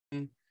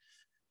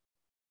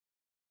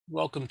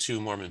Welcome to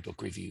Mormon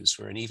Book Reviews,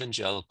 where an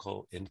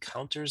evangelical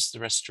encounters the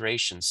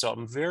restoration. So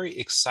I'm very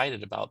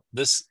excited about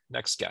this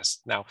next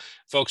guest. Now,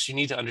 folks, you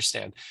need to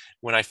understand,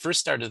 when I first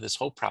started this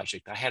whole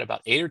project, I had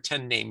about 8 or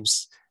 10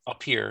 names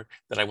up here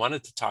that I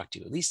wanted to talk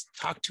to, at least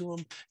talk to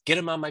them, get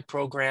them on my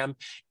program,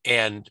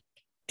 and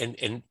and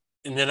and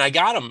and then I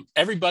got them.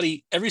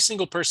 Everybody, every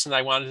single person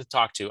I wanted to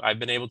talk to, I've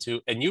been able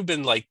to, and you've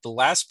been like the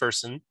last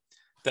person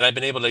that I've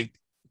been able to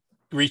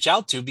reach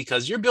out to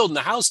because you're building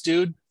a house,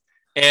 dude,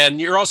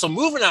 and you're also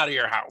moving out of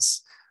your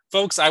house.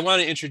 Folks, I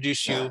want to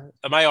introduce Yeah.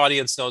 you. My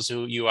audience knows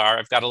who you are.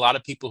 I've got a lot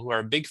of people who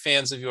are big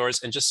fans of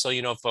yours. And just so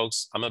you know,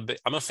 folks, I'm a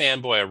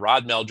fanboy of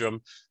Rod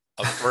Meldrum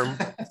of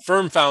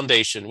Firm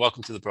Foundation.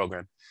 Welcome to the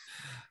program.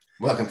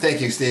 Welcome. Thank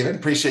you, Stephen.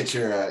 Appreciate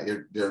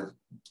your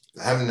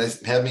having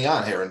me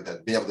on here and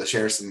to be able to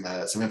share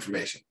some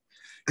information.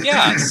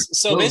 Yes. A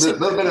So basically,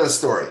 little bit of a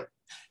story.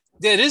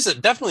 it is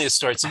definitely a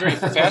story. It's a very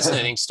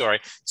fascinating story.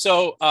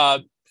 So,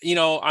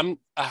 I'm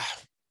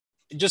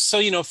just so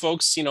you know,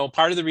 folks,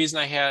 part of the reason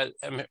I had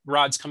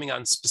Rod's coming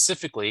on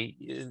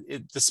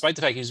specifically, despite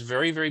the fact he's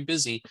very, very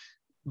busy,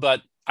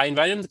 but I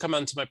invited him to come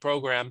onto my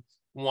program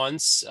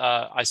once.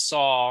 I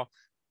saw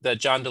that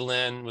John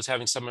Dehlin was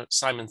having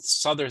Simon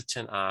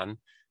Southerton on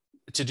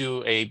to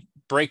do a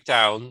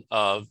breakdown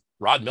of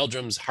Rod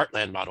Meldrum's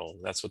Heartland model.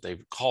 That's what they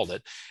called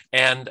it.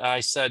 And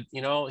I said,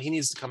 he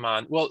needs to come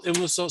on. Well, it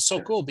was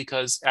so cool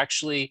because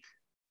actually,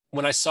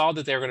 when I saw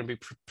that they were going to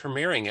be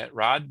premiering it,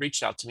 Rod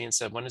reached out to me and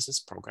said, "When is this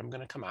program going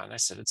to come on?" I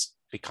said, "It's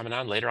be coming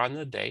on later on in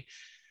the day."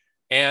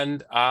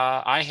 And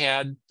I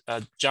had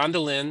John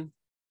Dehlin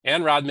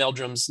and Rod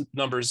Meldrum's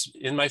numbers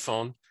in my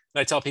phone.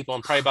 And I tell people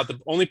I'm probably about the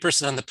only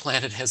person on the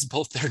planet has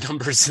both their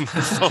numbers in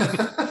their phone.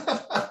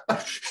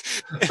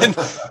 And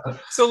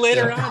so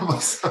later Yeah, on,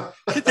 almost.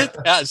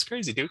 yeah, it's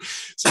crazy, dude.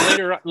 So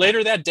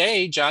later that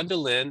day, John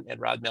Dehlin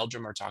and Rod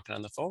Meldrum are talking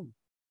on the phone.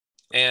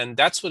 And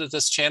that's what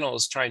this channel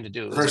is trying to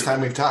do. The first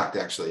time we've talked,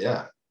 actually.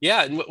 Yeah.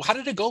 Yeah. And how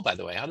did it go, by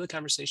the way? How did the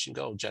conversation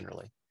go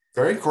generally?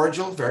 Very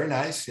cordial, very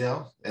nice,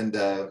 and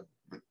no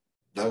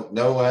big,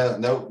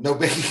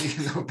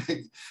 no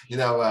big,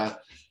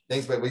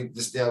 things, but we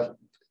just,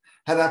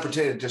 had an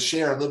opportunity to just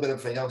share a little bit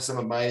of, some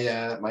of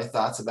my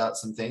thoughts about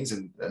some things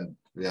and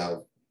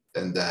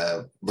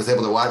was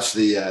able to watch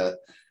the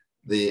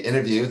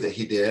interview that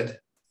he did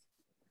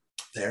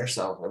there.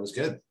 So it was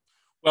good.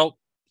 Well,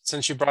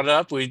 since you brought it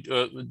up, we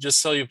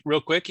just tell you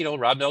real quick,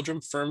 Rod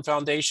Meldrum, Firm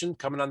Foundation,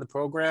 coming on the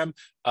program.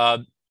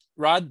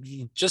 Rod,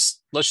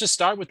 let's just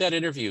start with that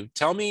interview.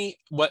 Tell me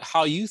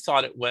how you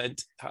thought it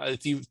went,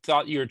 if you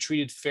thought you were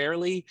treated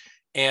fairly,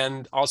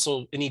 and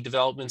also any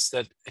developments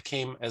that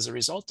came as a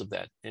result of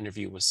that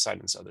interview with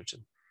Simon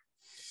Southerton.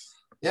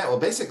 Yeah, well,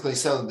 basically,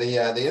 so the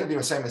interview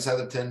with Simon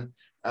Southerton,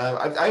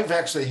 I've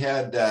actually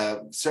had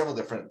several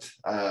different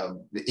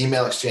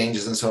email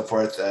exchanges and so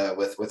forth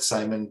with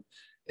Simon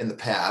in the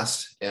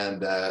past,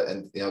 and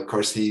of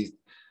course he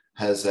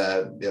has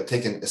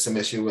taken some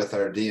issue with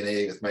our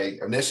DNA, with my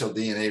initial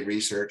DNA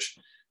research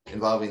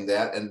involving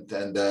that,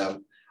 and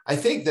I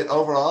think that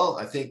overall,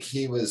 I think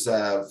he was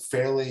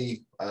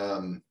fairly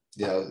trying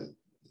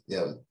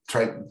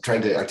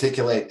to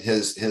articulate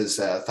his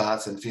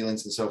thoughts and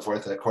feelings and so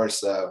forth, and of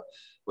course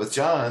with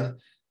John,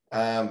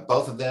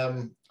 both of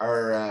them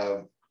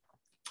are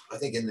I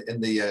think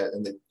in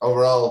the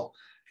overall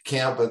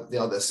camp, but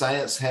the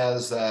science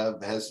has a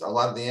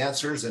lot of the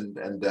answers,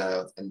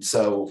 and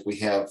so we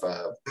have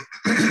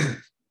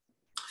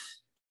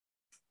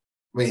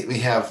we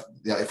have,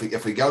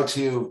 if we go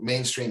to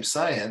mainstream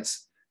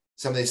science,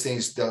 some of these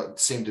things don't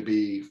seem to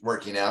be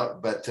working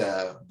out, but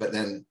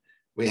then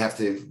we have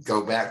to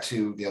go back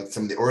to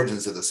some of the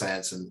origins of the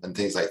science and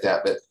things like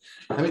that. But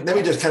let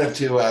me just kind of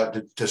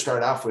to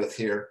start off with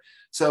here.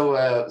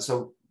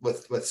 So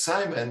with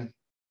Simon,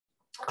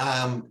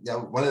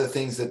 one of the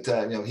things that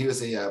he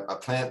was a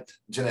plant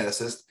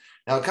geneticist.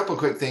 Now, a couple of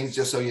quick things,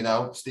 just so you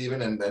know,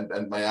 Stephen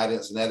and my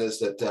audience, and that is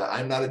that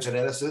I'm not a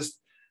geneticist.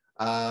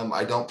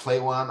 I don't play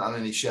one on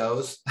any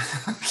shows,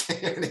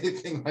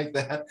 anything like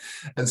that,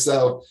 and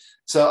so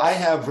I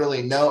have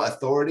really no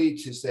authority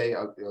to say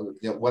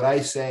what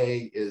I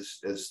say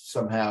is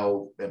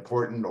somehow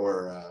important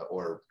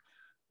or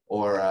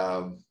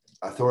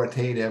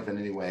authoritative in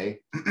any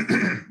way,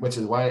 which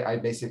is why I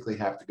basically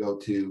have to go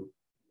to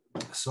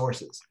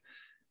sources,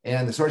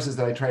 and the sources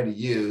that I try to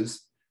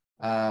use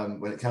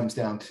when it comes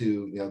down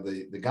to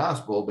the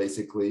gospel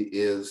basically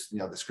is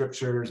the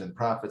scriptures and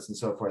prophets and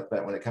so forth.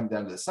 But when it comes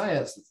down to the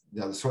science,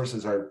 the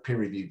sources are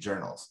peer-reviewed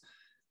journals,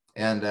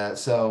 and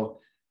so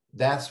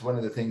that's one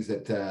of the things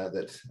that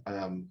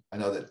I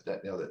know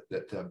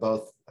that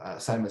both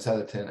Simon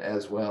Southerton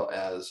as well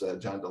as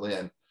John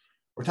Dehlin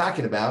were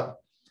talking about,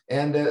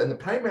 and the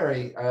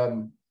primary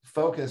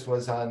focus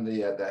was on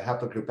the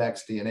haplogroup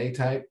X DNA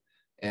type.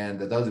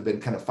 And those have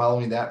been kind of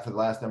following that for the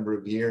last number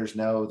of years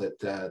know that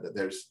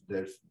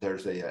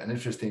there's an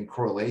interesting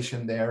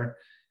correlation there,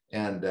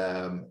 and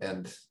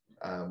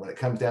when it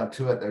comes down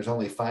to it, there's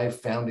only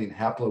 5 founding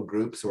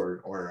haplogroups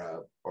or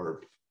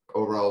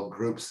overall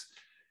groups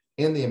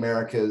in the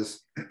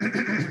Americas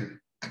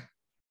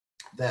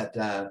that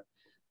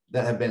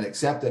that have been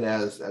accepted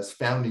as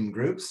founding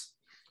groups.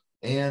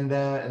 And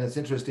it's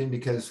interesting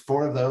because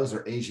 4 of those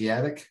are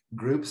Asiatic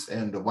groups,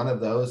 and one of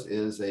those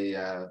is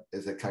a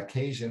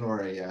Caucasian,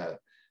 or a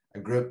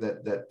group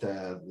that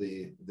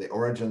the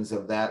origins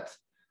of that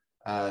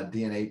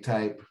DNA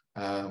type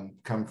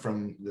come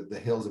from the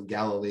hills of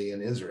Galilee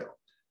in Israel.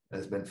 It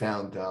has been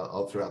found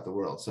all throughout the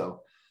world.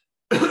 So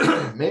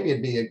maybe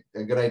it'd be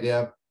a good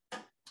idea,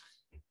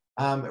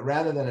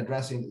 rather than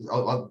addressing,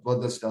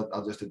 I'll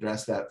just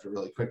address that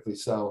really quickly.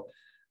 So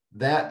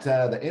that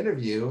the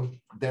interview,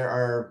 there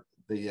are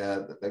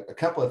a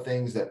couple of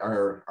things that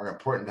are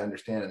important to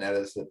understand, and that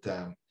is that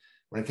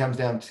when it comes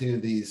down to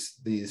this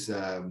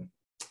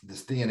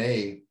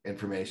DNA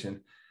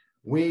information,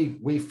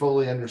 we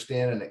fully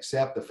understand and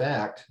accept the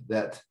fact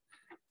that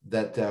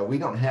we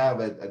don't have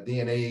a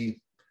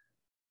DNA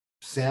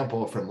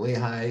sample from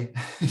Lehi,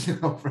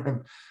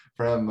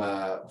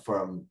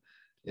 from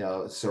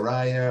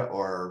Sariah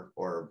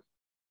or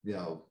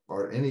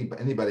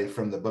anybody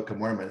from the Book of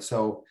Mormon.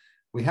 So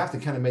we have to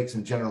kind of make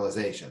some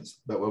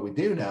generalizations. But what we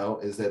do know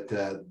is that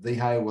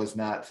Lehi was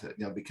not,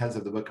 because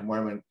of the Book of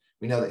Mormon,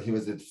 we know that he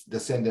was a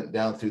descendant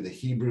down through the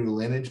Hebrew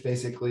lineage,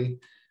 basically.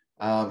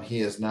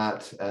 He is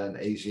not an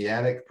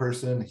Asiatic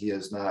person. He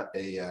is not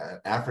an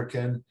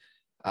African.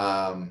 He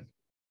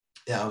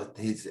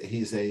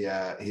is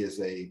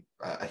a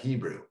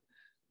Hebrew,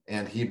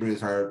 and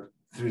Hebrews are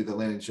through the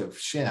lineage of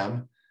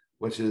Shem,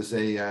 which is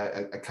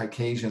a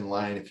Caucasian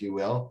line, if you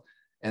will.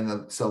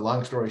 And so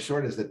long story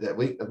short is that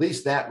we, at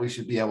least that we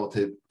should be able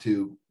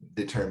to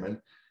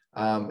determine.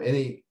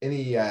 Any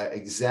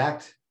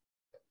exact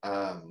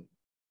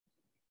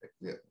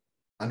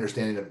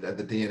understanding of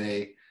the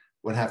DNA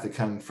would have to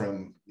come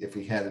from if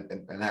we had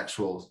an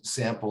actual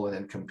sample and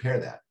then compare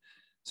that.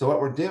 So what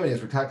we're doing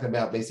is we're talking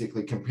about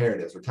basically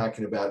comparatives. We're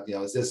talking about,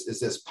 is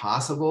this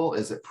possible?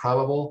 Is it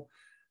probable?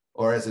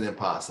 Or is it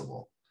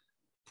impossible?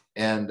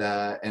 And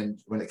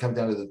when it comes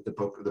down to the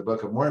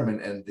Book of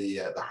Mormon and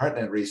the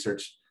Heartland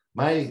research,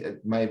 my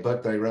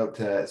book that I wrote,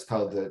 it's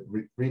called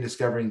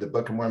Rediscovering the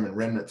Book of Mormon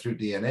Remnant Through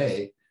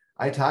DNA.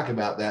 I talk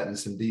about that in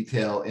some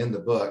detail in the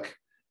book,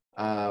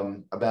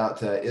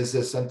 about is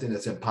this something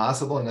that's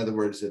impossible? In other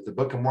words, if the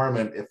Book of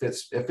Mormon, if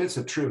it's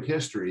a true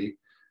history,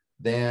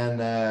 then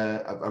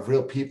of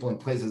real people and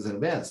places and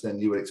events, then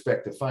you would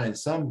expect to find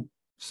some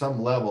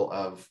level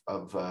of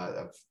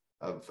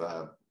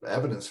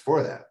evidence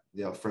for that,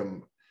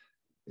 from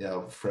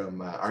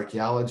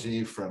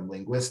archaeology, from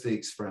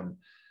linguistics, from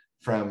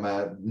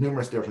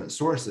numerous different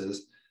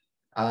sources,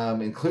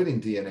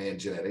 including DNA and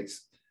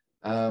genetics.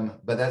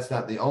 But that's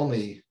not the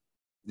only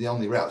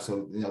route.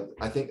 So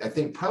I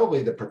think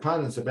probably the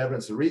preponderance of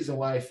evidence, the reason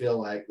why I feel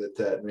like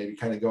that maybe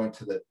kind of going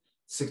to the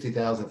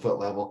 60,000 foot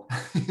level,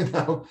 is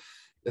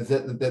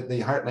that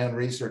the Heartland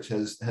research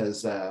has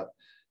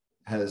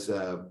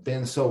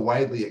been so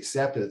widely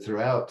accepted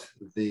throughout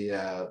the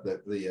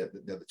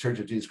Church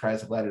of Jesus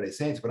Christ of Latter-day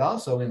Saints, but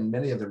also in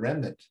many of the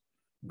remnant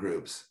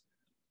groups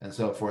and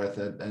so forth,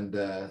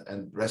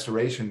 and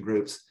restoration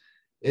groups,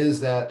 is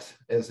that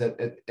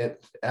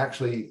it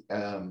actually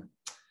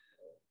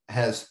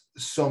has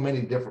so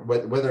many different,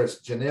 whether it's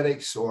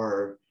genetics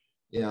or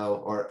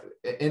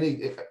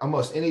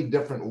almost any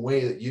different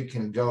way that you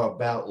can go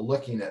about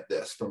looking at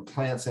this, from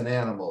plants and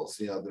animals,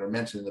 that are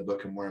mentioned in the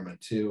Book of Mormon,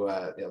 to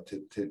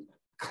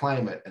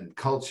climate and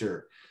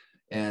culture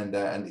and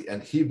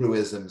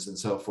Hebrewisms and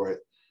so forth.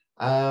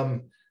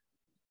 The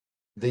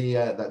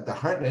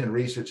Heartland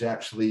research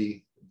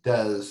actually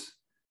does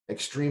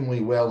extremely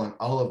well in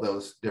all of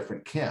those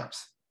different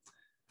camps,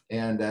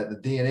 and the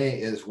DNA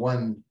is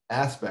one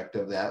aspect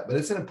of that, but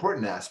it's an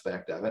important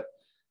aspect of it.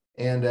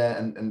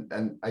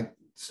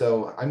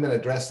 So I'm going to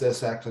address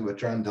this actually with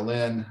John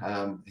Dehlin.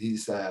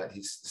 He's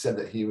said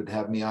that he would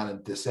have me on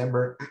in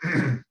December.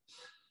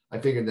 I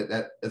figured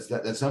that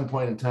at some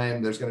point in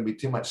time, there's going to be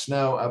too much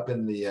snow up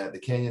in the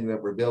canyon that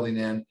we're building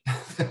in.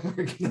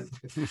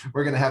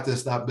 we're going to have to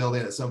stop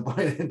building at some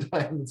point in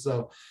time.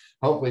 So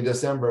hopefully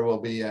December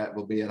will be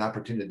an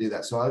opportunity to do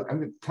that. So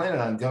I'm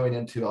planning on going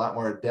into a lot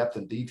more depth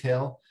and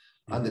detail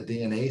on the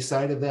DNA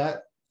side of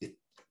that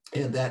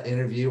in that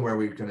interview, where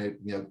we're going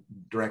to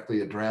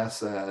directly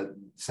address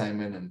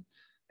Simon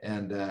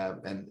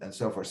and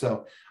so forth.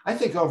 So I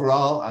think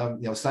overall,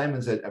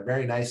 Simon's a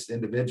very nice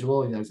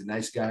individual. He's a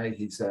nice guy.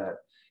 He's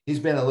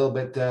been a little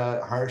bit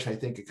harsh, I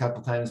think, a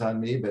couple times on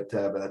me, but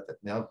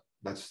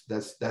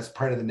that's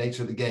part of the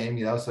nature of the game.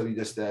 So you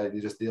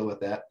just deal with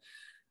that.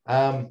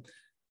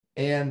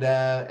 And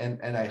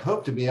I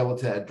hope to be able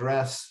to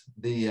address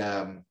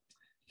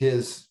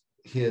his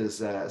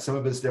some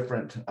of his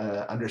different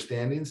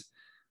understandings.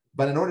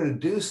 But in order to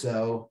do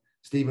so,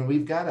 Stephen,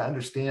 we've got to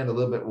understand a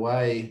little bit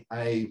why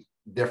I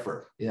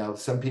differ.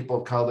 Some people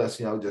call us,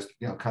 just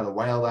kind of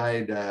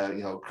wild-eyed,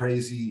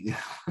 crazy,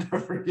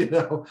 whatever.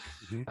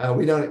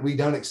 Mm-hmm. We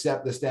don't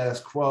accept the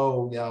status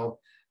quo.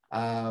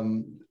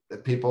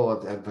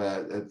 People have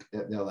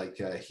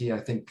I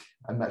think,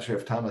 I'm not sure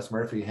if Thomas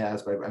Murphy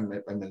has, but I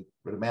would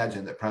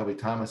imagine that probably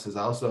Thomas has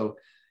also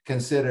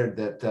considered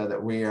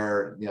that we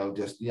are,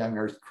 just young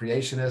Earth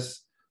creationists.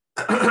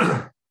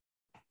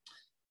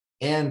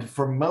 And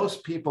for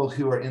most people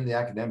who are in the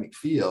academic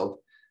field,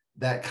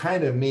 that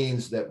kind of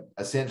means that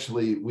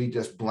essentially we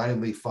just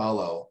blindly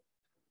follow,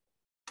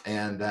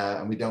 and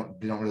we don't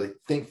really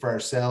think for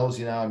ourselves.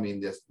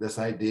 This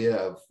idea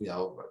of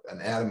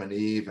an Adam and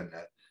Eve and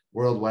a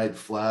worldwide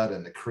flood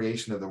and the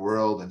creation of the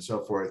world and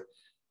so forth,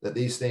 that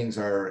these things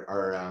are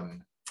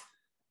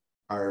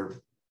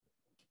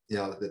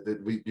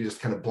that we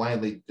just kind of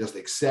blindly just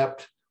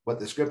accept what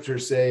the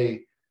scriptures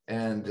say,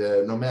 and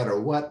no matter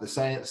what the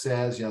science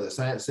says, the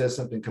science says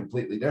something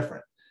completely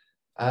different.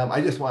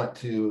 I just want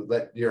to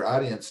let your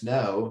audience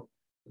know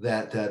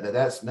that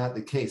that's not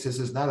the case. This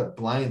is not a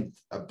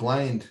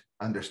blind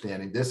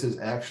understanding. This is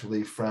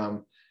actually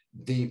from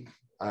deep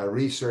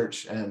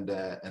research and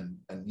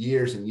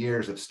years and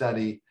years of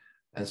study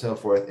and so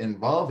forth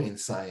involving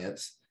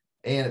science.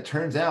 And it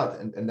turns out,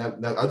 and now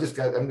I'm just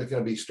going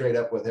to be straight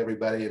up with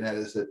everybody, and that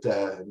is that,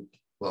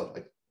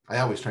 I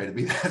always try to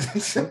be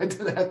that. So I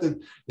didn't have to,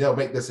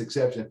 make this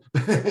exception.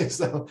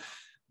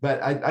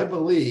 But I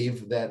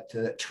believe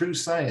that true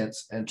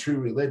science and true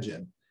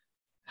religion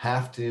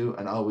have to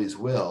and always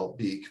will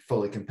be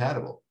fully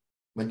compatible.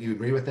 Would you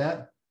agree with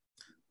that?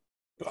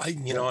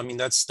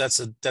 That's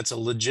a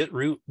legit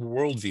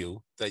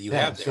worldview that you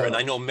have there, and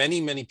I know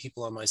many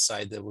people on my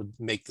side that would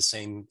make the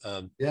same.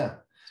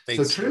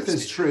 So truth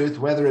is truth,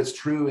 whether it's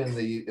true in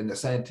the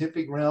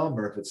scientific realm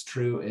or if it's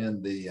true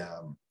in the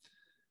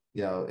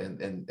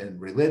in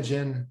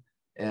religion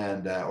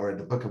and or in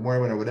the Book of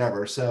Mormon or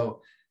whatever.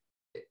 So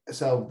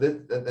this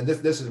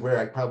is where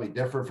I probably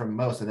differ from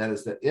most, and that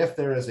is that if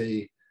there is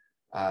a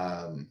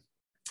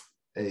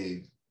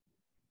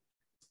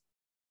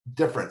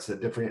difference, a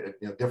different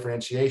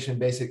differentiation,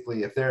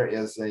 basically, if there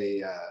is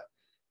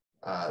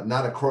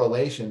not a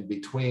correlation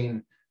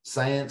between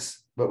science,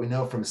 what we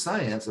know from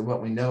science, and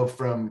what we know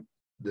from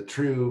the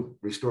true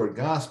restored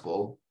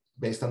gospel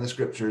based on the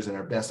scriptures and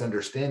our best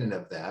understanding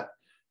of that.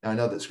 Now, I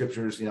know that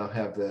scriptures,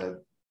 have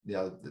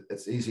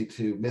it's easy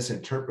to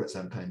misinterpret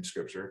sometimes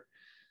scripture,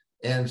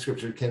 and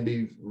scripture can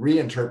be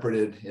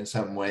reinterpreted in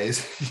some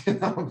ways,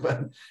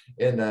 but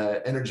in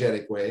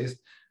energetic ways.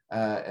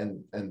 But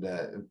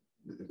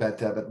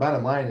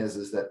bottom line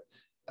is that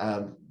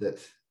that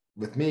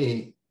with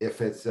me, if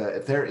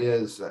there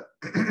is that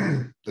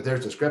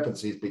there's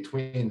discrepancies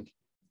between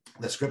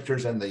the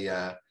scriptures and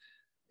the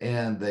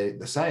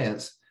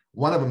science,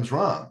 one of them's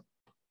wrong.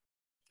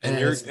 And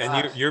in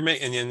your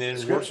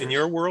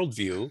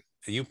worldview,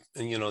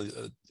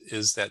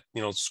 is that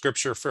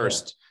scripture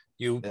first.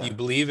 You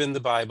believe in the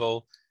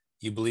Bible,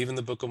 you believe in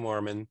the Book of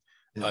Mormon,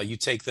 you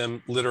take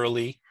them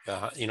literally,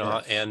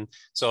 and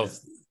so if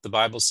the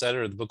Bible said it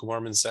or the Book of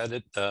Mormon said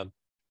it,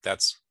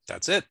 that's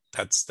it.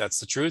 That's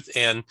the truth.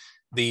 And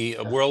the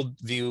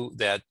worldview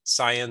that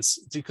science,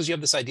 because you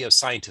have this idea of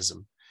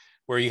scientism,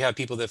 where you have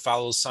people that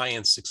follow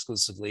science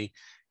exclusively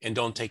and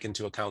don't take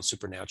into account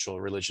supernatural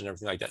religion,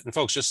 everything like that. And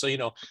folks, just so you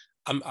know,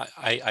 I'm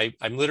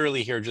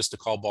literally here just to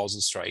call balls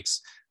and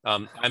strikes.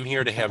 I'm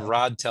here to have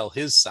Rod tell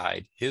his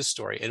side, his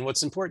story. And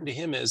what's important to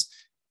him is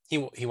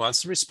he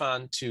wants to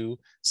respond to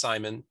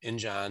Simon and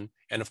John.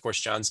 And of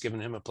course, John's given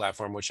him a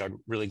platform, which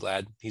I'm really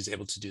glad he's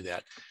able to do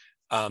that.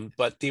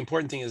 But the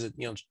important thing is that,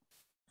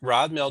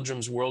 Rod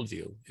Meldrum's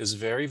worldview is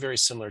very, very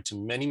similar to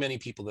many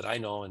people that I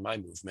know in my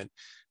movement.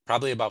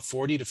 Probably about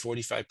 40 to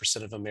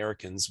 45% of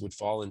Americans would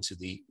fall into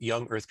the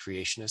young earth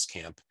creationist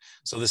camp.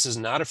 So this is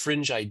not a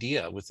fringe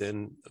idea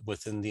within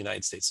the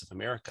United States of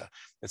America.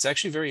 It's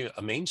actually very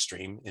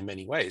mainstream in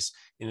many ways,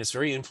 and it's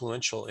very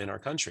influential in our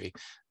country.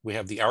 We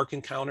have the Ark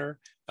Encounter,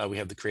 we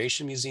have the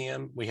Creation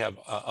Museum, we have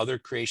other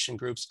creation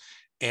groups.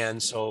 And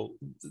so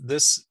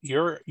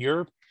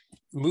your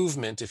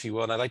movement, if you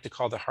will, and I like to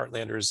call the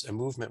Heartlanders a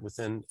movement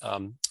within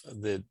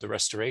the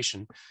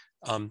restoration,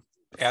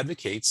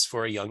 advocates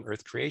for a young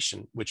earth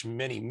creation, which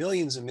many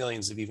millions and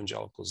millions of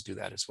evangelicals do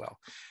that as well.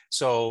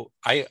 So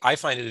I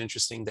find it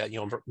interesting that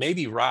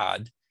maybe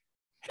Rod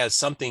has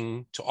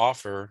something to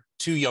offer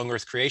to young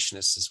earth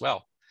creationists as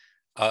well.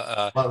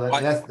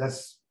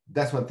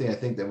 That's one thing I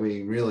think that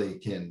we really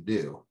can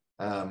do,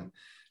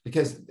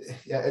 because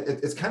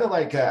it's kind of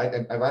like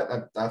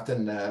I've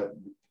often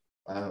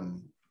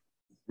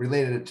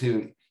related it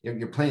to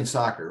you're playing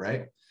soccer,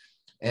 right?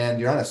 And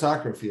you're on a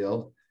soccer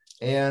field,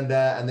 and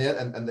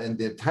the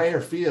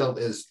entire field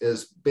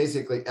is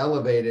basically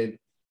elevated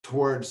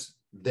towards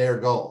their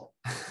goal.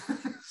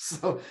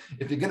 So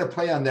if you're going to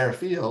play on their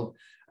field,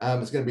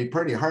 it's going to be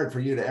pretty hard for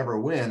you to ever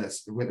win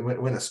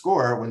a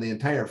score when the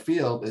entire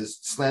field is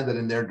slanted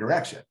in their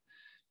direction.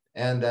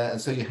 And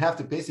so you have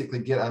to basically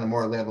get on a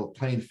more level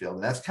playing field.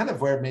 And that's kind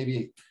of where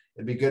maybe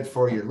it'd be good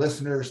for your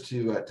listeners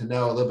to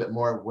know a little bit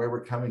more where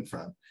we're coming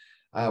from.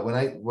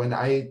 When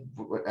I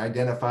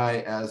identify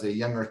as a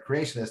young earth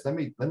creationist,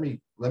 let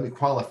me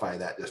qualify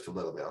that just a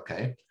little bit,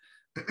 okay?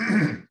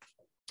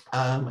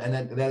 And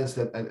that is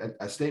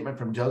a statement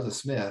from Joseph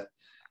Smith,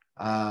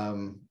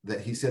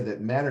 that he said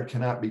that matter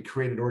cannot be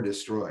created or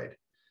destroyed.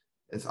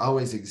 It's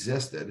always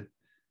existed.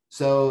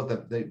 So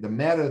the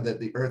matter that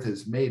the earth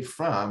is made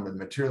from, or the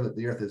material that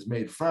the earth is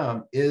made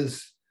from,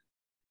 is,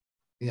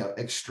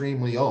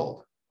 extremely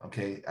old.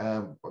 Okay,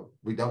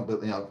 we don't,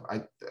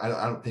 I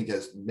don't think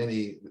as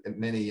many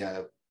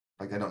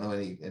like I don't know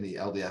any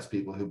LDS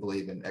people who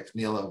believe in ex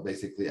nihilo,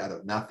 basically out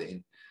of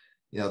nothing.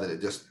 That it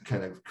just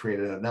kind of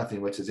created out of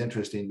nothing, which is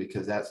interesting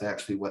because that's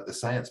actually what the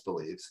science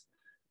believes.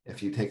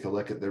 If you take a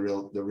look at the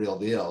real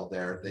deal,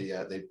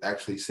 they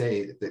actually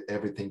say that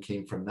everything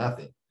came from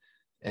nothing,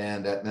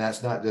 and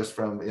that's not just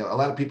from, a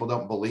lot of people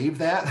don't believe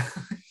that,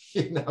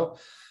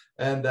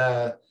 and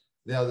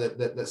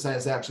that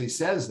science actually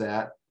says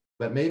that.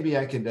 But maybe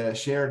I could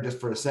share just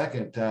for a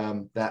second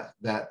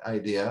that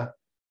idea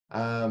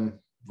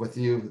with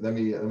you. Let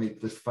me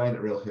just find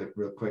it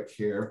real quick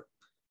here.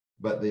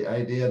 But the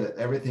idea that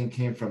everything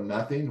came from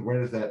nothing, where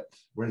does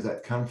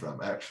that come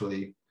from?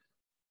 Actually,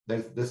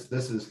 this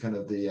is kind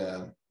of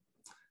the.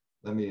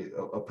 Let me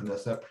open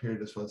this up here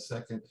just 1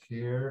 second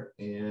here.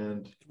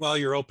 And while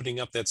you're opening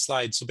up that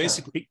slide, so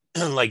basically,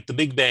 like the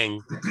Big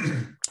Bang,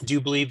 do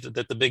you believe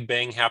that the Big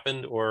Bang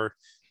happened, or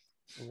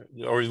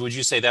would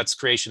you say that's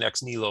creation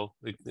ex nihilo?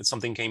 That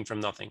something came from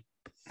nothing?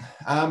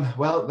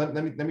 Well, let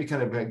me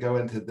kind of go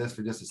into this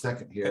for just a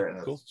second here, okay,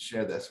 and cool. I'll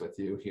share this with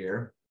you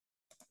here.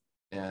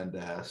 And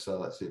so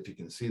let's see if you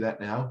can see that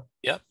now.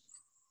 Yep.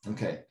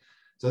 Okay.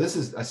 So this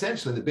is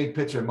essentially the big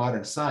picture of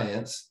modern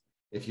science,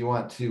 if you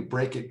want to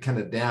break it kind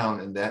of down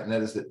in that, and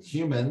that is that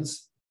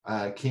humans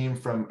came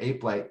from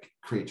ape-like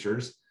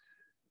creatures,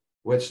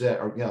 which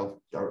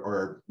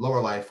or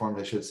lower life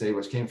forms, I should say,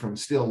 which came from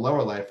still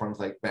lower life forms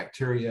like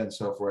bacteria and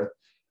so forth,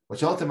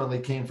 which ultimately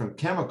came from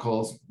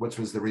chemicals, which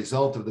was the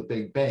result of the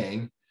Big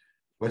Bang,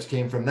 which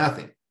came from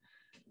nothing.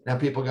 Now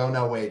people go,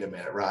 no, wait a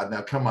minute, Rod.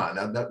 Now, come on.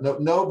 Now,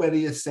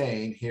 nobody is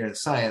saying here in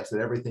science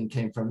that everything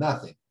came from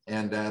nothing.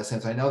 And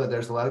since I know that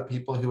there's a lot of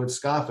people who would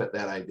scoff at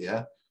that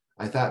idea,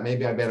 I thought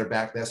maybe I better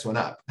back this one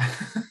up.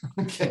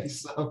 Okay,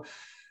 so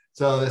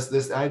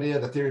this idea,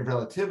 the theory of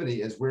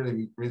relativity, is where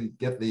we really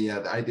get the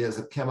ideas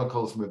of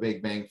chemicals from a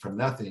Big Bang from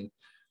nothing.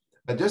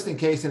 But just in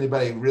case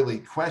anybody really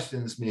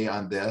questions me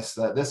on this,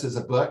 this is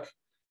a book,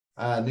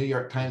 New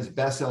York Times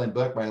best-selling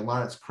book by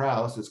Lawrence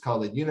Krauss. It's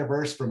called The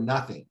Universe from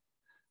Nothing: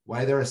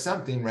 Why There Is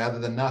Something Rather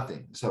Than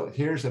Nothing. So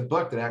here's a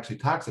book that actually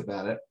talks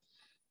about it.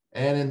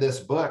 And in this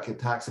book, it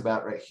talks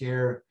about right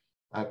here,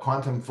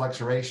 quantum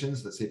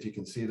fluctuations. Let's see if you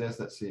can see this.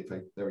 Let's see if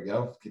there we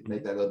go.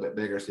 Make that a little bit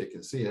bigger so you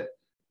can see it.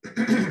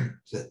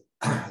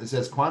 It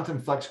says quantum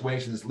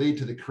fluctuations lead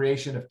to the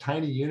creation of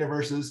tiny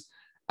universes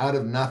out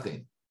of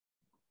nothing.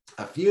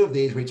 A few of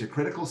these reach a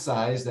critical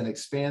size, then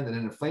expand in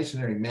an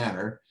inflationary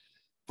manner,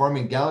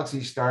 forming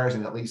galaxy stars,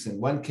 and at least in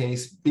one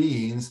case,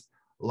 beings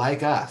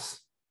like us.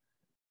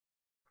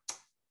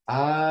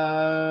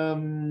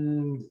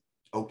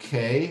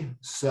 Okay,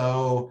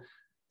 so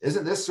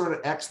isn't this sort of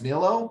ex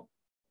nihilo?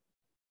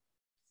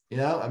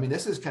 I mean,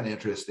 this is kind of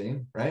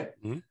interesting, right?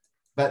 Mm-hmm.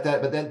 But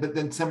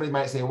then somebody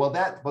might say, well,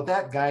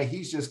 that guy,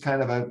 he's just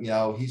kind of a,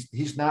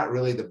 he's not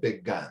really the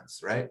big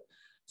guns, right?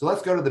 So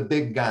let's go to the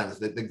big guns.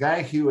 The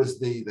guy who was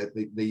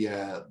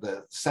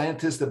the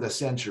scientist of the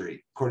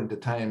century, according to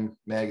Time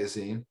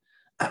magazine,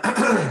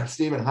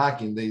 Stephen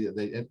Hawking,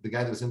 the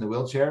guy that was in the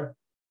wheelchair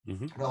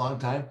for a long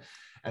time.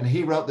 And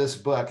he wrote this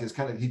book. It's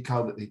kind of,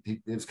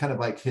 it's kind of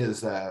like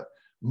his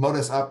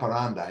modus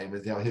operandi.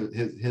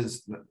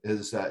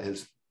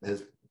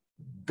 His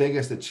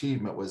biggest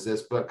achievement was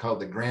this book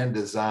called The Grand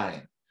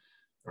Design,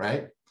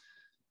 right?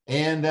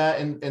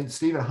 And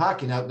Stephen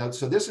Hawking. Now,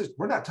 so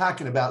we're not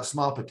talking about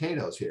small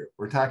potatoes here.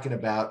 We're talking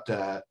about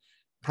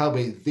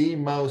probably the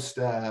most,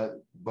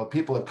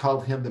 people have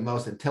called him the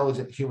most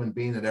intelligent human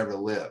being that ever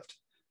lived,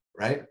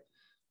 right?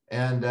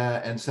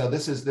 And so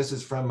this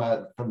is from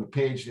the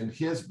page in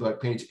his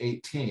book, page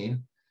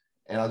 18,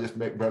 and I'll just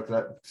break it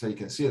up so you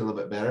can see it a little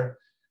bit better.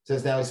 He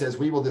says,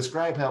 we will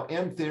describe how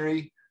M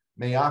theory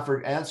may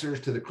offer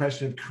answers to the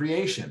question of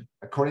creation.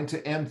 According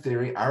to M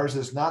theory, ours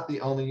is not the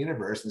only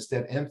universe.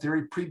 Instead, M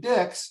theory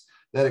predicts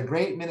that a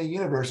great many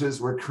universes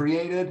were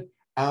created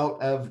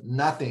out of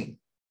nothing.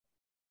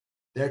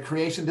 Their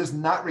creation does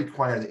not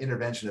require the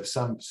intervention of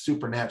some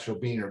supernatural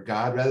being or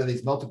God. Rather,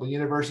 these multiple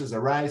universes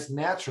arise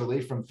naturally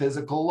from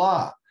physical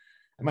law.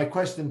 And my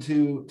question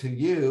to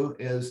you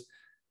is,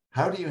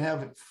 how do you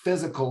have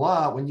physical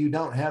law when you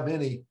don't have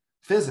any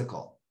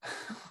physical?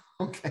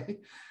 Okay.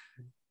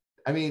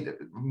 I mean,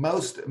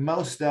 most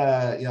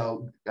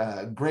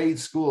grade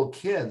school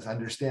kids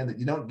understand that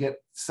you don't get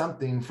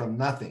something from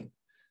nothing.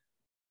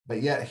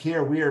 But yet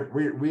here we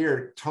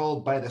are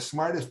told by the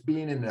smartest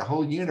being in the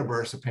whole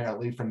universe,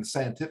 apparently from the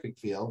scientific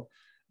field,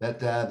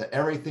 that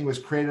everything was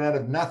created out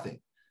of nothing.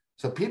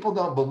 So people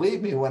don't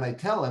believe me when I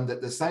tell them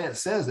that the science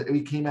says that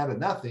we came out of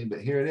nothing,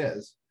 but here it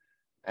is.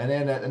 And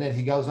then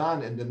he goes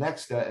on in the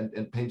next,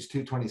 in page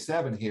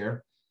 227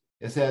 here,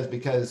 it says,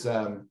 because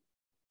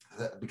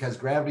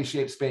gravity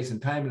shapes space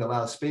and time, it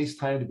allows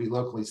space-time to be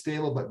locally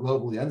stable but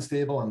globally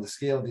unstable on the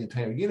scale of the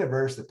entire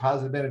universe. The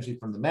positive energy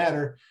from the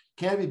matter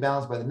can be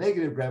balanced by the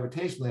negative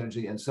gravitational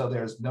energy, and so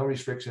there's no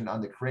restriction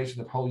on the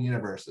creation of whole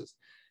universes.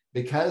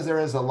 because there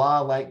is a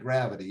law like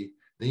gravity,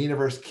 the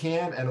universe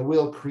can and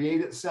will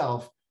create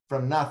itself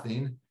from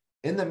nothing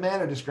in the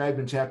manner described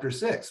in chapter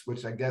 6,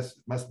 which I guess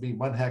must be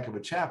one heck of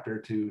a chapter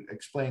to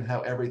explain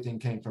how everything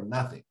came from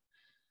nothing.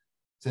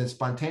 Since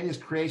spontaneous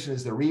creation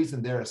is the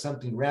reason there is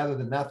something rather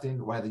than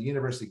nothing, why the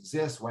universe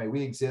exists, why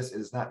we exist, it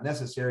is not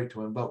necessary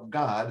to invoke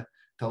God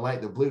to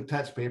light the blue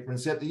touch paper and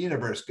set the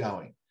universe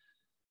going.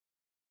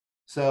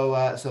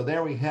 So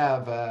there we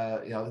have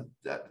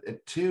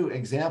two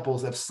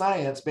examples of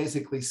science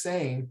basically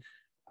saying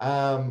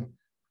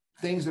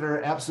things that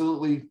are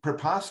absolutely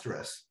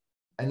preposterous,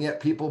 and yet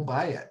people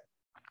buy it.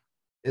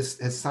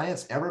 Has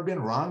science ever been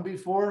wrong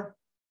before?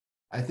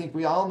 I think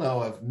we all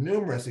know of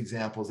numerous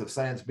examples of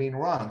science being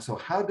wrong. So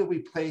how do we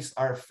place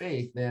our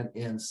faith then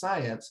in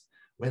science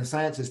when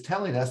science is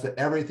telling us that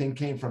everything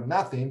came from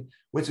nothing,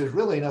 which is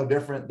really no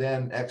different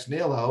than ex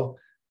nihilo,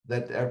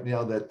 that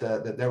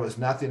that there was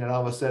nothing and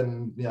all of a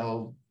sudden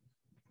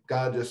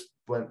God just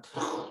went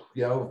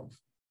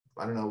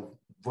I don't know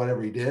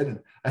whatever he did, and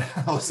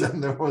all of a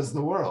sudden there was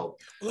the world.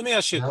 Let me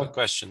ask you a quick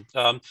question.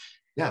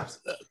 Yeah.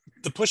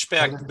 The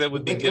pushback that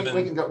would be given.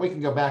 We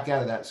can go back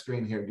out of that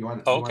screen here. Do you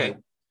want? Okay.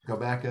 Go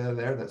back out of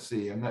there. Let's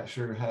see. I'm not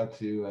sure how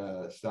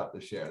to stop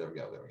the share. There we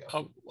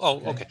go.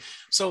 Okay.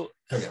 So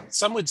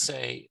some would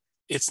say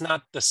it's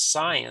not the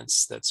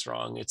science that's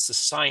wrong, it's the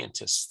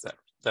scientists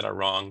that are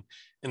wrong,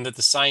 and that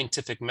the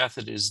scientific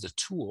method is the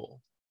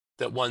tool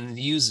that one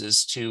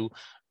uses to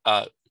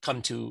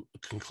come to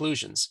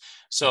conclusions.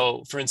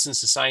 So, for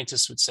instance, the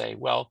scientists would say,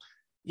 well,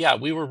 yeah,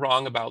 we were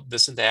wrong about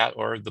this and that,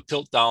 or the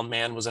Piltdown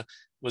man was a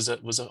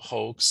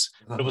hoax,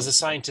 but it was a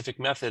scientific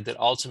method that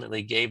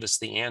ultimately gave us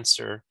the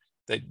answer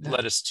that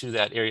led us to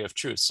that area of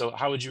truth. So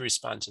how would you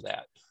respond to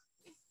that?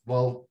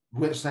 Well,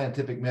 which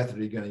scientific method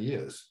are you going to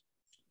use?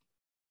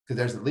 Because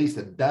there's at least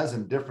a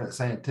dozen different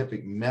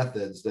scientific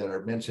methods that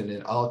are mentioned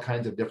in all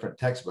kinds of different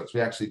textbooks.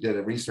 We actually did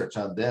a research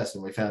on this,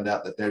 and we found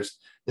out that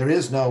there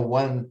is no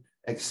one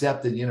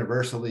accepted,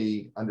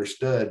 universally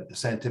understood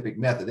scientific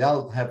method. They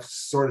all have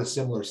sort of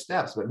similar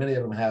steps, but many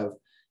of them have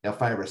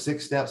 5 or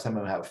 6 steps. Some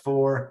of them have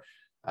 4.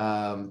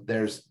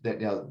 There's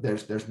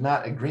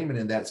not agreement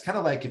in that. It's kind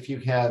of like if you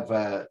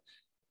have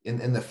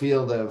in the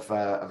field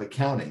of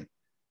accounting,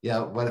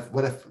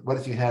 what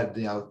if you had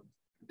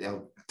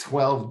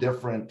 12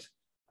 different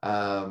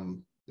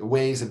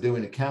ways of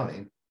doing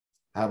accounting?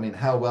 I mean,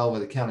 how well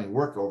would accounting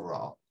work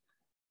overall?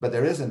 But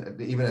there isn't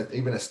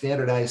even a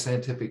standardized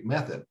scientific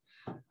method.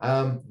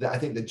 I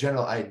think the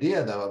general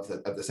idea, though,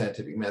 of the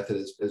scientific method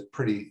is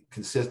pretty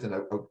consistent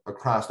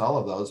across all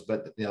of those.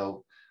 But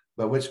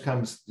which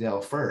comes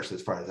first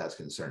as far as that's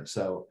concerned.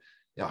 So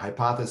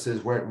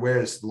hypothesis,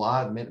 where's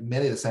law?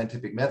 Many of the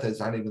scientific methods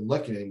aren't even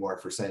looking anymore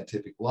for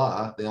scientific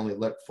law. They only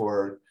look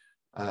for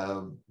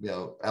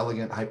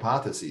elegant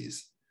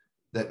hypotheses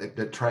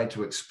that try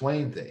to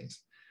explain things.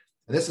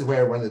 And this is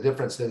where one of the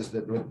differences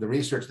that the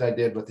research that I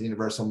did with the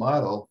universal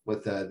model,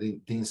 with the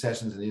Dean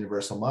Sessions and the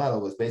universal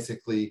model, was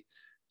basically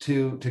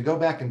to go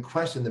back and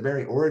question the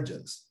very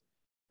origins.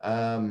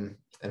 In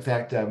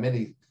fact,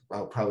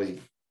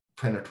 probably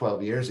 10 or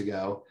 12 years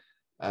ago,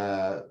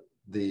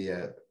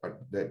 the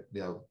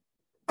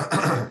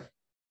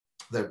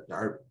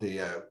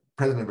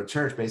president of a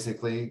church,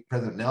 basically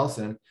President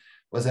Nelson,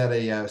 was at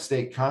a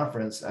state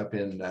conference up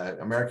in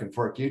American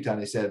Fork, Utah, and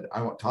he said,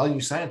 "I want to all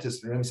you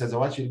scientists in the room," he says, "I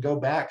want you to go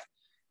back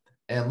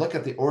and look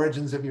at the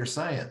origins of your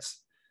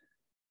science."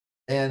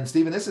 And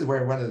Stephen, this is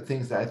where one of the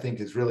things that I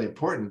think is really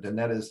important, and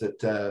that is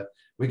that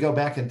we go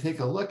back and take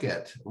a look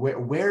at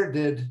where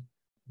did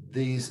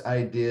these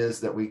ideas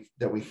that we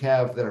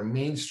have that are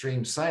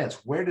mainstream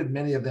science, where did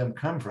many of them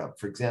come from?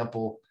 For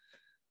example,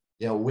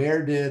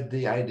 where did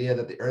the idea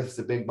that the Earth is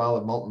a big ball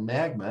of molten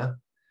magma,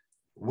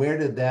 where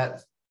did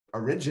that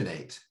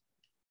originate?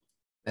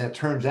 And it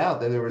turns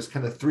out that there was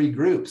kind of 3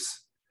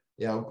 groups,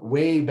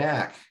 way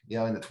back,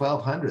 in the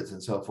 1200s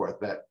and so forth.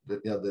 That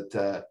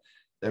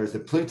there was the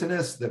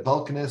Plutonists, the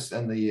Vulcanists,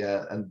 and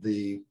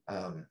the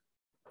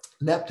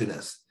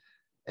Neptunists.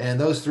 And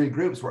those 3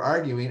 groups were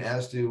arguing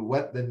as to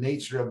what the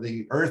nature of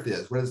the Earth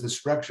is. What is the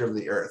structure of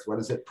the Earth? What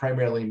is it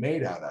primarily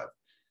made out of?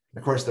 And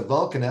of course, the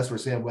Vulcanists were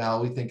saying,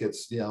 well, we think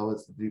we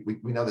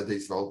know that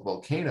these are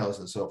volcanoes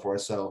and so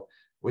forth. So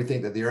we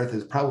think that the Earth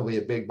is probably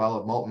a big ball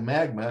of molten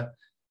magma,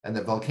 and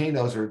the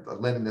volcanoes are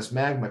letting this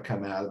magma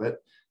come out of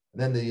it.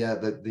 And then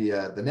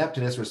the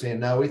Neptunists were saying,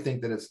 no, we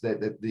think that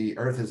that the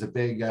Earth is a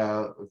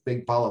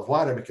big ball of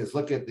water, because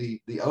look at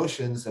the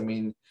oceans. I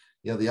mean,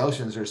 the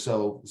oceans are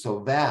so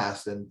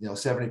vast, and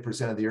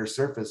 70% of the Earth's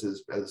surface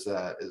is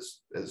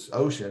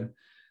ocean.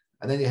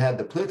 And then you had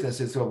the Plutonists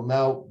who said, well,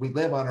 no, we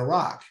live on a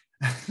rock.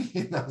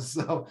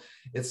 So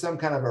it's some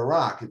kind of a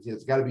rock.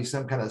 It's got to be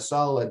some kind of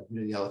solid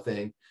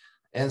thing.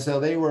 And so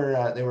they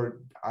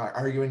were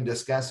arguing,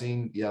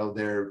 discussing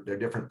their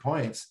different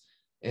points.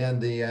 And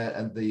the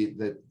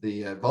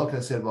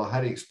Vulcanists said, well,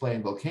 how do you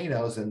explain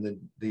volcanoes? And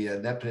the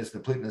Neptunists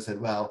and the Plutonists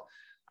said, well,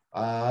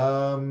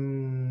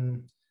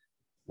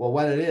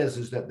 what it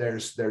is that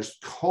there's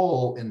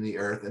coal in the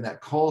Earth, and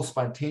that coal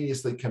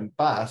spontaneously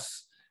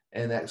combusts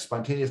And that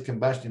spontaneous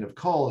combustion of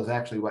coal is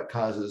actually what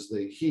causes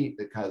the heat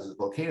that causes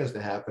volcanoes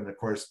to happen. Of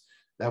course,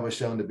 that was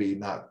shown to be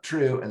not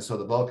true. And so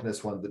the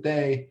volcanists won the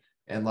day.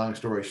 And long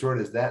story short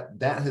is that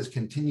that has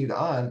continued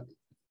on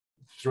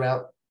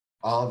throughout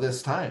all of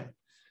this time.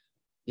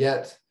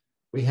 Yet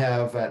we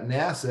have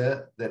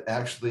NASA that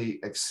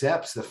actually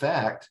accepts the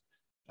fact,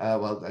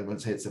 well, I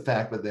wouldn't say it's a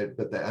fact, but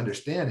the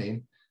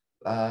understanding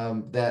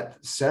that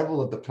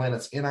several of the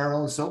planets in our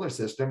own solar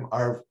system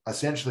are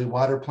essentially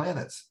water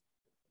planets.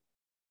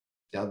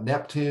 Now,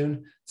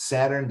 Neptune,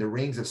 Saturn, the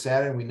rings of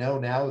Saturn, we know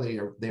now they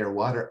are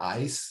water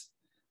ice,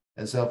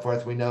 and so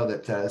forth. We know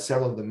that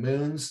several of the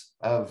moons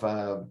of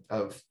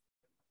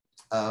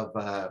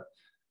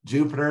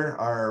Jupiter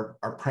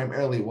are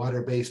primarily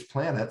water-based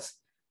planets,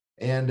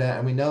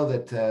 and we know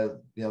that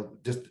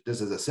just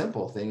as a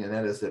simple thing, and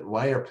that is that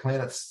why are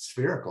planets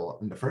spherical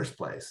in the first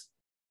place?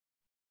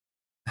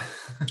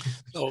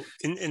 So,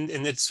 and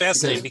it's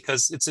fascinating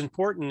because it's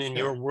important in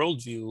your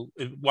worldview.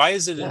 Why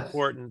is it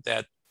important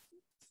that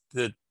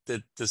the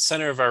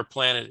center of our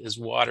planet is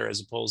water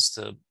as opposed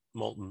to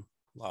molten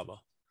lava?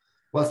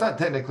 Well, it's not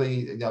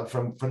technically,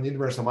 from the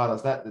universal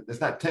model, it's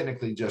not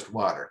technically just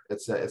water.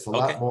 It's a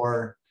lot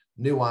more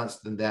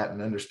nuanced than that,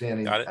 and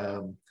understanding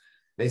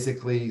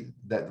basically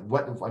that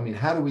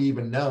how do we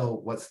even know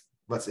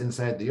what's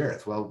inside the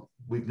Earth? Well,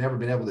 we've never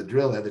been able to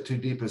drill that. The two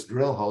deepest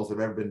drill holes that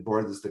have ever been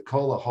bored is the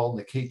Kola hole and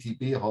the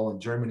KTB hole in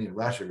Germany and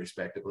Russia,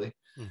 respectively.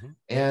 Mm-hmm.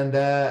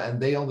 And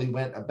they only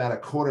went about a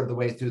quarter of the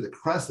way through the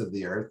crust of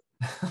the Earth.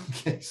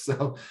 Okay,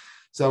 so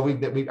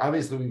we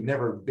obviously we've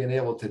never been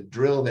able to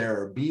drill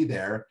there or be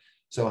there.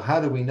 So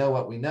how do we know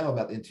what we know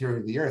about the interior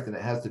of the Earth? And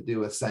it has to do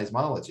with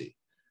seismology,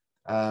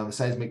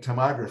 seismic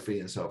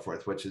tomography, and so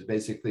forth, which is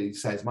basically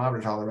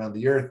seismometers all around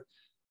the Earth.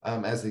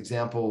 As an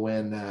example,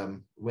 when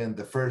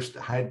the first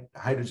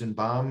hydrogen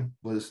bomb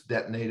was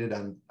detonated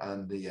on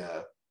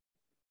the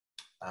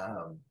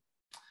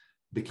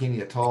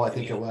Bikini Atoll, I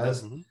think it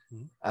was,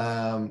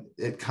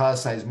 it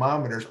caused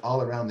seismometers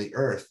all around the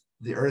Earth.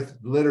 The Earth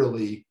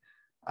literally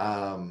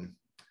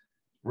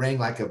rang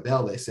like a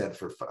bell, they said,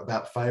 for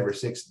about 5 or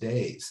 6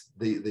 days.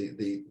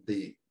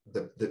 The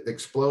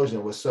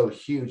explosion was so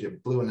huge,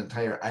 it blew an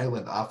entire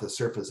island off the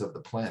surface of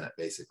the planet,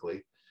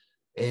 basically.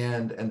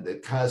 And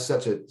it caused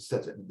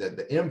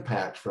the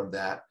impact from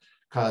that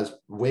caused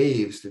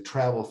waves to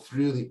travel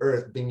through the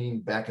Earth,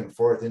 binging back and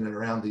forth in and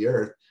around the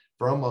Earth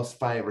for almost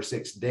 5 or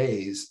 6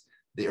 days.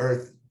 The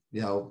Earth,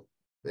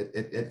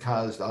 it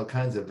caused all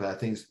kinds of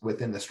things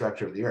within the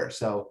structure of the Earth.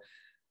 So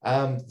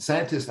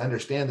scientists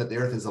understand that the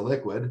Earth is a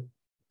liquid.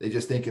 They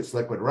just think it's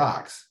liquid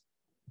rocks.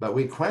 But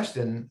we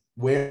question,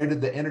 where did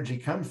the energy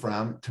come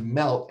from to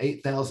melt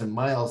 8,000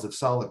 miles of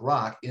solid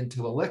rock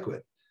into a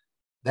liquid?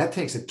 That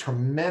takes a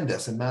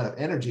tremendous amount of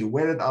energy.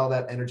 Where did all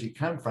that energy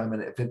come from?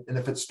 And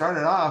if it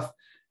started off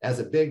as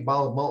a big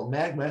ball of molten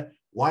magma,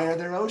 why are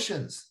there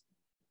oceans?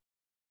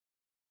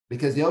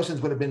 Because the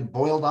oceans would have been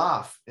boiled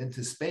off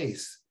into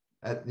space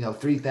at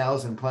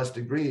 3,000 plus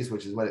degrees,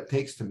 which is what it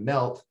takes to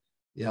melt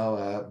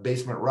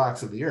basement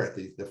rocks of the Earth.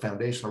 The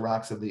foundational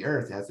rocks of the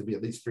Earth, it has to be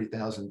at least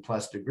 3,000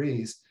 plus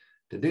degrees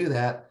to do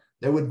that.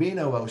 There would be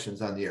no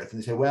oceans on the Earth.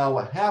 And they say, well,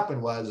 what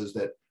happened is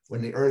that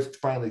when the Earth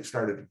finally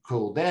started to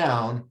cool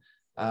down,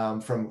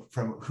 from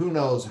who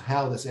knows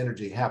how this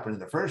energy happened in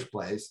the first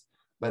place,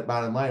 but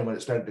bottom line, when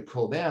it started to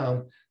cool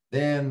down,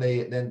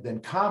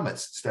 then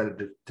comets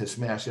started to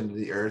smash into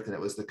the Earth, and it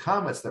was the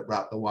comets that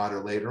brought the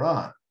water later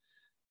on.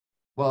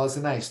 Well, it's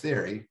a nice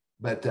theory,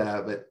 but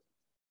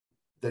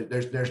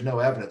there's no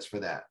evidence for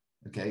that.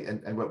 Okay,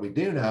 and what we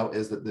do know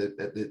is that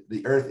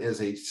the Earth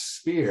is a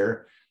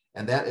sphere,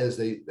 and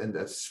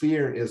the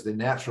sphere is the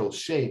natural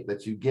shape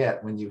that you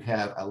get when you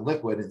have a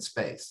liquid in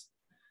space.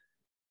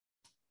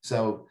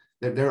 So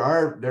there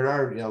are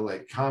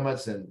like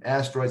comets and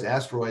asteroids.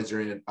 Asteroids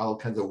are in all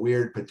kinds of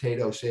weird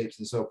potato shapes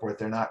and so forth.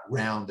 They're not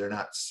round, they're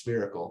not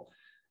spherical,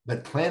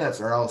 but planets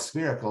are all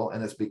spherical,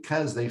 and it's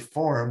because they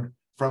formed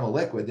from a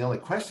liquid. The only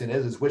question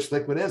is which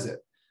liquid is it?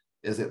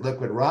 Is it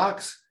liquid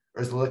rocks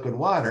or is it liquid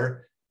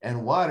water?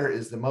 And water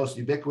is the most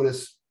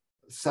ubiquitous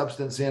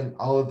substance in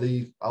all of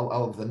the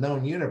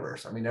known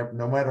universe. I mean,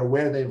 no matter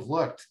where they've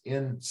looked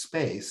in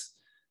space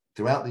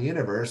throughout the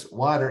universe,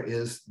 water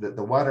is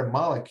the water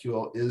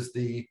molecule is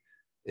the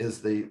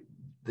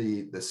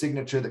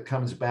signature that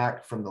comes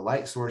back from the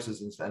light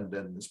sources and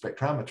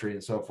spectrometry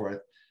and so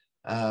forth.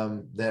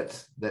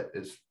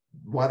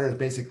 Water is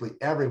basically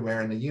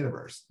everywhere in the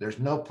universe. There's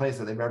no place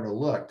that they've ever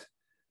looked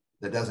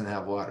that doesn't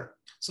have water.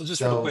 So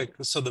real quick,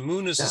 so the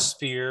moon is a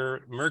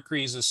sphere,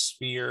 Mercury is a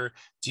sphere.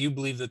 Do you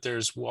believe that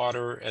there's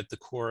water at the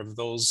core of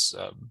those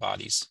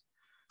bodies?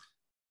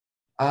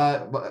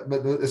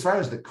 But as far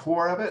as the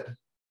core of it,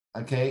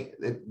 okay,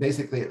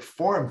 it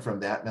formed from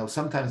that. Now,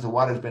 sometimes the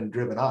water's been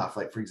driven off.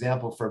 Like, for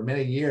example, for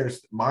many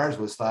years, Mars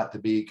was thought to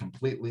be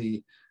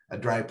completely a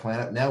dry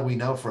planet. Now we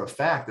know for a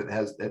fact that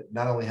it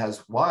not only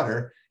has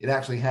water, it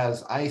actually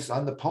has ice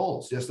on the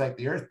poles, just like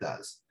the Earth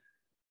does.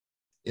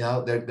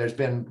 there's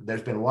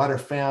been water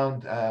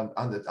found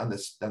on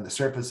the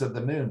surface of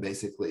the moon,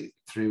 basically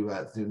through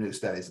new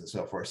studies and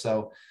so forth.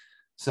 So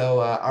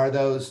are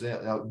those,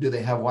 do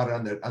they have water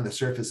on the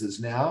surfaces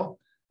now?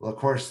 Well, of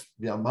course,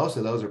 most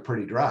of those are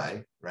pretty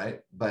dry,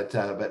 right? But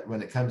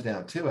when it comes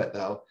down to it,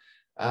 though,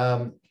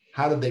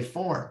 how did they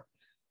form?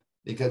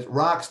 Because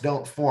rocks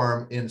don't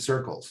form in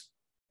circles,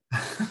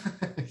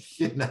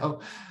 in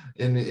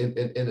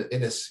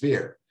a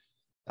sphere.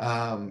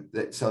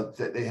 So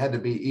they had to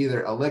be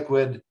either a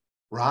liquid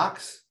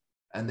rocks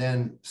and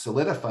then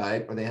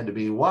solidified, or they had to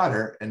be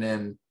water and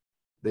then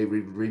they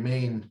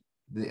remain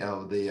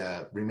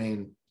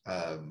remain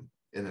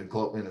in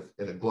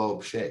a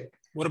globe shape.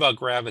 What about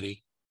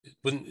gravity?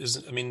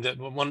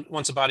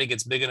 Once a body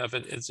gets big enough,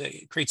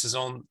 it creates its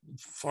own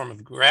form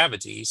of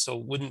gravity. So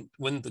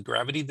wouldn't the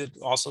gravity that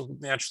also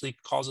naturally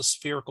cause a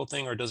spherical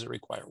thing, or does it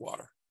require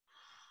water?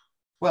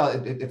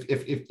 Well, if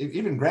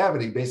even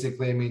gravity,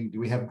 basically, I mean,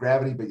 we have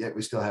gravity, but yet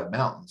we still have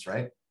mountains,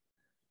 right?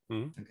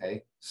 Mm-hmm.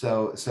 Okay,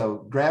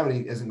 so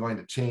gravity isn't going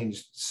to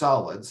change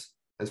solids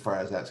as far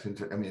as that's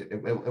concerned. I mean,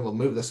 it will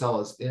move the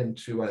solids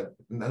into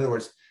in other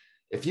words,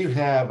 if you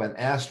have an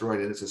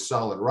asteroid and it's a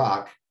solid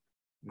rock,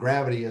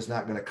 gravity is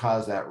not going to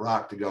cause that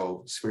rock to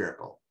go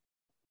spherical.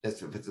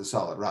 If it's a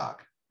solid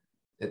rock,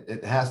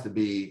 it has to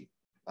be,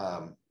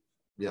 have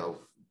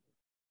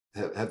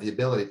the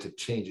ability to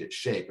change its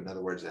shape. In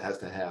other words, it has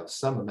to have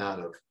some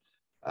amount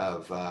of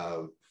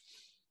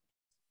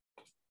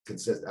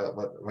consist.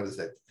 What is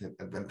that?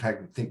 I'm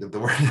trying to think of the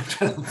word.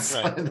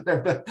 Right.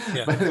 There,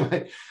 but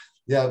anyway,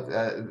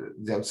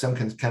 some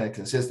kind of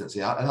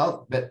consistency.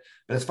 But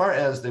as far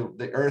as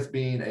the Earth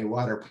being a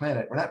water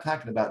planet, we're not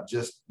talking about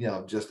just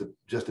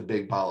a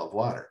big ball of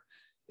water.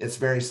 It's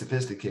very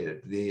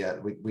sophisticated.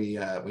 We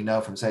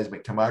know from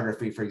seismic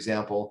tomography, for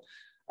example,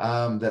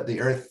 that the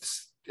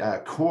Earth's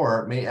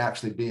core may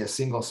actually be a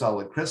single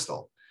solid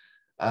crystal.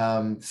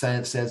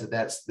 Science says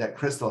that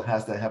crystal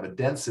has to have a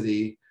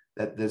density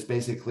that is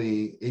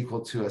basically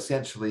equal to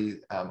essentially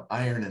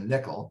iron and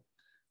nickel,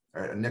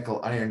 or a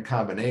nickel iron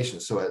combination.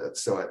 So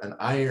an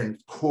iron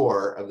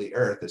core of the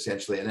Earth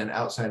essentially, and then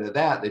outside of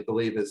that, they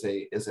believe is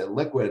a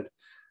liquid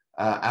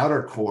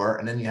outer core,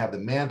 and then you have the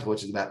mantle,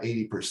 which is about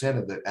 80%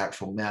 of the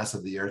actual mass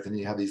of the Earth, and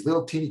you have these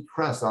little teeny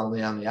crusts on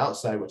the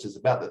outside, which is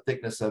about the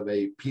thickness of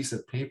a piece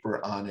of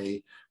paper on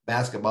a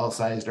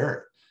basketball-sized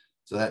Earth.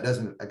 So that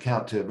doesn't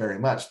account to very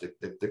much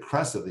the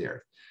crust of the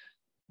Earth.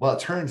 Well, it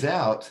turns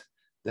out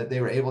that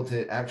they were able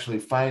to actually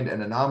find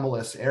an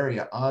anomalous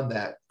area on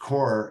that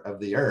core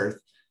of the Earth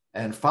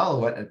and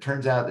follow it. And it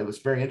turns out it was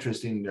very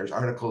interesting. There's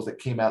articles that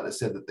came out that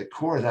said that the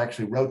core is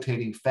actually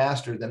rotating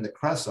faster than the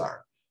crusts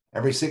are.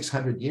 Every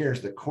 600 years,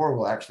 the core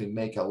will actually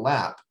make a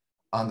lap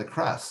on the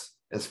crust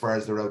as far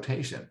as the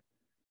rotation.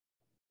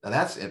 Now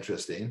that's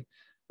interesting.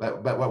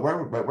 But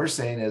what we're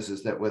saying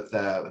is that with,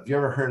 have you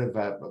ever heard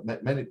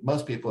of,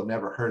 most people have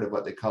never heard of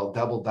what they call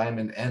double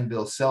diamond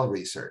anvil cell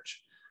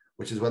research,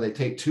 which is where they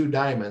take two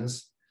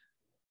diamonds,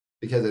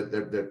 because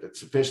they're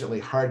sufficiently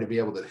hard to be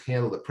able to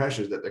handle the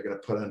pressures that they're going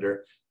to put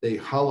under. They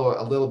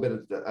hollow a little bit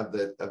of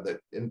the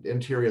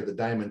interior of the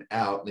diamond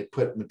out, and they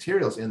put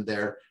materials in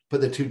there,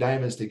 put the two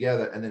diamonds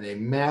together, and then they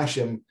mash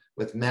them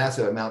with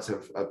massive amounts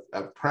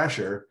of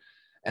pressure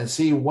and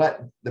see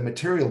what the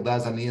material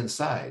does on the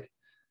inside.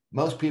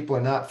 Most people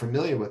are not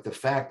familiar with the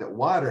fact that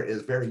water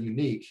is very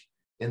unique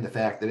in the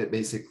fact that it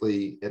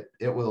basically,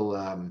 it will,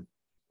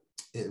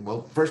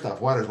 well, first off,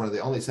 water is one of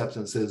the only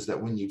substances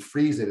that when you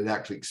freeze it, it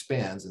actually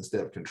expands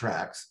instead of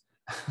contracts.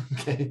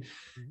 Okay.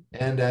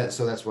 And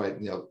so that's why,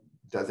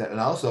 does that. And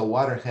also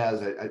water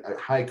has a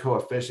high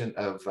coefficient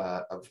of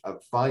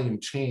volume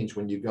change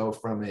when you go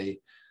from a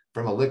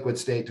liquid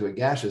state to a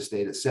gaseous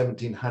state at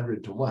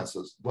 1700 to 1.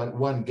 So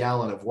one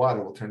gallon of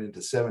water will turn into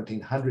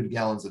 1700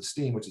 gallons of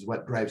steam, which is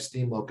what drives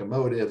steam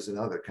locomotives and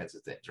other kinds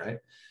of things, right?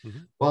 Mm-hmm.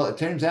 Well, it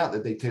turns out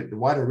that they take the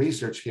water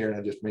research here, and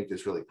I'll just make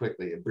this really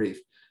quickly and brief.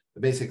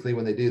 But basically,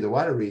 when they do the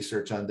water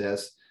research on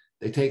this,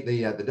 they take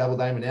the double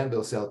diamond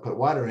anvil cell, put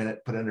water in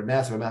it, put under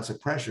massive amounts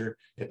of pressure.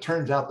 It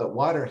turns out that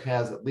water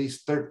has at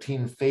least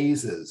 13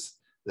 phases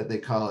that they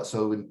call it.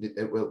 So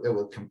it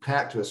will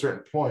compact to a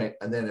certain point,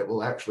 and then it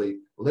will actually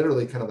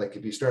literally kind of like,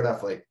 if you start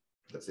off like,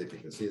 let's see if you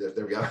can see that.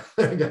 There we go.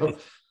 There we go.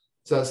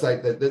 So it's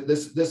like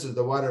this is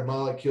the water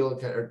molecule,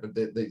 or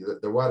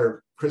the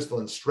water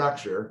crystalline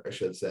structure, I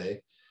should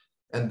say.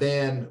 And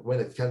then when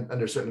it comes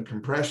under certain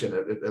compression,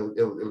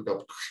 it'll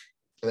go.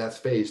 That's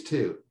phase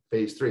 2,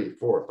 phase 3,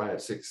 4,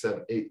 5, 6,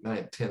 7, 8,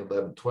 9, 10,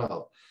 11,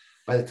 12.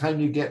 By the time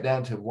you get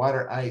down to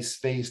water ice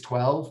phase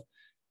 12,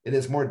 it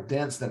is more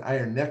dense than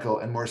iron nickel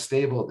and more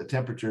stable at the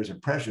temperatures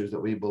and pressures that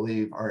we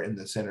believe are in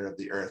the center of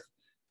the Earth,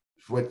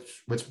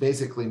 which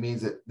basically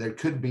means that there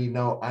could be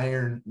no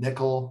iron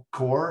nickel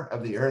core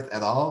of the Earth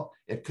at all.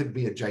 It could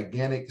be a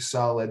gigantic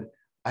solid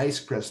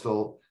ice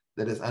crystal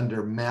that is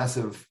under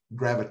massive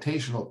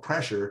gravitational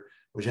pressure,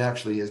 which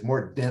actually is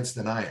more dense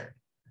than iron.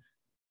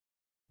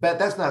 But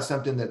that's not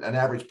something that an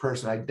average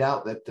person, I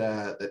doubt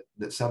that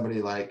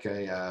somebody like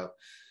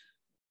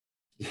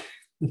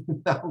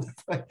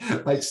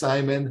like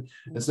Simon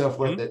and so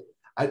forth. Mhm. That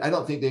I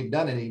don't think they've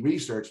done any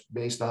research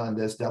based on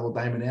this double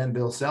diamond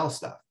anvil cell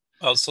stuff.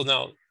 Oh, so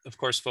now, of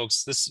course,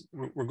 folks,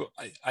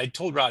 I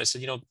told Rod, I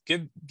said,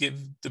 give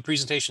the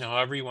presentation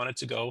however you want it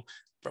to go.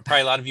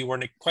 Probably a lot of you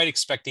weren't quite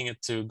expecting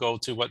it to go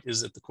to what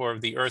is at the core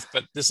of the Earth,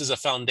 but this is a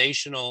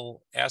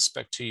foundational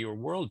aspect to your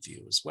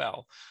worldview as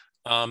well.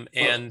 And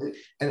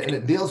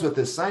it deals with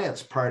the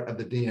science part of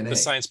the DNA. The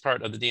science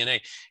part of the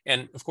DNA.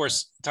 And of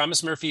course,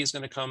 Thomas Murphy is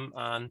going to come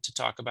on to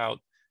talk about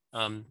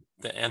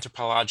the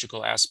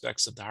anthropological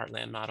aspects of the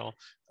Heartland model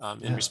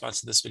in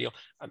response to this video.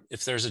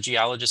 If there's a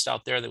geologist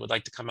out there that would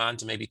like to come on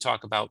to maybe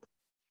talk about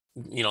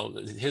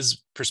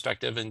his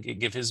perspective and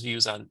give his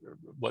views on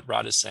what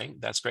Rod is saying,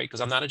 that's great, because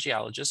I'm not a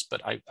geologist,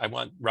 but I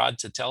want Rod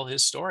to tell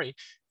his story.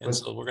 And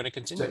so we're going to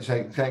continue.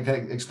 Can I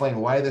explain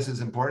why this is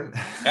important?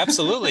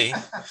 Absolutely.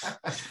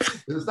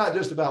 It's not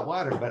just about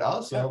water, but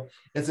also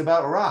it's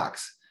about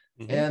rocks.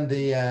 Mm-hmm. And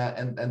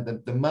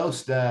the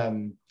most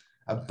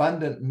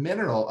abundant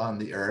mineral on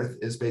the earth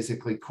is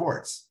basically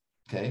quartz.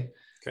 Okay.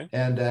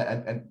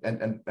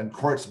 And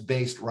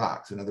quartz-based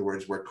rocks. In other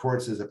words, where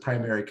quartz is a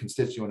primary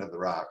constituent of the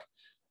rock,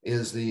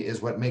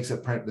 is what makes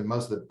up the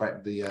most of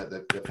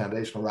the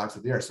foundational rocks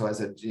of the earth. So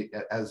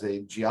as a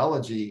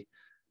geology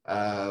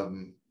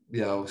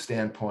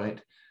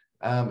standpoint,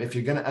 if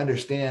you're going to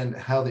understand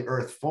how the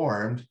earth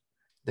formed,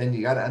 then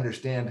you got to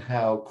understand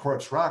how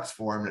quartz rocks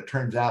form. And it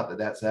turns out that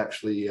that's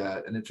actually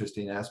an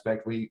interesting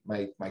aspect.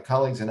 My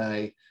colleagues and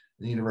I,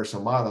 the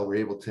universal model, were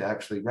able to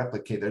actually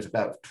replicate. There's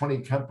about 20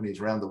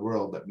 companies around the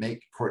world that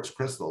make quartz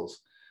crystals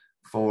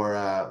for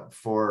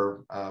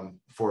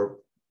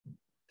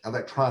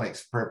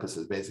electronics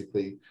purposes.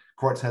 Basically,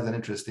 quartz has an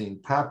interesting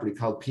property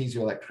called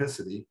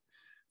piezoelectricity,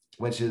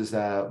 which is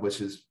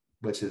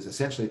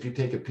essentially, if you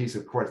take a piece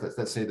of quartz,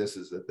 let's say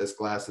this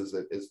glass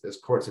is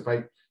quartz. If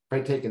I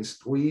take and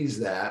squeeze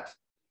that,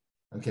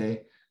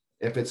 okay,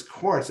 if it's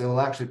quartz, it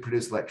will actually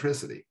produce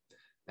electricity.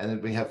 And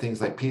then we have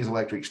things like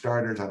piezoelectric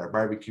starters on our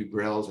barbecue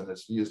grills, and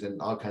it's used in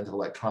all kinds of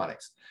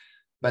electronics.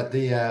 But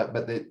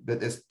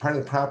it's part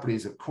of the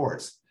properties of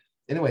quartz.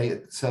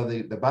 Anyway, so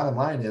the bottom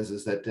line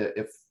is that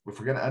if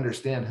we're going to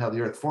understand how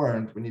the earth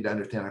formed, we need to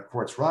understand how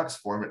quartz rocks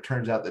form. It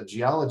turns out that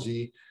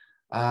geology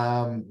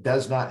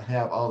does not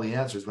have all the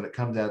answers when it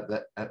comes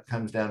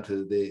down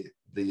to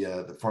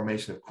the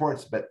formation of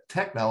quartz, but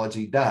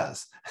technology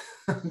does.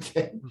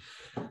 Okay.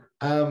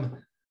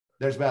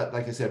 There's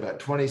like I said, about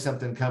 20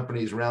 something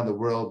companies around the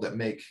world that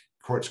make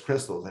quartz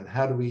crystals. And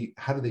how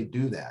do they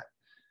do that?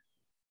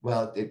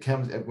 Well, it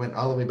went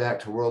all the way back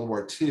to World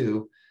War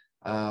II.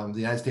 The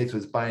United States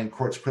was buying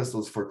quartz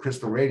crystals for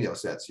crystal radio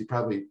sets.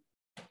 I'm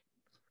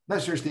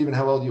not sure, Stephen,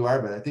 how old you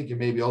are, but I think you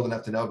may be old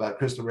enough to know about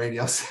crystal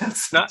radio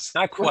sets.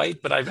 Not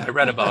quite, but I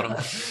read about them.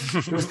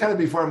 It was kind of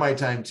before my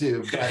time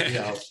too, but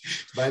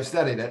but I've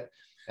studied it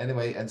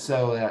anyway. And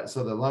so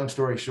the long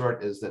story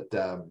short is that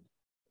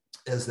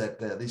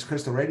these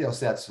crystal radio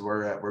sets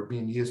were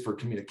being used for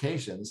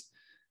communications,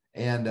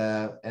 and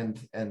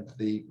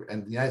the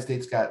United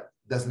States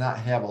does not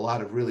have a lot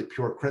of really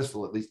pure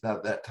crystal, at least not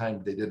at that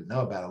time. They didn't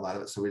know about a lot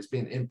of it. So it's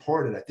being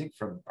imported, I think,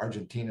 from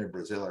Argentina or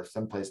Brazil or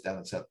someplace down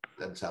in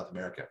South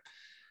America.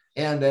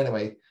 And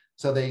anyway,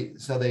 so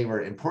they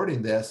were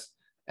importing this,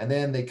 and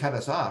then they cut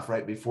us off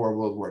right before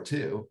World War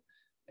II.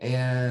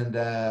 And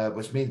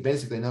which means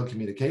basically no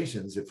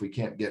communications if we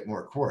can't get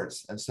more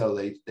quartz. And so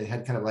they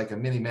had kind of like a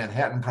mini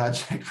Manhattan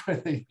Project where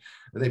they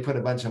put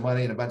a bunch of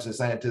money and a bunch of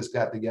scientists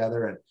got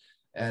together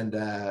and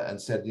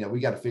said, we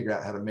got to figure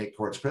out how to make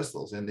quartz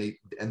crystals. And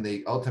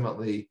they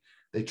ultimately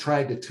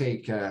tried to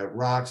take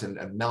rocks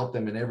and melt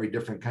them in every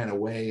different kind of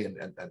way and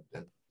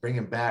bring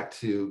them back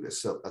to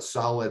a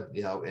solid,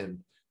 in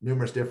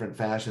numerous different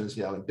fashions,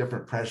 in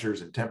different pressures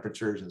and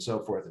temperatures and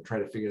so forth, and try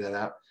to figure that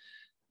out.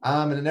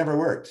 And it never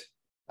worked.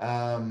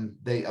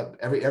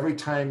 Every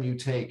time you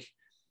take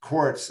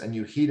quartz and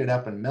you heat it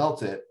up and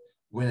melt it,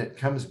 when it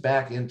comes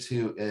back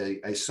into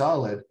a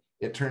solid,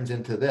 it turns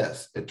into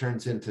this. It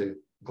turns into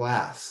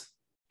glass.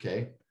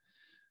 Okay.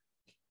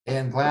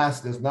 And glass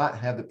does not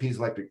have the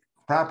piezoelectric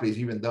properties,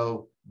 even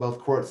though both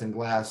quartz and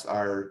glass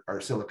are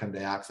silicon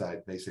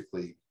dioxide,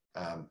 basically,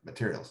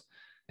 materials.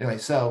 Anyway,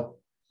 so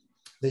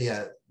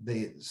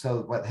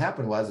so what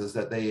happened was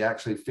that they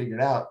actually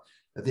figured out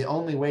that the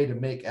only way to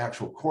make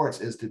actual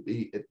quartz is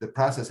the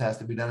process has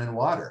to be done in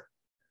water.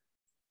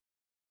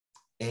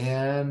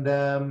 And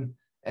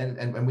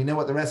we know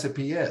what the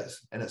recipe is,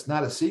 and it's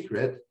not a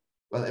secret.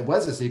 Well, it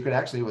was a secret.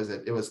 Actually,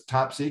 it was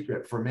top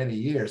secret for many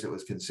years. It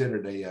was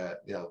considered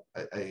it's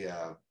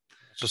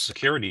a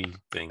security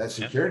thing. A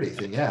security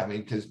thing, yeah. I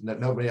mean, because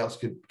nobody else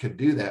could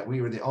do that.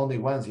 We were the only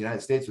ones. The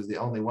United States was the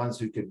only ones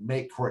who could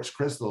make quartz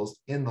crystals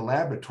in the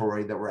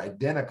laboratory that were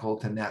identical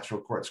to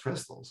natural quartz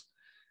crystals.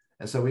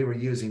 And so we were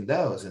using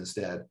those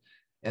instead.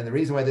 And the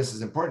reason why this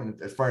is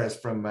important, as far as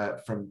from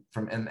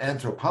an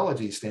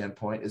anthropology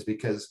standpoint, is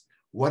because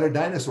what are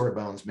dinosaur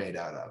bones made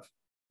out of?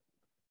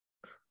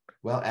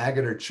 Well,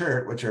 agate or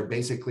chert, which are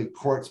basically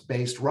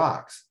quartz-based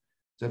rocks.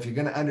 So if you're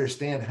going to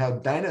understand how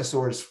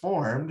dinosaurs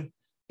formed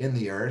in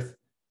the earth,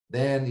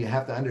 then you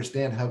have to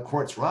understand how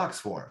quartz rocks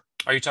form.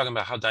 Are you talking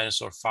about how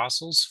dinosaur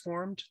fossils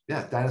formed?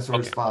 Yeah,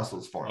 dinosaurs Okay.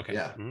 fossils form. Okay.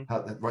 Yeah,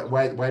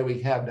 Mm-hmm. why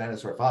we have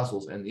dinosaur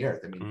fossils in the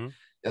earth. I mean,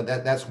 Mm-hmm.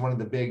 that's one of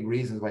the big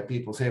reasons why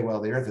people say,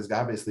 well, the earth is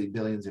obviously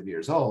billions of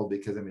years old,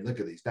 because I mean, look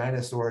at these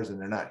dinosaurs and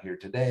they're not here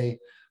today,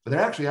 but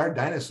there actually are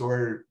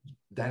dinosaur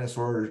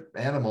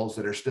animals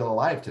that are still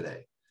alive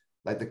today,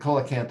 like the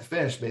coelacanth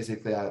fish,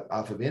 basically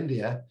off of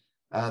India.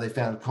 They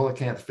found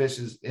coelacanth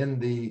fishes in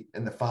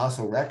the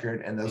fossil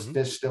record, and those Mm-hmm.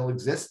 fish still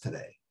exist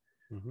today.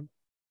 Mm-hmm.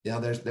 You know,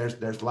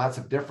 there's lots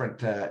of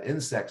different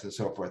insects and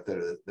so forth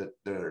that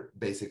are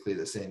basically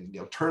the same. You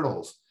know,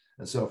 turtles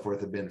and so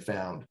forth have been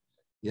found.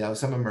 You know,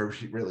 some of them are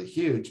really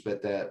huge,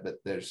 but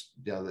there's,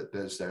 you know,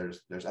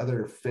 there's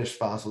other fish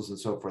fossils and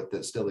so forth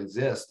that still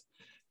exist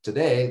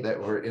today that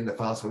were in the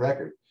fossil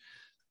record.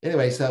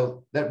 Anyway,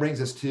 so that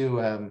brings us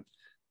to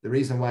the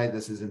reason why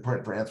this is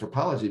important for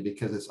anthropology,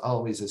 because it's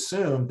always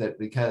assumed that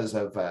because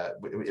of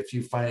if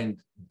you find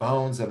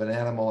bones of an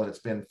animal and it's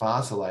been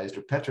fossilized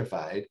or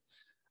petrified,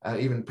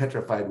 even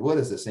petrified wood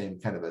is the same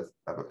kind of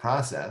a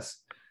process.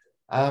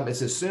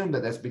 It's assumed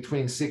that that's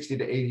between 60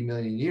 to 80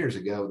 million years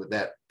ago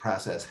that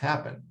process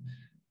happened.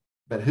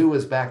 But who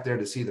was back there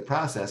to see the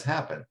process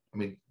happen? I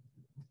mean,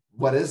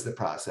 what is the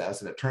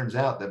process? And it turns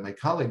out that my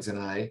colleagues and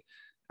I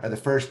are the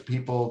first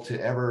people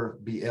to ever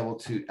be able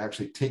to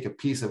actually take a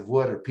piece of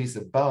wood or piece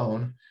of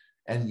bone,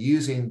 and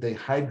using the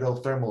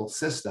hydrothermal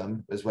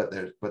system is what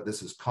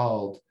this is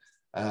called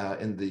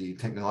in the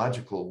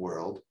technological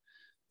world.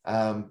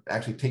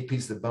 Actually take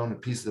pieces of bone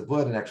and pieces of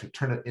wood and actually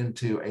turn it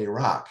into a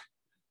rock.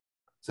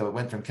 So it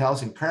went from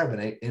calcium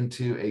carbonate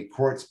into a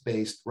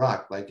quartz-based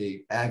rock, like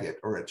a agate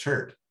or a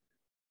chert.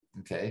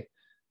 Okay.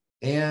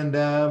 And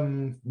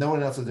no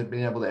one else has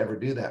been able to ever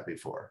do that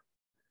before.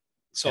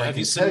 So and have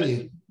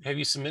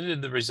you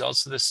submitted the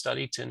results of this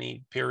study to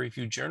any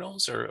peer-reviewed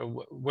journals, or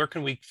where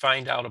can we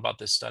find out about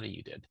this study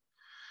you did?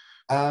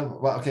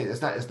 Well, okay,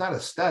 it's not a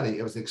study,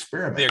 it was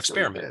experiments. The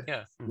experiment, that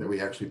yeah. That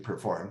we actually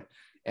performed.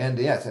 And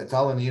yes, it's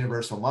all in the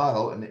universal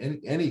model. And in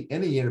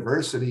any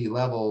university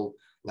level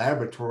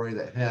laboratory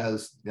that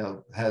has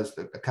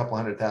a couple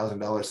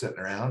 $100,000 sitting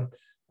around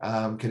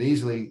can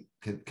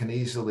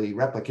easily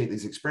replicate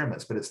these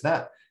experiments. But it's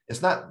not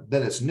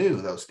that it's new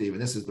though, Stephen.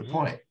 This is the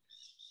point.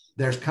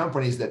 There's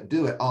companies that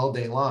do it all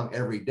day long,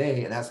 every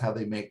day, and that's how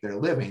they make their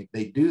living.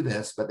 They do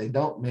this, but they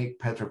don't make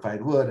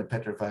petrified wood and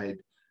petrified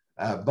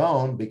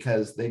bone,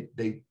 because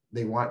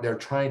they're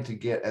trying to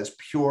get as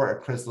pure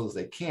a crystal as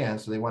they can.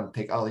 So they want to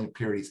take all the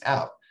impurities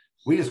out.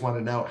 We just want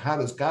to know, how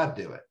does God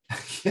do it?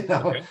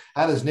 Okay.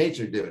 How does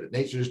nature do it?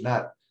 Nature's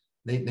not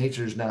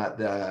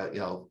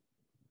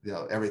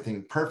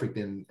everything perfect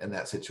in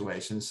that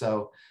situation.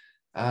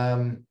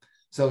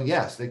 So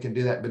yes, they can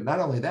do that. But not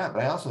only that,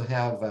 but I also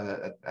have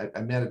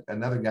I met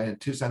another guy in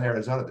Tucson,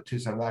 Arizona, the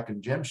Tucson Rock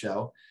and Gem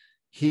Show.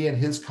 He and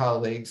his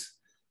colleagues,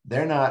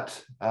 they're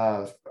not,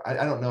 I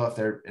don't know if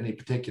they're any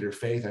particular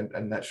faith.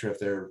 I'm not sure if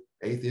they're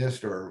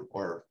atheist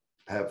or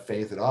have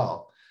faith at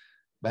all.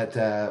 But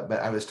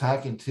I was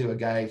talking to a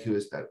guy who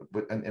is,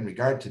 in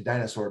regard to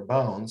dinosaur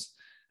bones.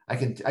 I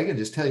can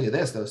just tell you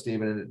this though,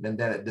 Stephen, and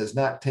that it does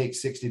not take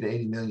 60 to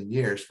 80 million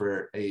years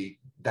for a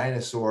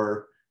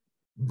dinosaur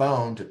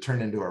bone to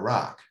turn into a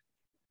rock.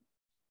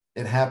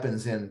 It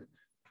happens in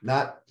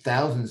not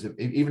thousands of,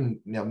 even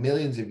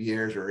millions of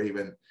years, or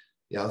even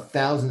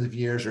thousands of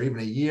years, or even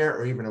a year,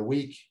 or even a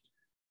week,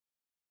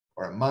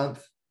 or a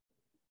month.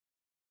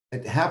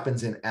 It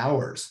happens in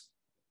hours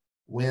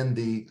when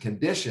the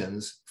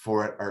conditions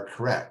for it are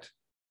correct.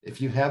 If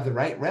you have the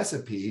right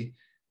recipe,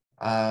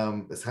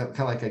 it's kind of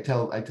like I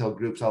tell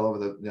groups all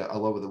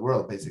over the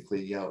world,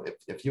 basically,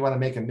 if you want to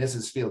make a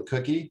Mrs. Field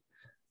cookie,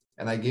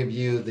 and I give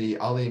you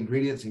all the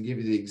ingredients and give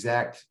you the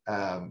exact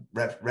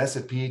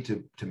recipe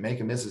to make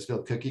a Mrs.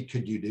 Field cookie,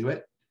 could you do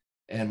it?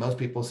 And most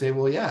people say,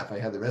 well, yeah, if I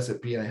have the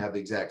recipe and I have the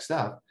exact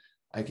stuff,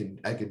 I can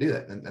do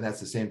that. And that's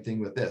the same thing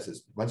with this.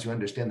 Is once you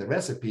understand the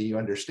recipe, you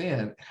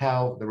understand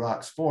how the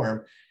rocks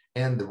form.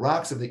 And the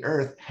rocks of the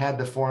earth had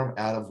to form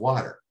out of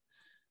water.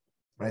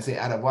 When I say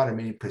out of water,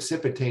 meaning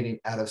precipitating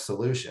out of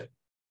solution.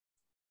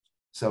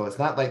 So it's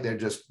not like they're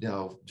just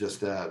all of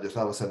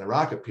a sudden a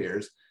rock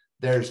appears.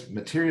 There's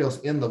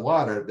materials in the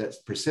water that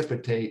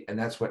precipitate, and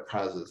that's what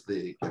causes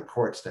the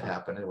quartz to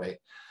happen. Anyway,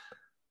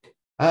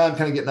 I'm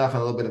kind of getting off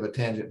on a little bit of a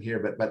tangent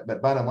here,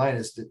 but bottom line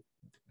is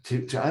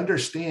to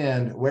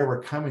understand where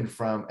we're coming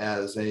from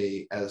as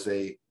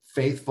a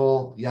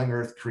faithful young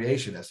Earth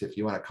creationist, if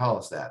you want to call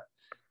us that.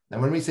 Now,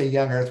 when we say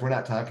young Earth, we're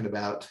not talking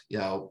about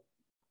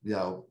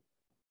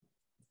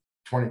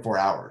 24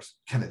 hours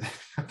kind of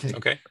thing.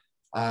 Okay.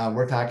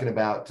 We're talking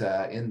about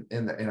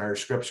in our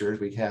scriptures,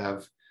 we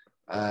have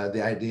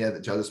the idea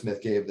that Joseph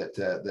Smith gave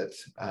that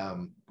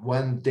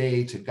one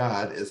day to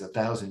God is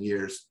 1,000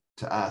 years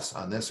to us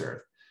on this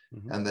earth,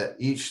 and that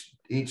each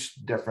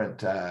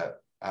different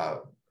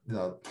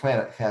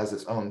planet has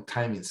its own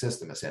timing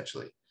system,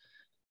 essentially.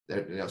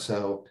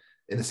 So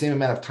in the same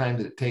amount of time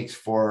that it takes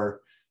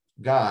for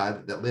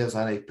God that lives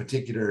on a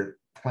particular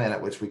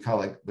planet, which we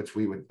call which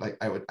we would like,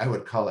 I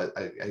would call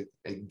it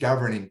a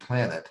governing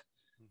planet.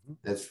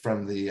 That's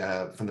from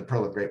the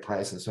pearl of great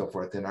price and so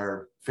forth in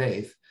our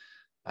faith.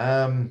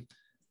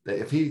 That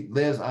if he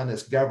lives on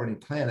this governing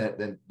planet,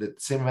 then the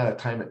same amount of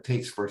time it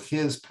takes for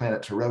his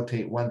planet to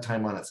rotate one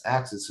time on its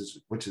axis,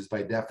 which is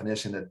by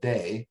definition a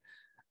day,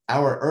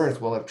 our Earth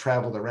will have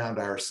traveled around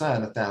our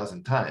sun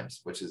 1,000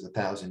 times, which is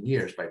 1,000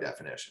 years by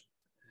definition.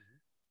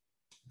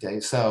 Okay,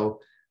 so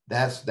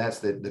that's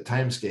the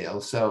time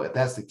scale. So if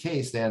that's the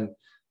case, then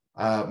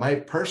my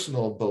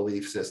personal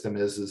belief system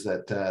is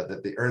that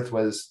that the Earth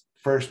was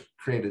first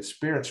created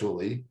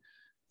spiritually,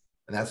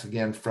 and that's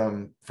again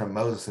from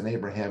Moses and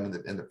Abraham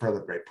in the pearl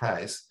of great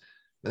price.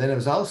 But then it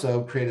was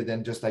also created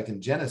then, just like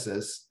in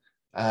Genesis,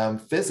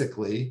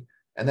 physically,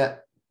 and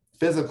that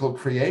physical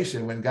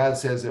creation, when God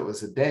says it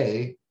was a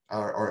day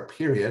or a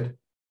period,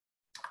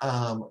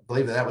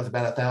 believe that was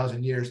about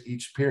 1,000 years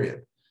each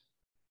period.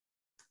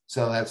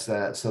 So that's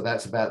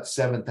about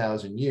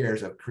 7,000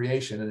 years of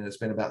creation, and it's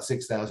been about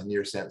 6,000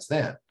 years since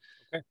then.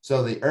 Okay.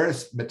 So the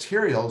Earth's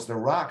materials, the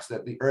rocks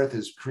that the Earth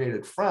is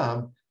created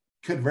from,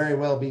 could very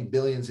well be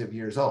billions of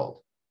years old,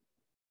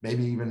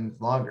 maybe even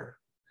longer.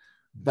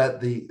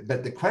 But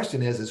the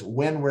question is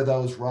when were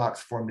those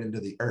rocks formed into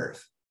the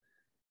Earth?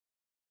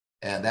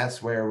 And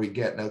that's where we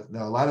get a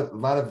lot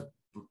of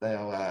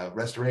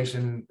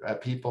restoration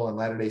people and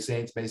Latter-day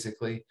Saints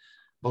basically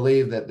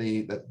believe that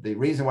the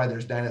reason why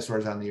there's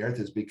dinosaurs on the Earth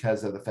is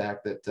because of the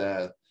fact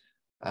that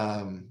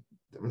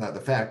not the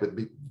fact, but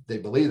they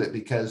believe that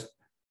because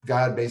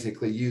God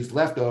basically used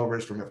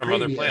leftovers from a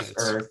previous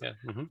Earth, yeah.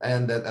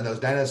 And those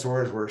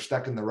dinosaurs were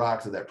stuck in the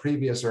rocks of that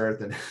previous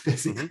Earth, and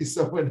basically,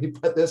 so when he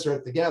put this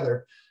Earth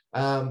together,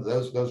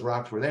 those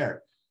rocks were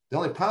there. The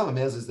only problem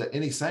is that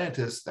any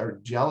scientist or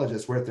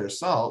geologist worth their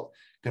salt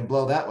can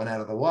blow that one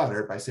out of the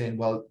water by saying,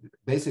 well,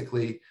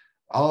 basically,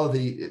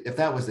 if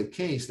that was the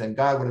case, then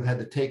God would have had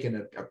to take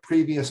in a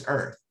previous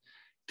Earth,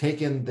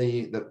 taken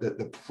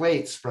the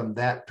plates from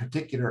that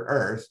particular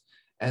Earth,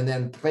 and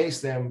then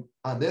place them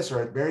on this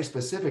Earth very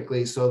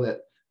specifically so that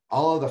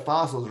all of the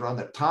fossils are on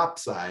the top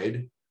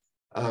side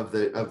of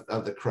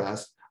the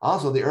crust.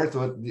 Also,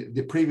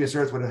 the previous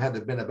Earth would have had to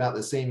have been about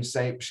the same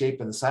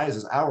shape and size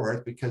as our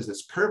Earth, because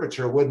this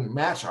curvature wouldn't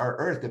match our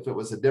Earth if it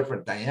was a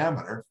different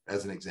diameter,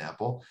 as an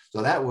example.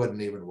 So that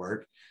wouldn't even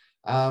work.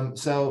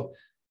 So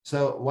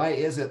why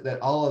is it that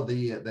all of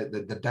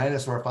the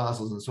dinosaur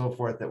fossils and so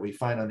forth that we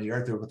find on the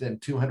Earth are within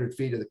 200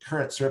 feet of the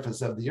current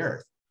surface of the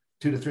Earth?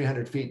 200 to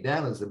 300 feet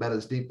down is about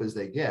as deep as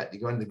they get. You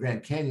go into the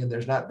Grand Canyon,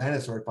 there's not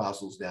dinosaur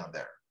fossils down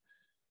there.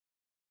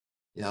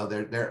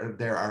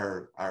 There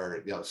are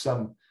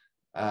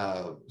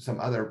some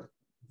other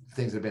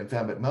things that have been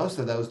found, but most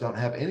of those don't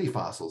have any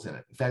fossils in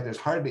it. In fact, there's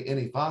hardly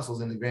any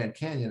fossils in the Grand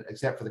Canyon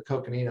except for the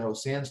Coconino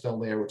sandstone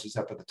layer, which is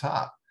up at the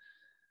top.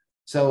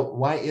 So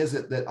why is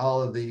it that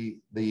all of the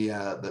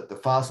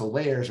fossil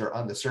layers are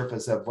on the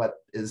surface of what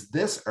is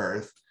this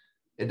Earth?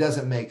 It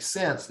doesn't make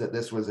sense that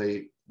this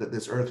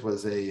Earth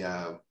was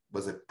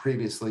a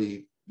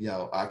previously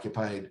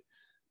occupied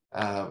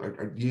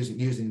or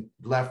using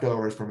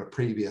leftovers from a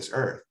previous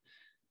Earth.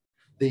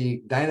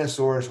 The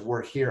dinosaurs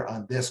were here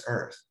on this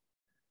Earth,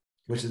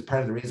 which is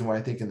part of the reason why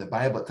I think in the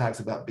Bible it talks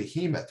about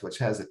behemoth, which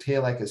has a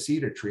tail like a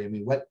cedar tree. I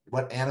mean,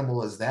 what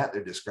animal is that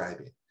they're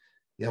describing?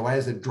 Why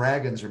is it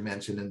dragons are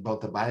mentioned in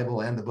both the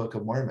Bible and the Book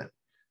of Mormon?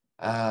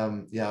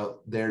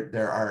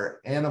 There are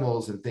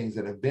animals and things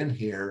that have been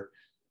here.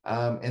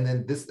 And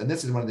then this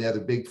is one of the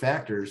other big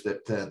factors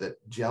that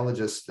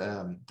geologists,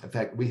 in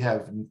fact, we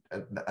have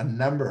a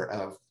number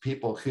of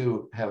people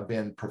who have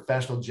been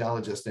professional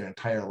geologists their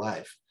entire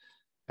life.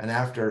 And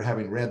after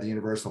having read the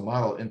universal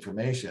model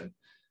information,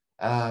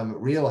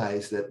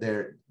 realize that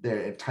their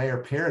entire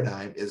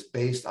paradigm is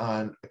based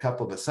on a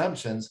couple of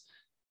assumptions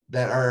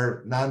that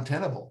are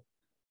non-tenable.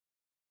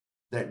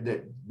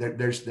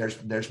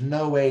 There's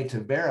no way to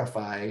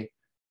verify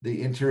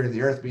the interior of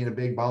the Earth being a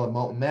big ball of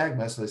molten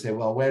magma. So they say,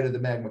 well, where did the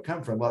magma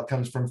come from? Well, it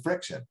comes from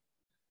friction.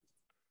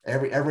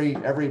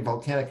 Every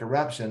volcanic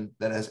eruption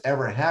that has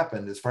ever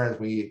happened, as far as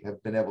we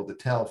have been able to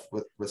tell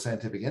with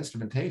scientific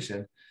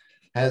instrumentation,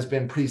 has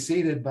been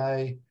preceded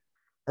by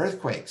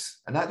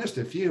earthquakes, and not just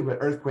a few,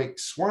 but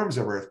swarms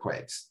of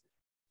earthquakes.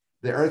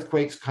 The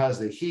earthquakes cause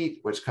the heat,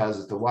 which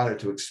causes the water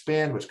to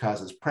expand, which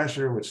causes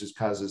pressure, which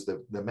causes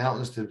the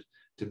mountains to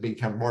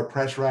become more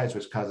pressurized,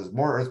 which causes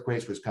more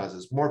earthquakes, which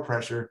causes more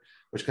pressure,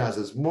 which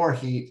causes more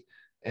heat,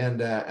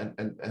 and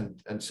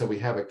so we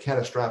have a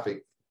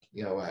catastrophic,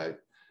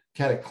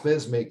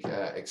 cataclysmic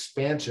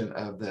expansion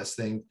of this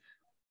thing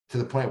to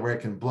the point where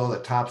it can blow the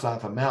tops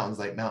off of mountains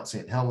like Mount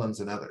St. Helens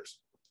and others.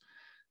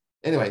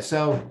 Anyway,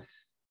 so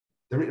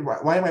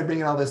why am I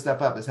bringing all this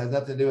stuff up? This has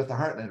nothing to do with the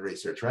Heartland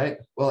research, right?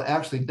 Well, it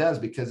actually does,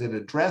 because it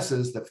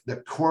addresses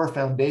the core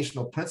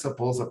foundational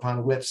principles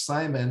upon which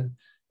Simon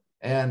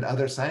and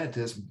other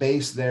scientists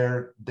base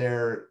their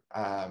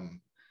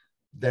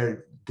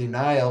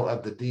denial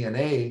of the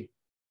DNA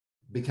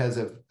because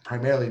of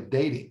primarily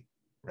dating,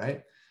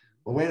 right?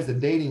 Well, where does the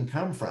dating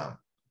come from?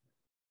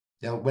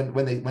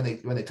 when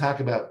they talk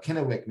about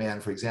Kennewick Man,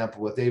 for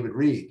example, with David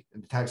Reed,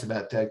 it talks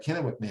about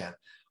Kennewick Man.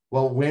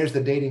 Well, where's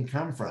the dating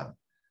come from?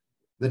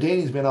 The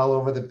dating's been all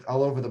over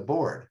the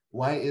board.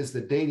 Why is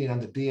the dating on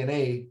the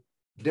DNA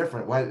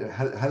different? Why?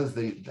 How does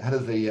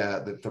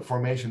the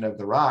formation of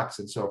the rocks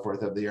and so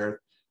forth of the Earth?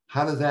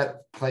 How does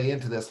that play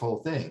into this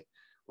whole thing?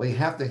 Well, you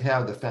have to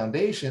have the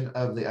foundation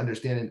of the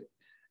understanding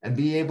and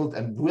be able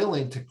and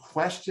willing to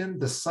question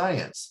the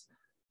science.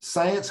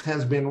 Science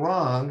has been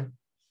wrong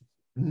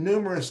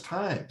numerous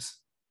times.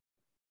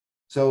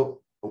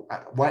 So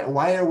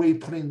why are we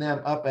putting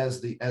them up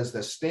as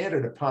the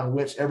standard upon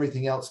which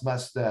everything else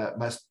must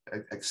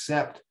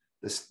accept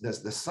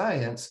the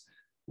science?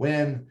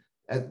 When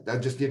I'll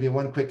just give you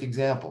one quick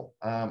example.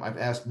 I've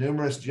asked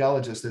numerous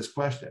geologists this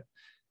question: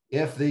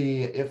 if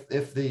the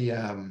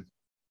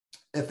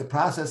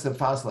process of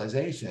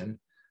fossilization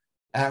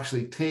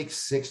actually takes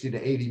 60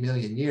 to 80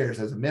 million years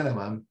as a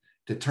minimum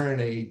to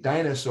turn a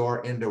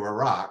dinosaur into a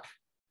rock.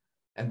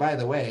 And by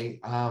the way,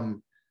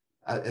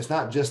 it's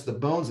not just the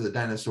bones of the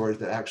dinosaurs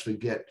that actually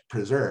get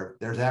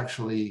preserved. There's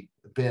actually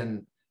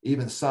been,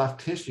 even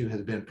soft tissue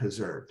has been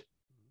preserved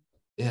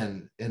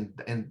in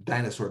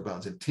dinosaur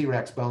bones, and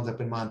T-Rex bones up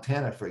in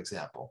Montana, for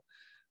example.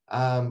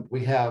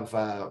 We have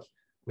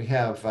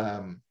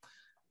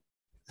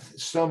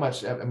so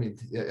much. I mean,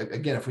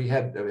 again, if we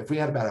had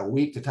about a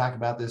week to talk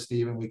about this,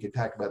 Stephen, we could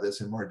talk about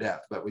this in more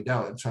depth, but we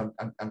don't. And so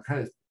I'm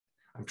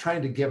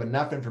trying to give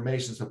enough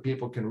information so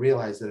people can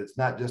realize that it's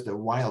not just a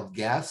wild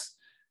guess,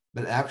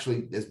 but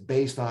actually is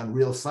based on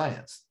real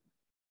science.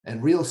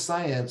 And real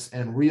science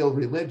and real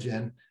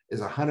religion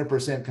is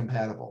 100%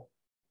 compatible.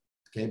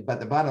 Okay, but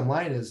the bottom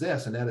line is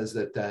this, and that is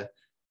that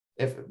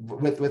if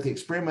with the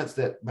experiments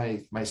that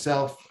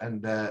myself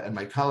and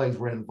my colleagues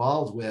were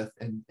involved with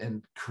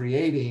in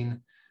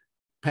creating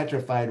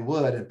petrified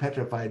wood and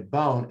petrified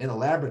bone in a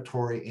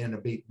laboratory in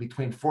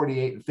between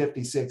 48 and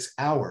 56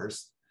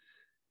 hours.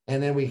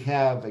 And then we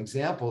have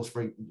examples,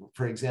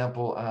 for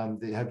example,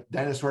 they have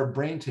dinosaur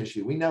brain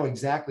tissue. We know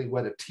exactly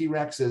what a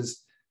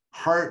T-Rex's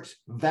heart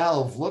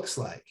valve looks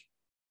like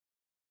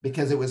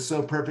because it was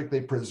so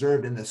perfectly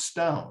preserved in the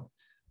stone.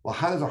 Well,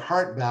 how does a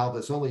heart valve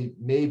that's only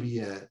maybe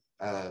an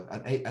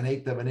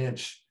eighth of an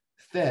inch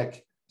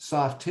thick,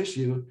 soft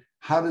tissue,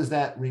 how does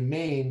that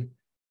remain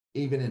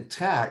even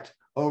intact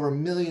over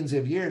millions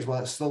of years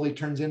while it slowly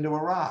turns into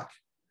a rock?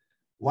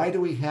 Why do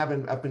we have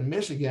up in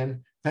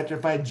Michigan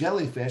petrified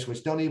jellyfish,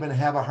 which don't even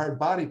have a hard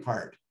body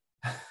part?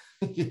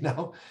 You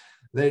know,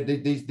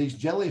 these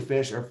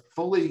jellyfish are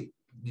fully,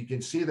 you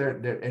can see their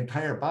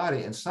entire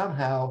body, and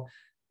somehow,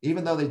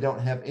 even though they don't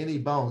have any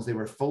bones, they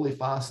were fully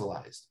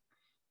fossilized.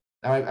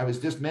 Now, I was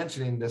just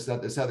mentioning this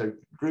other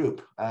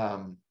group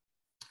that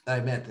I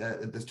met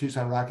at this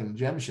Tucson Rock and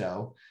Gem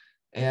show,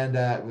 and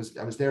I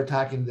was there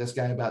talking to this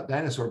guy about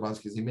dinosaur bones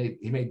because he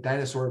made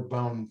dinosaur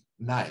bone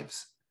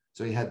knives.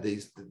 So he had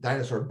these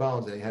dinosaur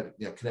bones, and he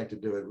had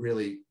connected to it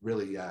really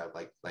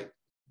like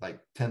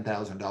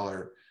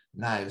 $10,000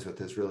 knives with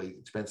this really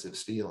expensive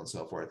steel and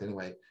so forth.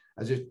 Anyway,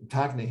 I was just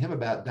talking to him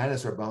about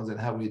dinosaur bones and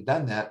how we'd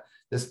done that.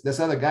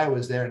 This other guy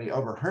was there, and he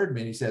overheard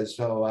me, and he says,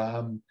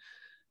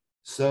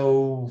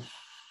 so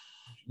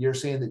you're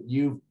saying that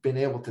you've been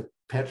able to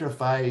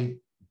petrify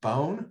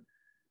bone?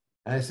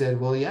 And I said,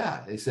 well,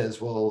 yeah. He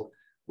says, well,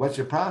 what's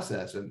your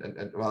process? He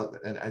said, well,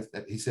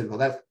 he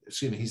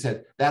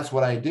said, that's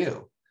what I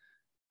do.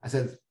 I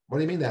said, what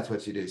do you mean that's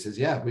what you do? He says,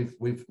 yeah,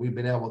 we've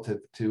been able to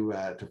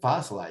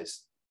fossilize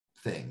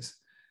things.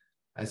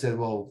 I said,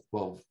 well,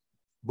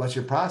 what's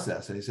your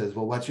process? And he says,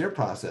 well, what's your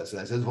process?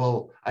 And I said,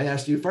 well, I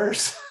asked you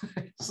first.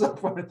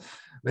 But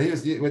he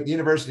was with the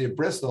University of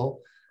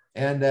Bristol.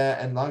 And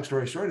long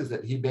story short is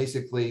that he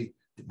basically,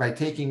 by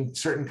taking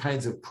certain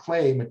kinds of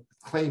clay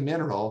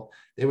mineral,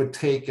 they would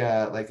take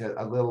like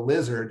a little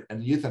lizard,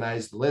 and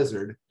euthanize the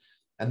lizard,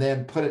 and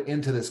then put it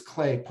into this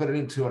clay, put it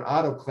into an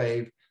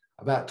autoclave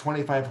about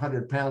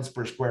 2,500 pounds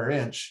per square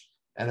inch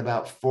and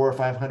about 400 or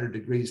 500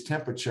 degrees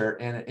temperature.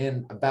 And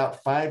in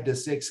about 5 to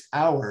 6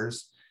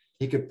 hours,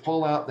 he could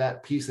pull out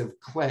that piece of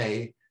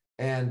clay,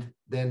 and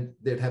then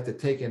they'd have to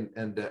take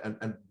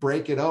and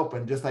break it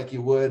open just like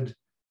you would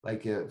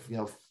like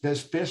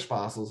fish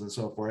fossils and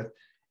so forth.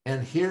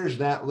 And here's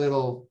that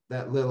little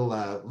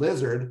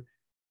lizard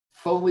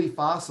fully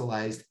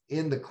fossilized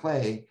in the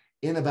clay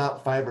in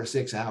about 5 or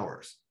 6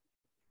 hours.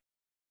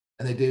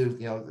 And they do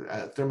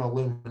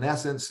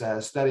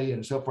thermoluminescence study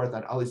and so forth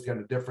on all these kind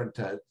of different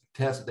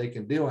tests that they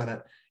can do on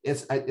it.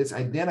 It's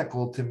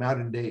identical to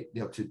modern day,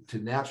 to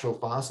natural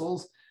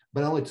fossils,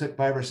 but only took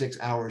 5 or 6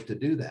 hours to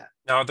do that.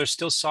 Now, are there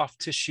still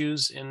soft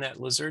tissues in that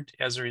lizard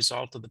as a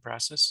result of the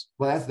process?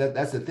 Well,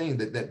 that's the thing,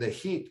 that the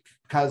heat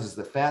causes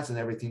the fats and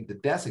everything to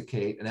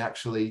desiccate, and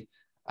actually,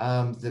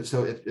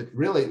 so it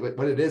really,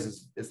 what it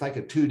is it's like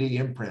a 2D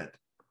imprint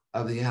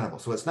of the animal.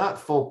 So it's not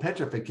full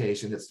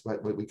petrification. It's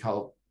what we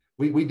call,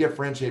 we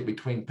differentiate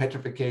between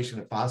petrification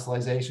and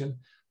fossilization.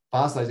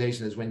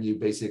 Fossilization is when you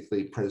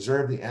basically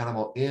preserve the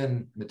animal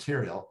in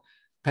material.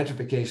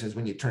 Petrification is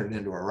when you turn it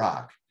into a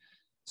rock.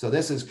 So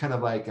this is kind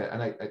of like,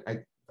 and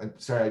I'm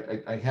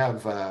sorry, I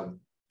have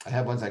I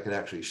have ones I could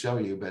actually show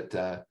you, but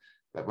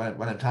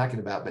what I'm talking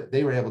about, but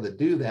they were able to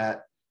do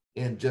that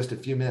in just a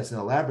few minutes in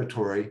the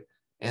laboratory,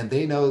 and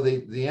they know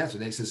the answer.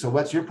 They said, so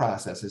what's your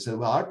process? I said,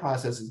 well, our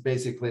process is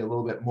basically a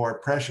little bit more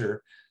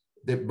pressure.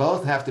 They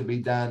both have to be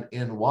done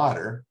in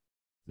water.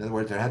 In other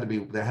words, there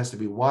has to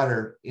be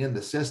water in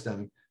the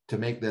system to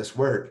make this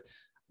work.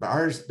 But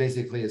ours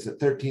basically is at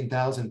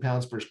 13,000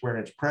 pounds per square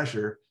inch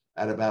pressure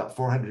at about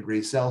 400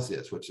 degrees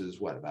Celsius, which is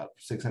what, about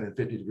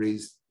 650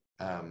 degrees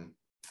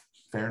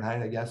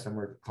Fahrenheit, I guess,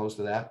 somewhere close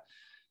to that.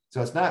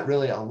 So it's not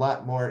really a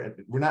lot more.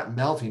 We're not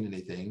melting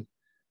anything,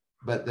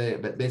 but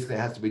basically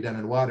it has to be done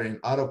in water in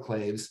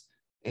autoclaves.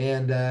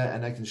 And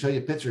I can show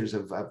you pictures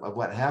of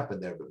what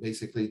happened there. But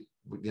basically,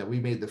 we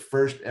made the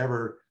first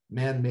ever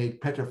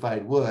man-made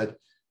petrified wood.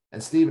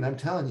 And Stephen, I'm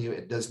telling you,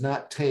 it does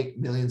not take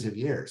millions of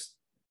years.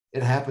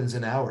 It happens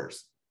in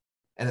hours.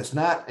 And it's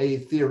not a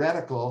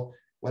theoretical,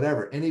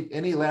 whatever.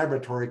 Any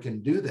laboratory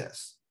can do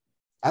this.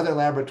 Other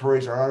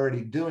laboratories are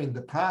already doing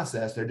the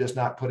process. They're just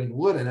not putting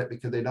wood in it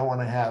because they don't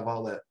want to have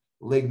all the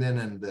lignin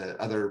and the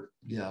other,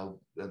 the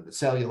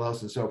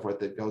cellulose and so forth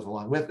that goes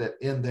along with it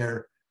in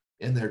their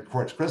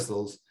quartz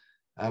crystals,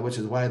 which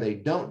is why they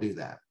don't do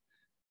that.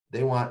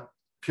 They want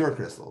pure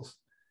crystals.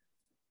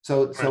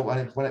 So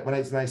when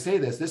I say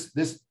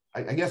this,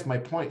 I guess my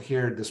point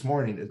here this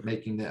morning is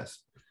making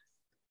this,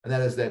 and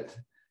that is that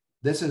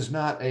this is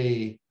not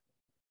a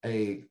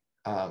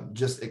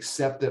just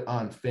accept it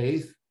on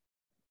faith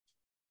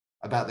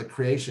about the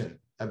creation,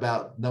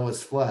 about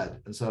Noah's flood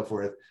and so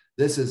forth.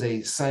 This is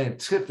a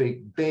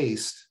scientific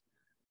based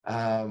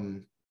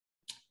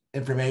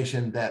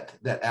information that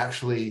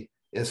actually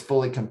is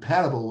fully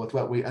compatible with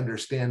what we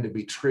understand to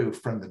be true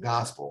from the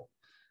gospel.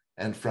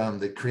 And from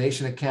the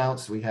creation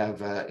accounts, we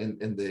have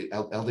in the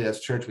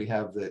LDS Church, we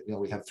have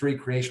we have 3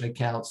 creation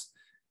accounts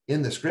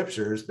in the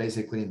scriptures,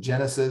 basically in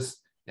Genesis,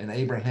 in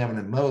Abraham, and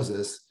in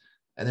Moses.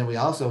 And then we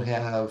also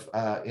have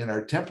in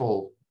our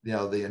temple,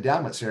 the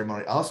endowment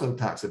ceremony also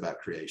talks about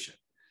creation.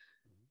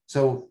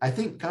 So I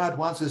think God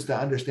wants us to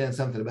understand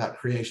something about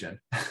creation,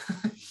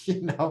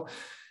 and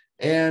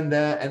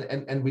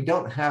we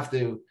don't have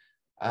to.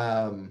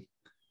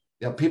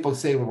 People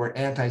say we're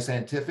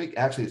anti-scientific.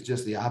 Actually, it's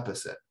just the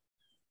opposite.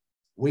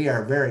 We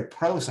are very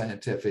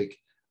pro-scientific,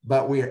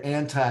 but we are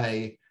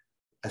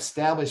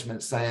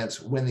anti-establishment science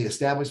when the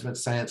establishment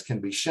science can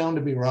be shown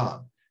to be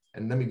wrong.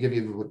 And let me give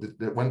you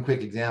one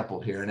quick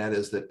example here, and that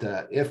is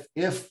that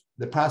if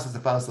the process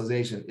of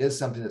fossilization is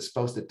something that's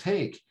supposed to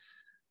take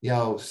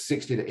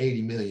 60 to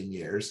 80 million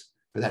years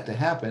for that to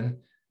happen,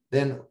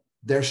 then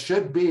there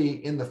should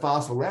be in the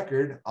fossil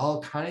record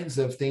all kinds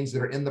of things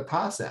that are in the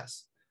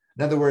process.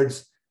 In other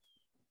words,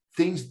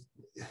 things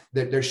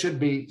that there should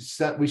be,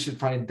 we should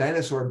find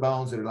dinosaur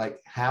bones that are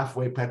like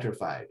halfway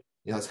petrified.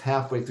 It's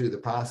halfway through the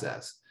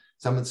process.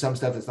 Some stuff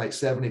that's like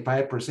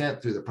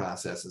 75% through the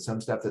process, and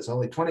some stuff that's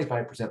only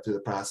 25% through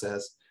the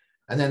process.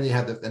 And then you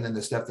have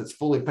the stuff that's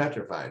fully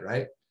petrified,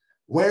 right?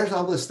 Where's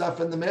all this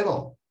stuff in the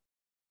middle?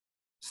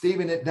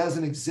 Stephen, it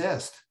doesn't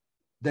exist.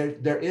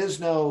 There is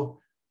no,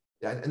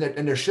 and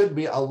there should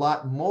be a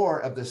lot more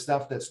of the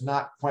stuff that's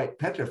not quite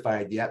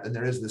petrified yet than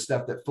there is the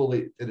stuff that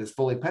is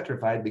fully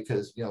petrified,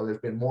 because there's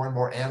been more and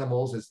more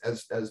animals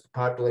as the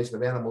population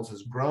of animals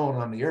has grown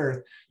on the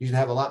earth. You should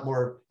have a lot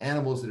more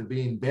animals that are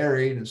being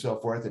buried and so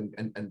forth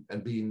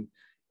and being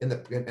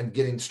and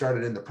getting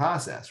started in the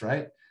process,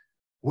 right?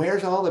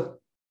 Where's all the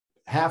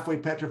halfway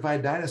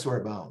petrified dinosaur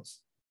bones?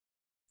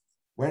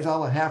 Where's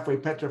all the halfway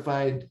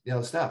petrified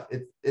stuff?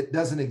 It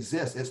doesn't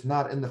exist. It's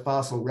not in the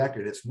fossil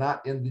record. It's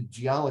not in the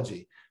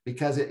geology,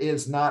 because it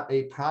is not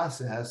a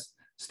process.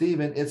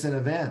 Stephen, it's an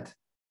event.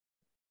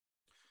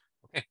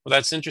 Okay, well,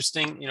 that's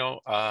interesting. So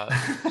I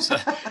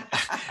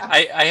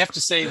have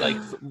to say, like,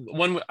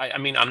 I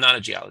mean, I'm not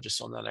a geologist,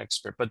 so I'm not an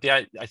expert, but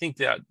I think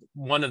that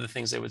one of the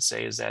things I would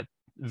say is that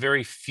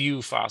very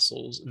few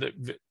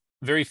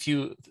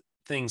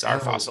things are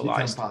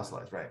fossilized.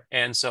 Right.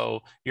 And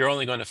so you're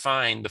only going to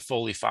find the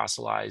fully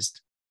fossilized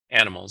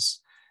animals.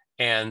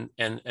 And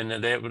then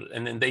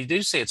they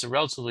do say it's a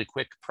relatively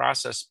quick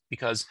process,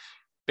 because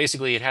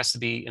basically it has to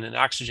be in an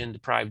oxygen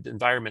deprived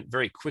environment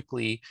very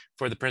quickly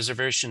for the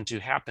preservation to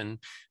happen.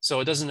 So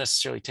it doesn't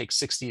necessarily take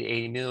 60 to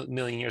 80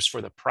 million years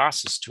for the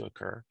process to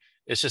occur.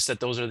 It's just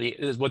that those are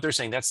what they're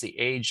saying, that's the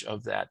age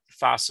of that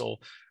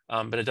fossil.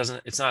 But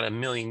it's not a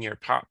million-year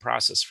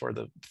process for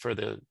the.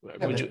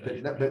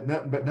 Yeah,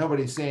 but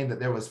nobody's saying that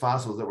there was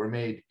fossils that were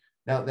made.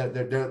 Now,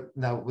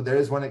 there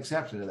is one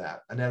exception to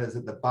that, and that is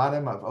at the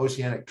bottom of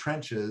oceanic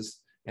trenches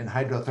and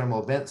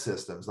hydrothermal vent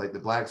systems, like the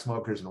black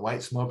smokers and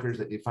white smokers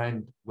that you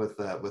find with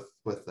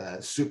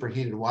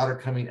superheated water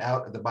coming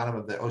out at the bottom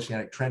of the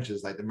oceanic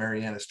trenches, like the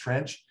Marianas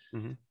Trench.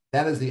 Mm-hmm.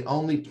 That is the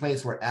only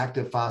place where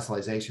active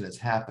fossilization is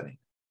happening.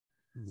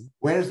 Mm-hmm.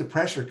 Where does the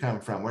pressure come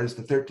from? Where does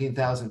the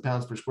 13,000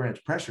 pounds per square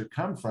inch pressure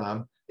come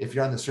from if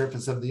you're on the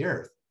surface of the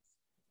earth?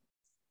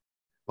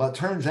 Well, it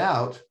turns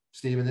out,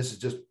 Stephen, this is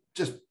just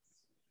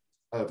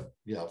a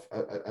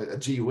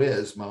gee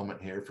whiz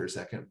moment here for a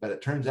second, but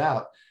it turns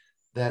out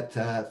that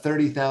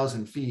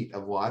 30,000 feet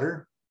of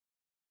water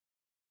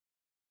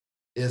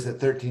is at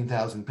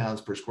 13,000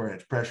 pounds per square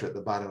inch pressure at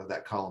the bottom of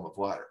that column of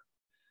water.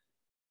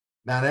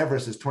 Mount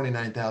Everest is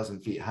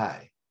 29,000 feet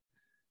high.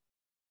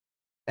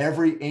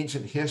 Every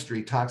ancient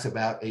history talks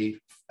about a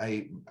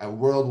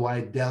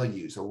worldwide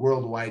deluge, a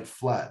worldwide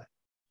flood,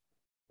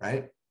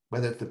 right?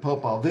 Whether it's the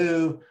Popol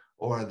Vuh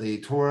or the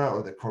Torah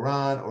or the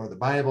Quran or the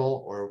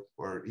Bible or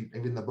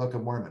even the Book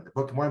of Mormon. The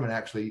Book of Mormon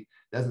actually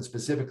doesn't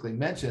specifically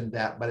mention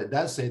that, but it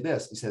does say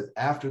this. It says,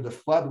 after the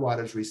flood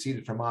waters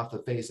receded from off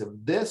the face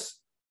of this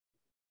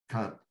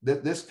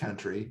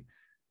country,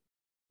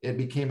 it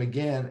became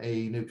again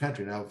a new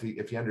country. Now,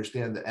 if you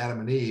understand that Adam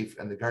and Eve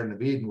and the Garden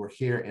of Eden were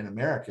here in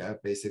America,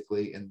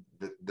 basically in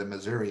the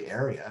Missouri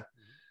area,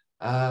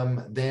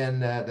 then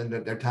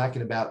they're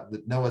talking about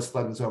that Noah's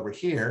flood was over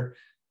here.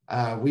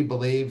 We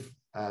believe,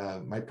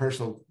 my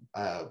personal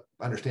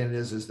understanding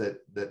is that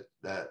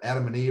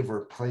Adam and Eve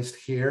were placed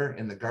here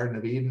in the Garden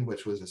of Eden,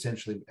 which was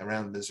essentially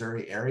around the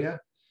Missouri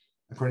area,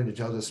 according to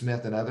Joseph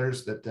Smith and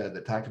others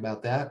that talked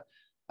about that.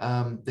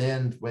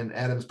 Then when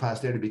Adam's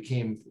posterity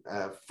became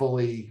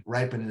fully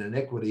ripened in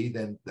iniquity,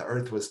 then the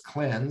earth was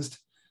cleansed.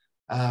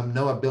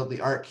 Noah built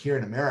the ark here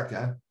in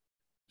America.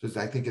 So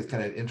I think it's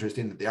kind of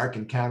interesting that the Ark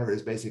Encounter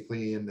is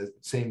basically in the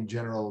same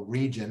general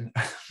region,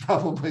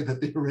 probably that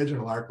the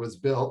original Ark was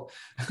built.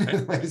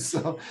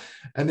 So,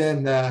 and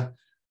then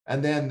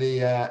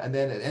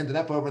it ended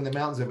up over in the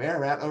mountains of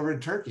Ararat over in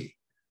Turkey.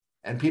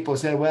 And people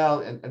said, well,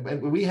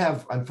 and we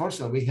have,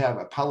 unfortunately, we have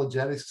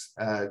apologetics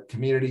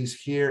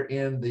communities here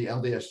in the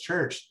LDS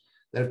Church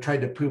that have tried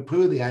to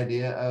poo-poo the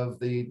idea of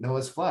the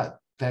Noah's flood.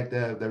 In fact,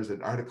 there was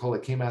an article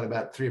that came out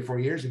about 3 or 4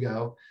 years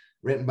ago,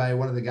 written by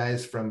one of the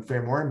guys from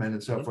Fair Mormon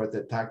and so forth,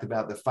 that talked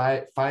about the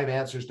five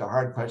answers to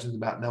hard questions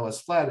about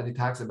Noah's flood. And he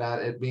talks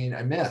about it being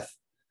a myth.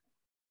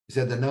 He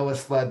said the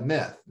Noah's flood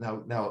myth.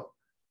 Now,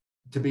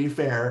 to be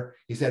fair,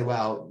 he said,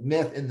 well,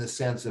 myth in the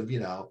sense of,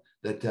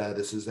 that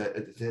this is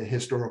a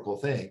historical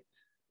thing.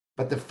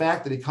 But the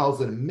fact that he calls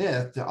it a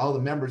myth to all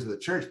the members of the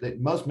church, that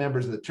most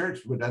members of the church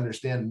would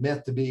understand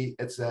myth to be,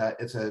 it's a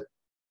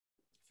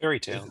fairy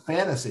tale, it's a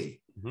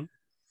fantasy,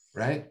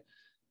 right?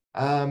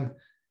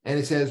 And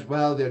he says,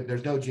 well,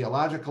 there's no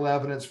geological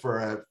evidence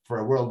for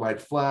a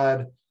worldwide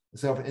flood.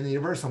 So in the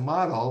universal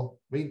model,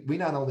 we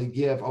not only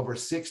give over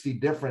 60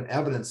 different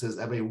evidences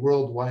of a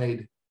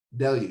worldwide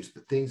deluge,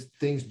 but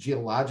things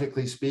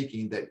geologically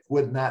speaking that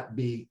would not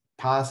be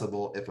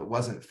possible if it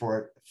wasn't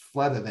for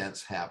flood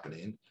events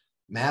happening,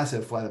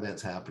 massive flood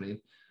events happening.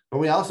 But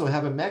we also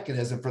have a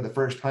mechanism for the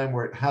first time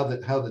where how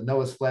the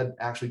Noah's flood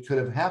actually could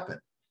have happened.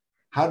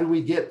 How do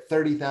we get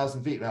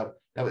 30,000 feet? Now,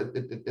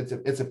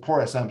 it's a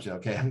poor assumption.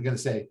 Okay, I'm going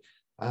to say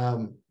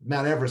Mount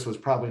Everest was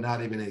probably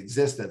not even in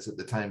existence at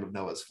the time of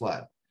Noah's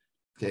flood.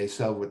 Okay,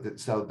 so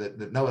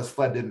the Noah's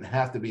flood didn't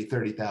have to be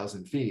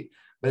 30,000 feet,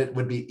 but it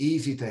would be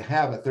easy to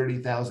have a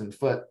 30,000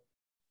 foot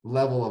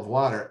level of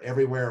water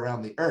everywhere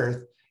around the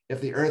Earth if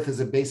the Earth is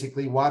a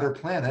basically water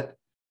planet,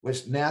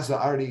 which NASA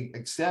already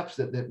accepts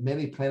that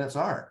many planets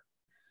are.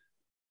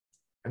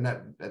 And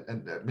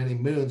many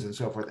moons and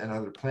so forth and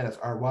other planets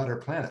are water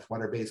planets,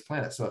 water-based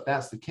planets. So if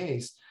that's the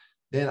case,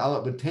 then all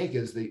it would take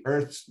is the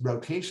Earth's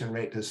rotation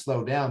rate to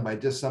slow down by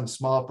just some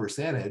small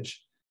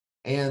percentage,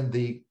 and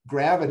the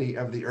gravity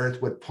of the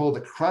Earth would pull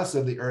the crust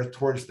of the Earth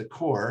towards the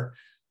core,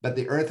 but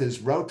the Earth is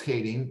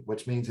rotating,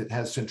 which means it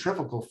has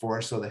centrifugal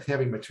force, so the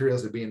heavy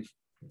materials are being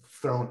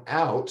thrown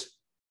out,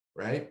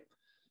 right?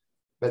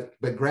 But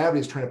gravity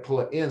is trying to pull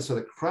it in, so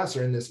the crusts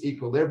are in this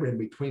equilibrium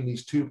between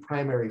these two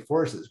primary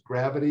forces,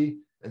 gravity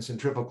and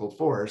centrifugal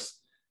force.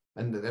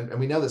 And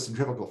we know that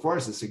centrifugal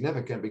force is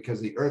significant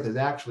because the Earth is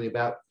actually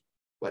about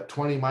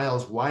 20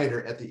 miles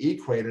wider at the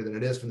equator than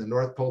it is from the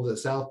North Pole to the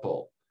South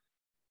Pole.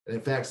 And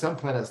in fact, some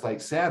planets like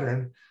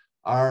Saturn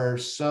are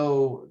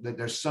so that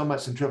there's so much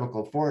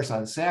centrifugal force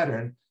on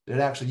Saturn that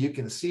actually you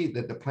can see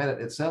that the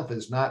planet itself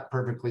is not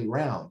perfectly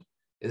round.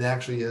 It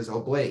actually is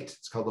oblate.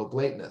 It's called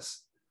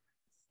oblateness.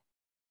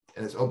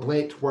 And it's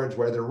oblate towards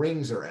where the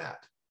rings are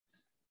at.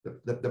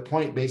 The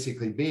point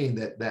basically being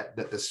that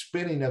the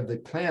spinning of the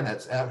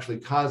planets actually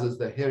causes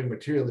the heavy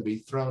material to be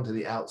thrown to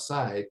the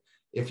outside.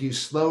 If you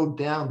slow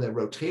down the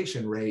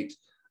rotation rate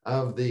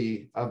of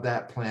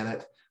that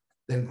planet,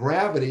 then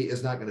gravity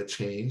is not going to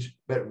change,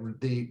 but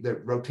the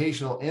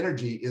rotational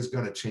energy is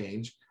going to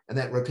change. And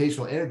that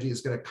rotational energy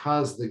is going to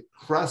cause the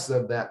crust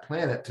of that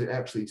planet to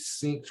actually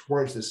sink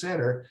towards the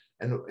center.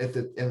 And if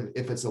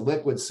it's a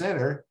liquid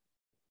center,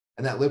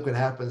 and that liquid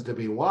happens to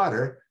be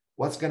water,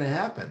 what's going to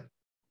happen?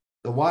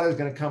 The water is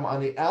going to come on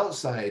the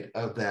outside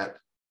of that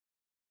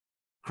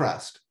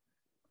crust.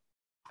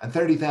 And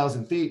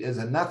 30,000 feet is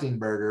a nothing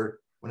burger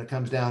when it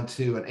comes down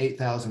to an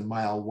 8,000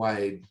 mile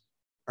wide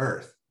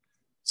Earth.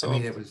 So I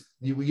mean, it was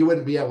you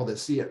wouldn't be able to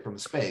see it from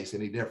space,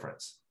 any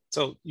difference.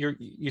 So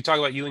you talk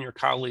about you and your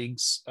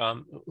colleagues.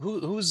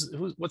 Who's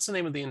what's the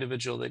name of the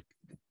individual that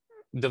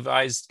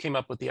came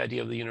up with the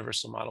idea of the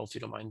universal model, if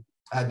you don't mind?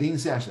 Dean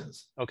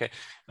Sessions. Okay.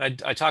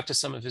 I talked to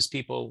some of his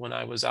people when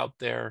I was out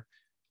there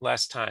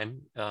last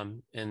time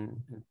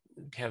and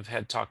have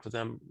had talked with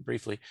them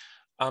briefly.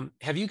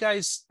 Have you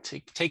guys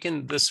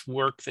taken this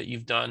work that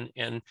you've done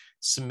and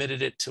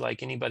submitted it to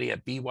like anybody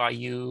at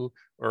BYU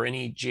or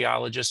any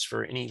geologists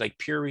for any like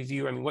peer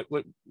review? I mean,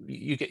 what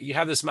you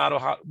have this model?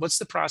 What's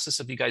the process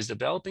of you guys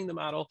developing the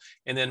model,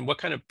 and then what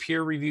kind of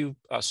peer review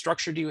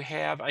structure do you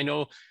have? I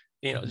know,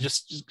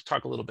 just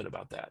talk a little bit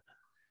about that.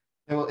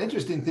 And well,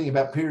 interesting thing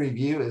about peer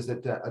review is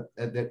that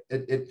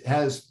it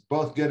has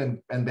both good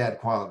and bad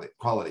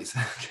qualities.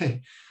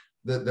 Okay,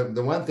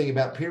 the one thing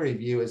about peer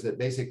review is that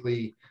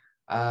basically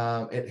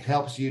it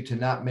helps you to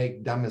not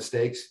make dumb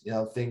mistakes,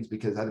 things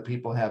because other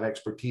people have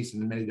expertise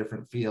in many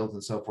different fields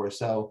and so forth.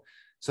 So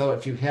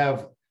if you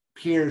have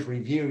peers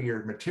review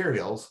your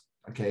materials,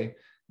 okay,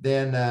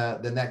 then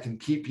that can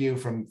keep you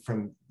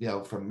from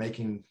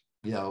making,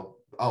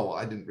 oh,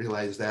 I didn't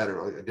realize that,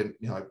 or I didn't,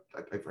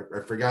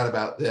 I forgot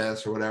about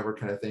this or whatever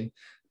kind of thing.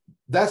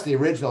 That's the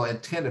original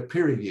intent of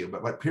peer review.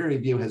 But what peer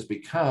review has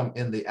become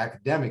in the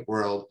academic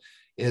world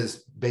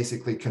is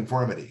basically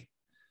conformity.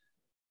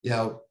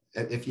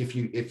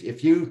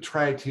 If you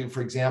try to,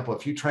 for example,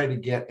 if you try to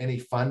get any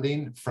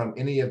funding from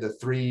any of the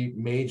three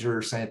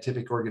major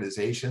scientific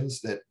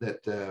organizations that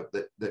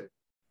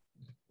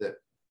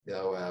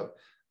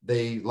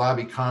they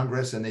lobby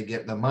Congress and they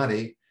get the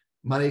money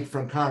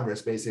from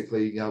Congress,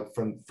 basically,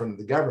 from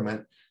the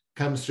government,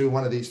 comes through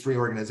one of these three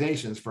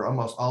organizations for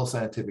almost all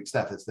scientific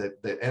stuff. It's the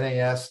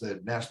NAS, the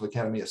National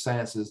Academy of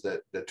Sciences,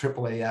 the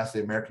AAAS,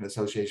 the American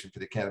Association for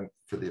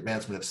the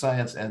Advancement of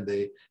Science, and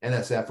the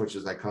NSF, which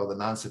is I call the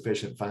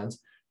non-sufficient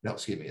funds. No,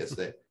 excuse me, it's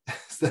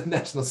the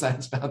National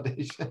Science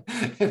Foundation.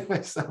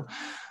 Anyway, so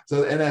the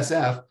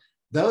NSF,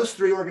 those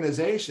three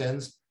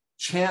organizations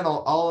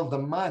channel all of the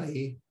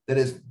money that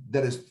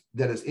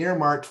is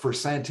earmarked for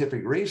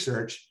scientific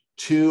research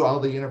to all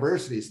the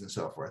universities and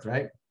so forth,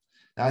 right?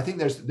 Now, I think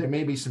there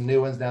may be some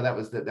new ones now. That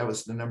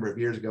was a number of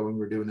years ago when we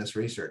were doing this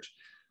research.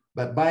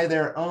 But by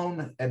their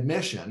own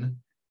admission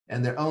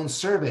and their own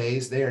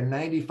surveys, they are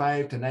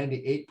 95 to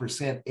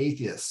 98%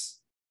 atheists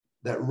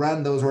that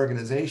run those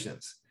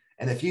organizations.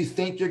 And if you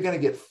think you're going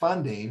to get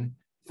funding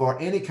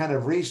for any kind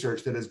of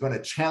research that is going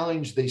to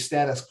challenge the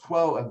status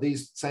quo of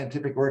these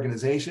scientific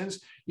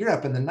organizations, you're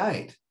up in the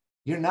night.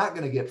 You're not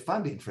going to get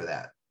funding for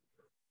that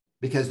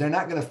because they're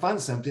not going to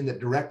fund something that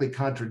directly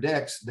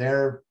contradicts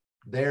their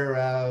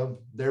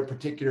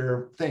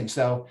particular thing.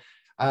 So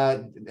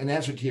in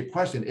answer to your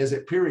question, is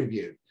it peer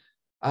reviewed?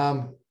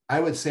 I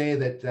would say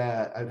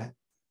that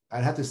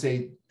I'd have to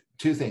say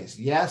two things.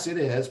 Yes, it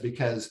is,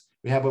 because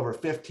we have over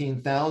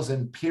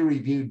 15,000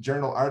 peer-reviewed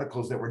journal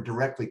articles that we're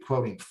directly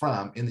quoting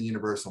from in the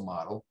universal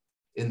model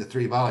in the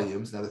 3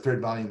 volumes. Now, the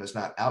 3rd volume is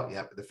not out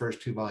yet, but the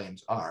first 2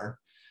 volumes are.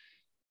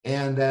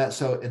 And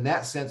so in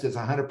that sense, it's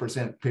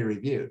 100%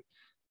 peer-reviewed.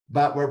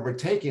 But what we're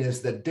taking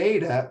is the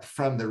data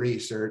from the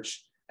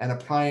research and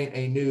applying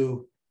a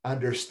new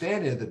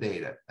understanding of the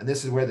data. And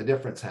this is where the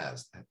difference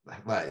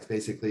lies.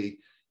 Basically,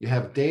 you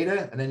have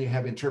data and then you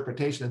have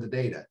interpretation of the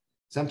data.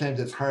 Sometimes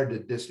it's hard to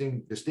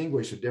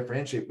distinguish or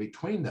differentiate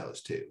between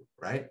those two,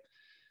 right?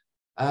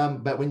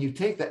 But when you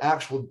take the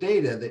actual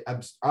data, the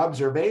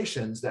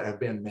observations that have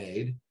been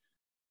made,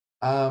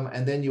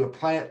 and then you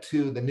apply it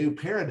to the new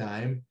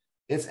paradigm,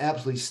 it's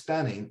absolutely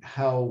stunning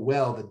how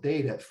well the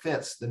data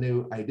fits the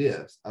new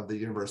ideas of the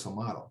universal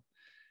model.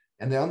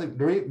 And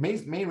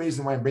the main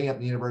reason why I'm bringing up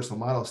the universal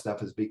model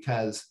stuff is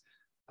because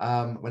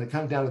when it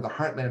comes down to the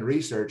Heartland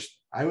research,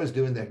 I was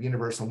doing the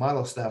universal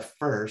model stuff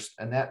first,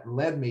 and that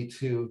led me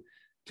to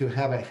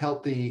have a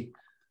healthy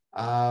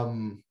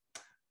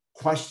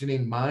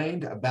questioning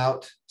mind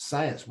about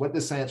science. What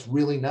does science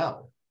really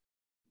know?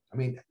 I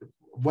mean,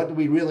 what do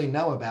we really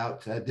know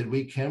about? Did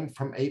we come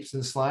from apes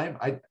and slime?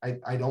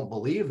 I don't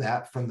believe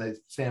that from the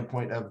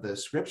standpoint of the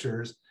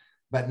scriptures.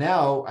 But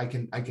now I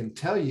can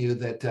tell you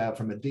that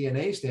from a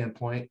DNA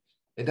standpoint,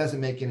 it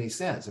doesn't make any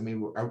sense. I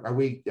mean, are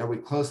we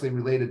closely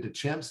related to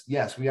chimps?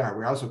 Yes, we are.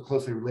 We're also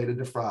closely related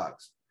to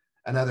frogs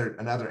and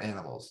other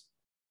animals.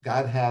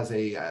 God has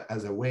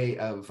a way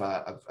of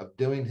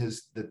doing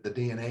the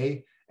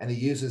DNA, and he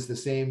uses the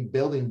same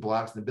building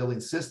blocks, the building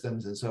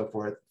systems and so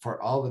forth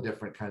for all the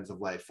different kinds of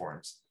life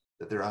forms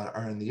that there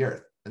are in the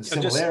earth. And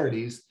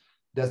similarities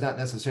does not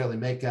necessarily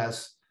make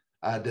us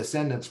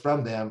descendants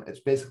from them. It's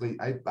basically,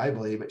 I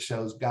believe it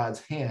shows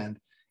God's hand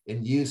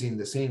in using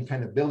the same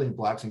kind of building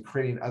blocks and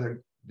creating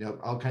other,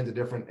 all kinds of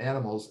different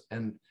animals.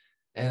 And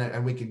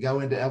we could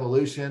go into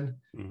evolution.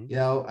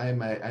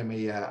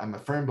 Mm-hmm. I'm a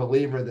firm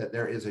believer that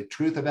there is a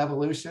truth of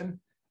evolution,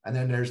 and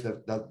then there's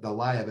the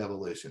lie of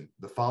evolution,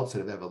 the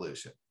falsehood of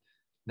evolution.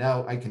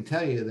 Now, I can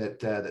tell you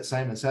that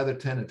Simon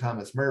Southerton and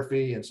Thomas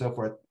Murphy and so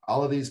forth,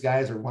 all of these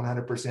guys are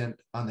 100%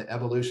 on the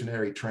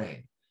evolutionary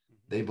train.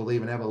 They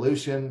believe in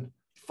evolution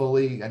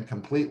fully and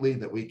completely,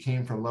 that we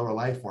came from lower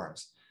life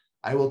forms.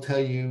 I will tell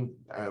you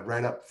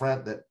right up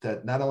front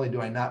that not only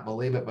do I not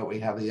believe it, but we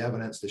have the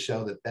evidence to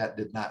show that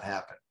did not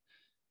happen.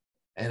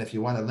 And if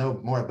you want to know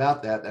more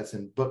about that, that's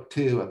in book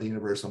 2 of the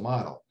universal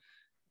model.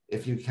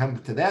 If you come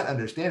to that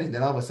understanding,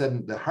 then all of a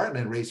sudden the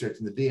Heartland research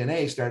and the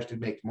DNA starts to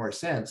make more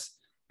sense.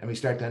 and we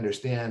start to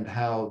understand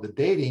how the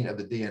dating of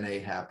the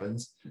DNA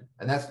happens.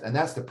 And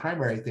that's the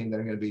primary thing that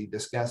I'm going to be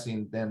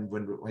discussing then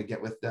when we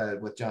get with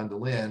John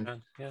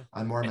Dehlin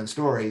on Mormon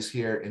Stories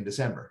here in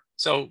December.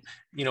 So,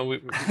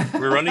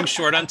 we're running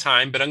short on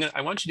time, but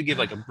I want you to give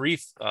like a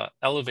brief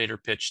elevator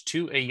pitch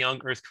to a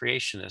young Earth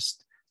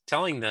creationist,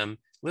 telling them,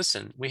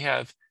 listen, we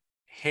have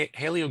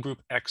Haplogroup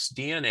X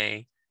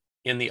DNA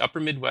in the upper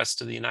Midwest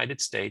of the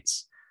United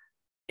States,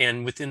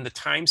 and within the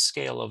time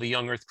scale of a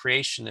young Earth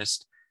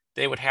creationist,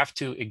 they would have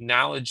to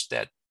acknowledge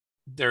that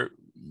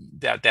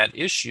that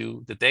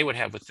issue that they would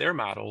have with their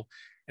model.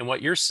 And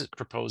what you're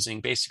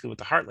proposing basically with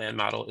the Heartland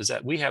model is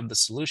that we have the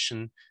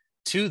solution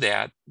to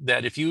that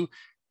if you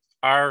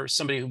are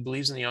somebody who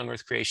believes in the young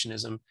Earth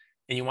creationism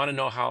and you want to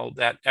know how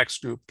that X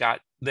group got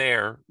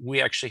there,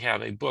 we actually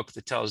have a book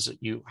that tells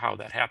you how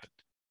that happened.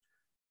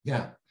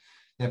 Yeah.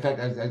 In fact,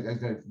 I'm going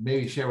to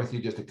maybe share with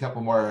you just a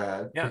couple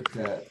more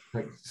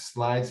quick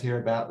slides here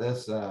about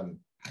this. Let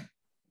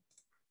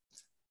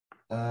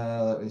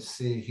me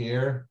see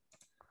here.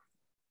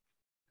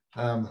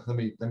 Let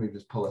me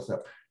just pull this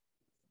up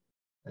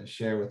and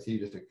share with you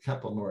just a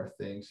couple more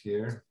things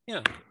here.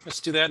 Yeah, let's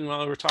do that. And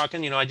while we're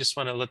talking, I just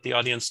want to let the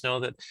audience know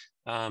that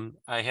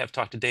I have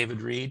talked to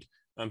David Reed.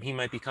 He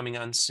might be coming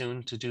on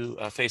soon to do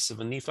a Face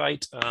of a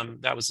Nephite.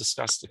 That was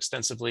discussed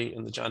extensively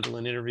in the John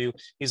Dehlin interview.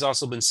 He's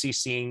also been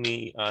CCing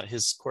me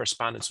his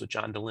correspondence with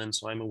John Dehlin,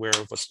 so I'm aware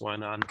of what's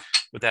going on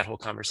with that whole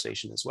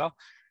conversation as well.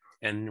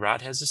 And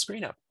Rod has the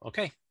screen up.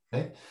 Okay.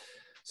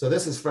 So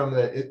this is from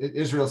the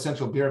Israel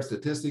Central Bureau of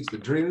Statistics. The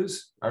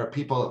Druze are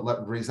people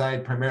that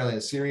reside primarily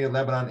in Syria,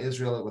 Lebanon,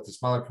 Israel, with a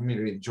smaller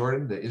community in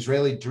Jordan. The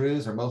Israeli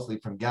Druze are mostly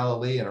from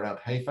Galilee and around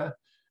Haifa.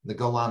 The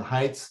Golan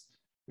Heights,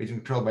 region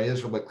controlled by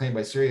Israel but claimed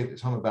by Syria,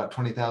 is home to about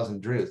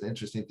 20,000 Druze. The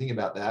interesting thing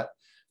about that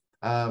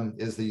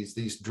is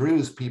these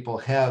Druze people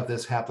have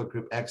this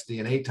haplogroup X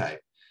DNA type.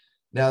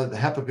 Now, the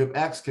haplogroup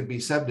X can be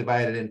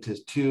subdivided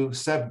into two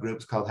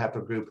subgroups called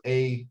haplogroup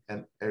A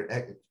and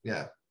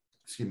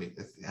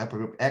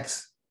haplogroup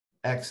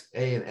XA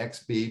and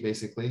XB,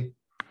 basically,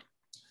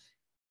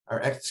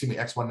 or X1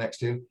 and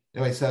X2.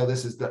 Anyway, so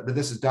this is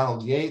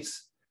Donald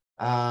Yates.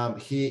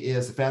 He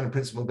is the founder and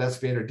principal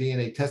investigator of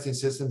DNA testing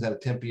systems out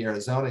of Tempe,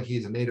 Arizona.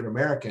 He's a Native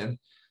American,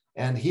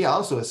 and he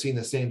also has seen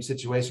the same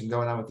situation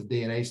going on with the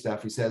DNA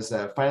stuff. He says,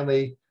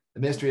 finally,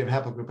 the mystery of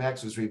haplogroup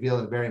X was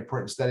revealed in a very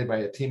important study by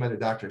a team under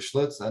Dr.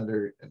 Schlutz.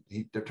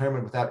 He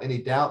determined without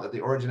any doubt that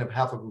the origin of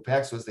haplogroup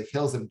X was the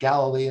hills of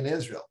Galilee in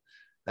Israel.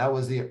 That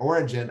was the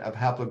origin of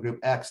haplogroup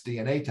X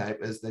DNA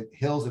type, is the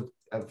hills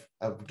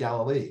of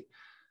Galilee.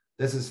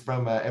 This is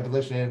from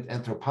Evolutionary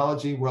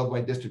Anthropology,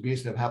 worldwide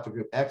distribution of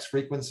haplogroup X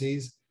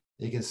frequencies.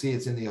 You can see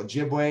it's in the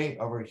Ojibwe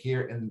over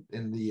here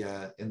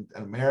in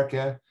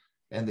America,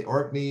 and the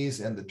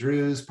Orkneys and the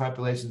Druze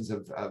populations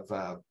of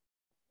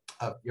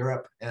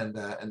Europe and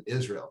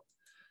Israel.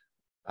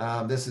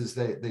 This is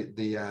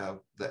the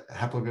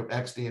haplogroup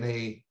X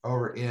DNA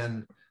over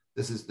in.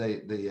 This is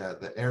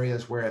the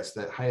areas where it's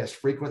the highest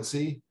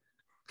frequency,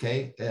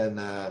 okay? And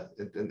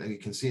you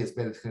can see it's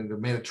been in the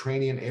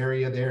Mediterranean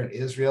area there in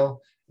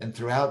Israel, and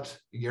throughout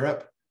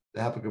Europe, the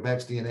haplogroup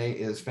X DNA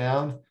is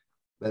found,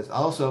 but it's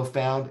also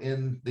found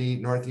in the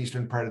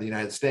northeastern part of the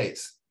United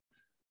States,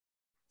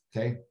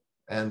 okay?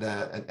 And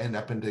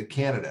up into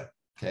Canada,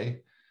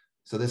 okay?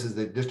 So this is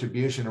the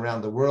distribution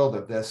around the world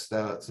of this.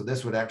 So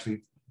this would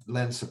actually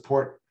lend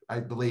support, I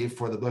believe,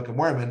 for the Book of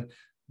Mormon,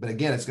 but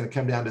again, it's going to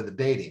come down to the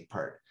dating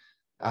part.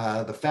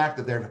 The fact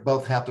that they're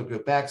both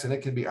haplogroup X, and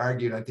it can be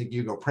argued, I think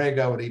Hugo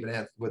Prego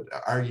would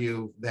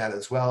argue that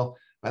as well.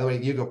 By the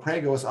way, Hugo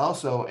Prego is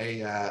also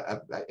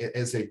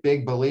is a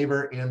big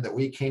believer in that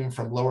we came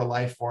from lower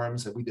life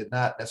forms, and we did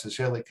not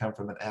necessarily come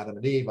from an Adam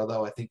and Eve,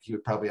 although I think he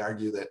would probably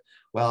argue that,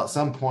 well, at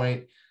some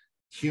point,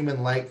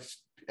 human-like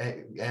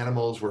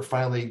animals were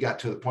finally got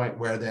to the point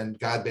where then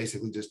God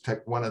basically just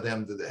took one of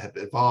them that had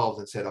evolved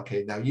and said,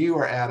 okay, now you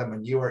are Adam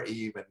and you are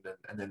Eve,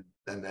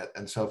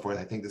 and so forth.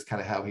 I think that's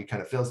kind of how he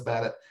kind of feels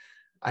about it.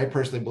 I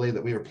personally believe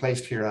that we were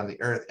placed here on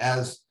the earth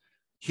as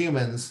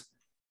humans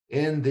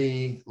in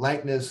the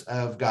likeness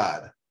of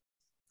God.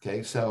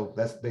 Okay, so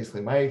that's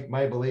basically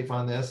my belief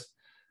on this.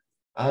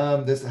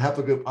 This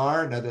haplogroup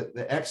R. Now,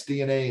 the X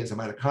DNA is a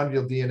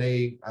mitochondrial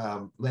DNA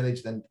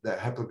lineage. Then the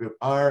haplogroup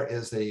R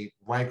is a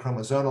Y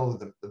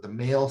chromosomal, the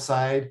male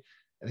side.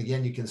 And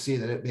again, you can see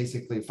that it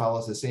basically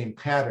follows the same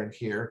pattern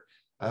here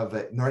of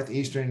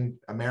northeastern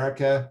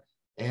America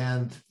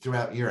and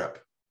throughout Europe.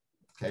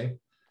 Okay,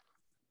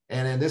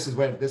 and then this is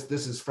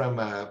from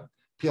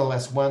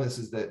PLS1. This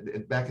is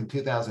back in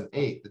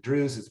 2008. The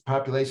Druze is a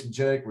population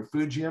genetic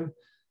refugium,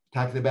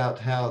 talking about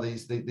how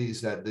these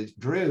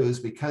Druze,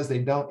 because they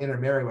don't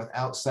intermarry with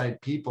outside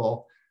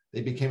people,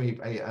 they became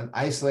an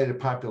isolated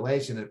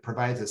population. It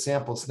provides a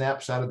sample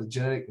snapshot of the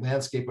genetic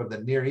landscape of the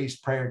Near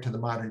East prior to the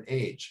modern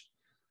age.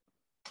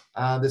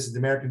 This is the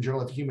American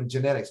Journal of Human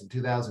Genetics in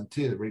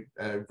 2002.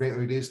 Greatly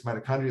reduced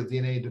mitochondrial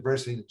DNA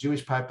diversity in the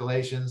Jewish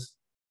populations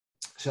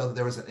showed that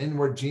there was an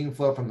inward gene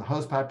flow from the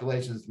host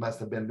populations must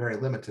have been very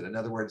limited. In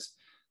other words,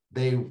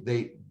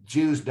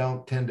 Jews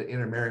don't tend to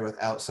intermarry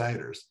with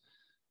outsiders.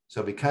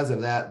 So because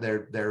of that,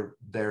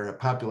 their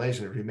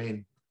population has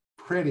remained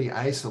pretty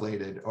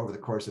isolated over the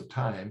course of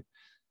time.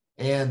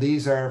 And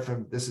these are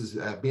this is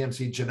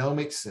BMC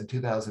Genomics in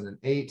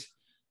 2008.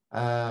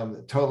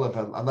 Total of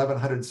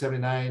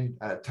 1,179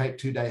 type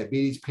 2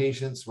 diabetes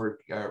patients were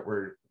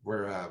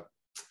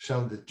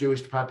shown the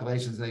Jewish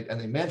populations, and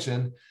they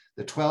mentioned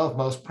the 12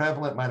 most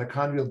prevalent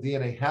mitochondrial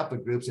DNA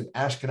haplogroups in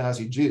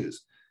Ashkenazi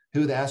Jews.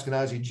 Who are the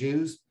Ashkenazi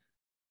Jews?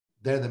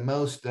 They're the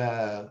most,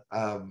 the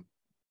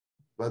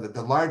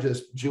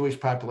largest Jewish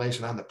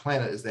population on the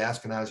planet is the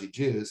Ashkenazi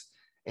Jews.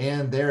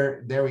 And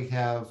there we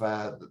have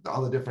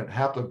all the different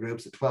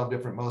haplogroups, the 12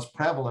 different most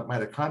prevalent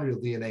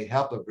mitochondrial DNA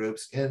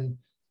haplogroups in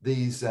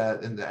these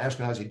in the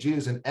Ashkenazi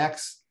Jews, and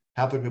X,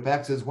 haplogroup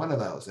X, is one of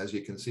those, as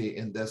you can see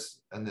in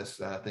this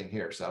thing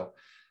here. So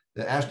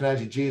the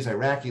Ashkenazi Jews,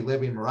 Iraqi,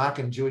 Libyan,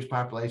 Moroccan Jewish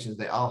populations,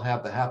 they all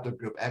have the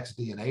haplogroup X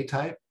DNA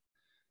type.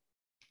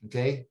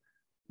 Okay.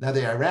 Now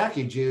the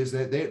Iraqi Jews,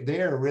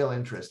 they are real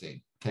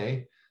interesting.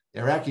 Okay.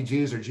 The Iraqi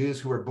Jews are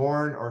Jews who were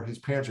born or whose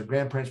parents or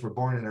grandparents were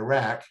born in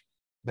Iraq,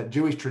 but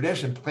Jewish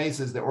tradition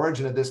places the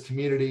origin of this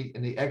community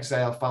in the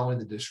exile following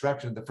the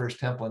destruction of the first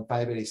temple in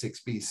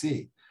 586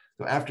 BC.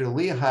 So after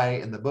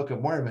Lehi in the Book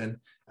of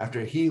Mormon,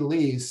 after he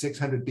leaves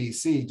 600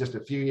 BC, just a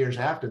few years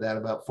after that,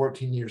 about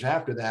 14 years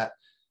after that,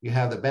 you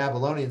have the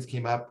Babylonians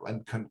came up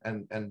and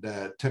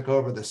took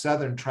over the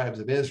southern tribes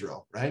of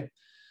Israel, right?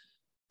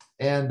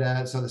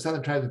 And so the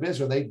southern tribes of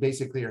Israel, they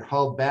basically are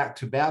hauled back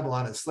to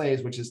Babylon as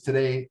slaves, which is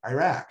today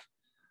Iraq.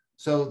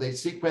 So they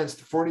sequenced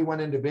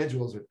 41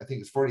 individuals, or I think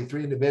it's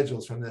 43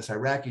 individuals from this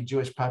Iraqi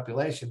Jewish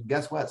population.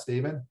 Guess what,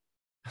 Stephen?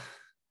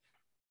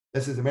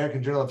 This is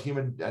American Journal of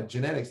Human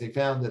Genetics. They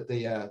found that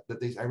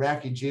these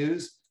Iraqi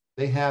Jews,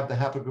 they have the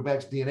haplogroup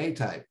X DNA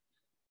type,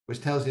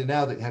 which tells you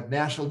now that you have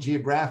National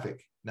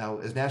Geographic. Now,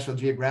 is National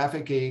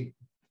Geographic a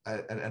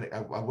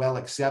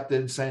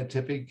well-accepted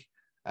scientific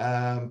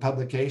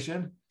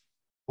publication?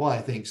 Well,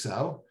 I think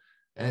so.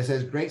 And it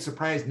says, great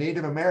surprise,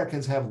 Native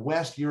Americans have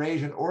West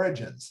Eurasian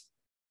origins.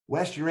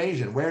 West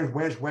Eurasian,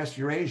 where's West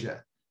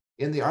Eurasia?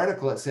 In the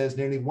article, it says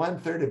nearly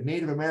 1/3 of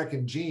Native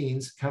American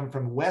genes come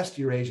from West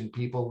Eurasian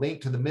people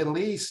linked to the Middle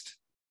East,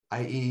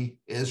 i.e.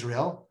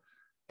 Israel,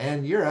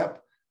 and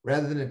Europe,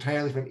 rather than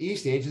entirely from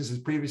East Asians as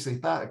previously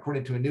thought,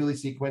 according to a newly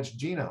sequenced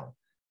genome.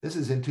 This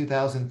is in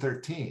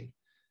 2013.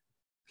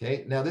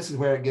 Okay, now this is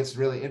where it gets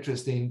really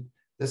interesting.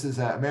 This is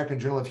American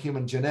Journal of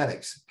Human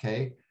Genetics,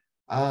 okay?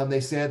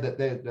 They said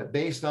that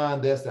based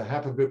on this, the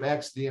haplogroup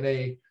X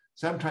DNA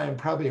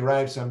probably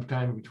arrived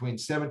sometime between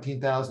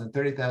 17,000 and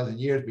 30,000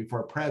 years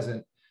before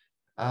present,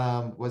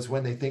 was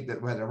when they think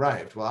that when it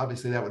arrived. Well,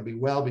 obviously that would be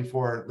well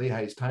before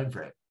Lehi's time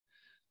frame.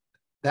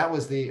 That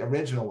was the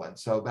original one.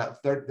 So about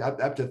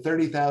up to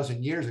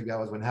 30,000 years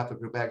ago is when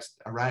haplogroup X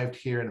arrived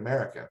here in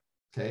America.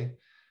 Okay,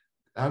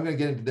 I'm going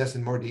to get into this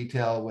in more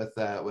detail with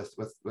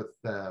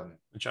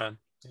John.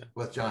 Yeah.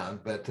 With John,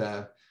 but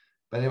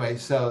anyway,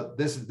 so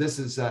this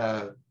is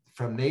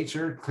from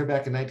Nature, clear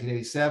back in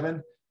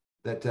 1987.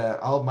 That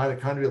all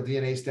mitochondrial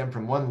DNA stem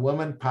from one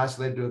woman,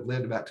 postulated to have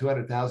lived about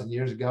 200,000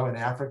 years ago in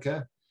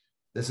Africa.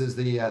 This is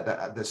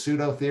the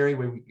pseudo theory.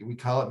 We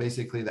call it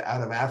basically the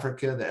out of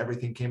Africa, that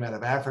everything came out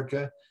of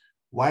Africa.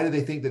 Why do they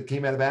think that it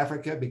came out of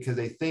Africa? Because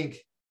they think,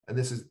 and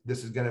this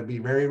is going to be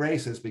very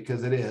racist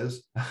because it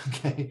is.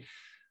 Okay,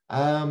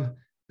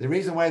 the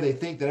reason why they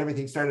think that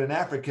everything started in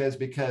Africa is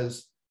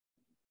because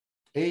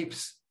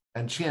apes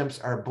and chimps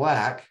are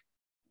black.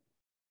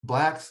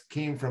 Blacks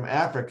came from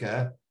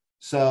Africa,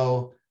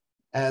 so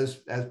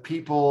as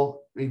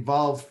people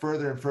evolved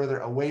further and further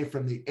away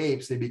from the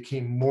apes, they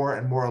became more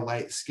and more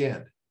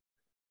light-skinned,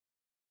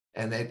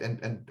 and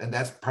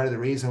that's part of the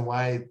reason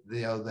why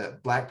the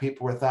black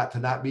people were thought to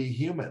not be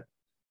human.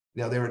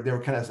 They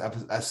were kind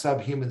of a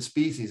subhuman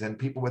species, and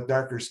people with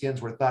darker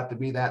skins were thought to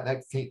be that.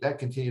 That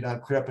continued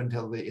on clear up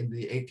until in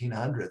the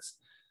 1800s,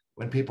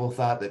 when people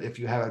thought that if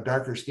you have a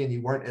darker skin,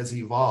 you weren't as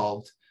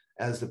evolved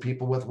as the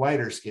people with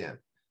whiter skin,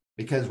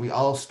 because we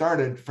all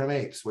started from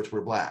apes, which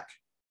were black.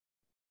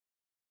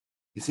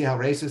 You see how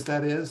racist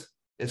that is?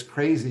 It's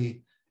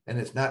crazy, and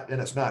it's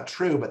not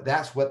true, but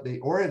that's what the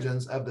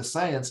origins of the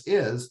science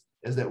is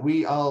that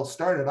we all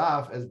started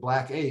off as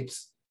black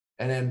apes,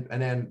 and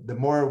then the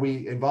more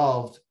we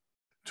evolved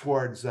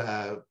towards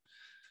to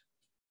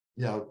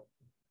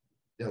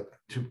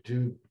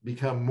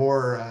become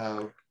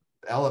more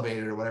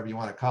elevated, or whatever you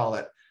want to call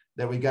it,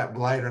 that we got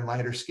lighter and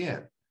lighter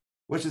skin,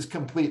 which is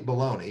complete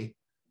baloney,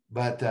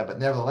 but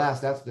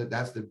nevertheless, that's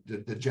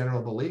the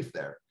general belief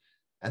there.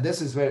 And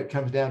this is where it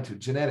comes down to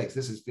genetics.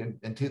 This is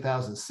in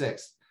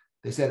 2006.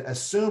 They said,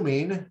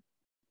 assuming,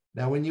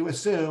 now when you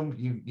assume,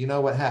 you know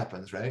what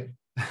happens, right?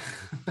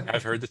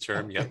 I've heard the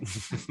term, yeah.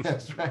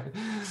 That's right.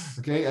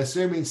 Okay,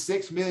 assuming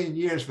 6 million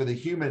years for the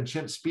human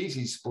chimp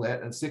species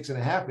split and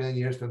 6.5 million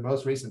years for the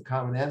most recent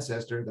common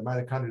ancestor, the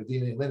mitochondrial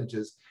DNA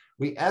lineages,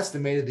 we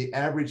estimated the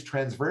average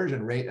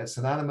transversion rate at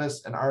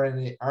synonymous and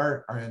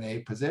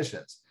rRNA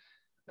positions.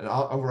 And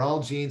over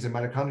all genes and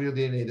mitochondrial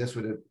DNA, this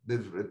would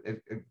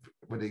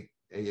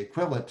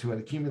equivalent to an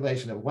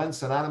accumulation of one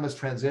synonymous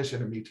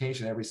transition or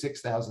mutation every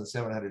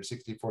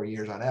 6,764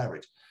 years on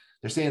average.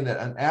 They're saying that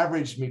an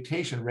average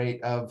mutation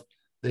rate of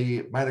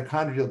the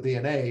mitochondrial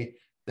DNA,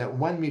 that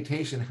one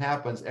mutation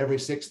happens every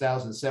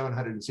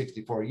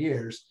 6,764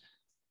 years.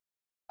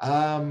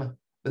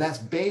 But that's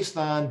based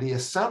on the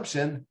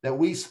assumption that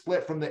we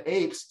split from the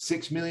apes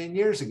 6 million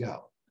years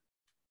ago.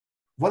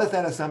 What if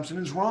that assumption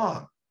is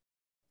wrong?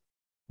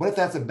 What if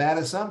that's a bad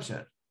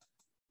assumption?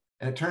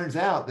 And it turns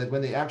out that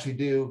when they actually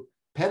do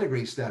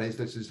pedigree studies,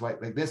 which is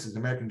like this is the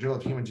American Journal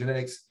of Human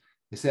Genetics,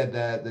 they said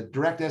the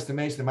direct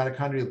estimation of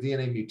mitochondrial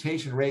DNA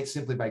mutation rate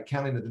simply by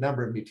counting the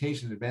number of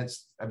mutation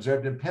events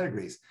observed in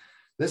pedigrees.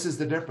 This is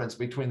the difference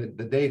between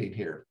the dating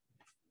here.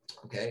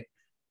 Okay.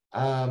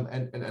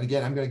 And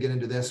again, I'm going to get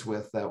into this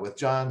with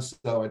John,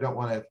 so I don't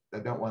want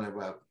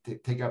to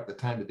take up the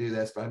time to do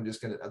this, but I'll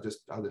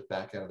just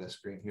back out of this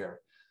screen here.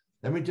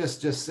 Let me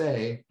just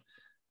say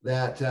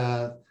that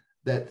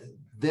that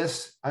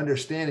this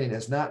understanding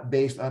is not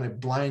based on a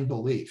blind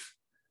belief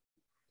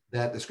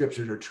that the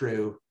scriptures are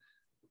true.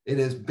 It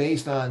is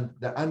based on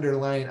the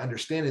underlying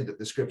understanding that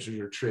the scriptures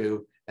are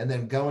true, and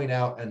then going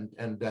out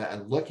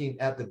and looking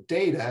at the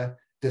data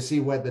to see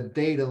where the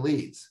data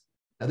leads.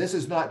 Now, this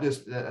is not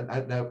just,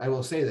 I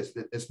will say this,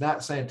 that it's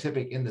not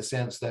scientific in the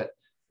sense that,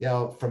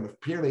 from a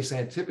purely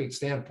scientific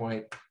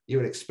standpoint, you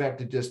would expect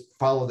to just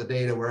follow the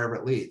data wherever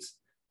it leads.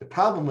 The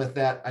problem with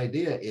that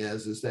idea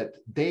is that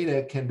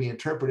data can be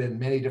interpreted in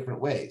many different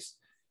ways.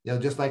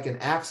 Just like an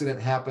accident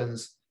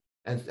happens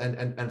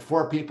and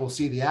 4 people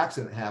see the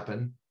accident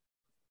happen,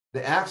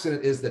 the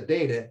accident is the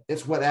data,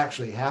 it's what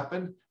actually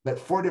happened, but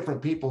 4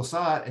 different people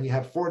saw it and you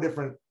have 4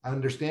 different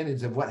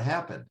understandings of what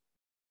happened.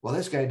 Well,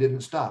 this guy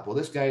didn't stop. Well,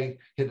 this guy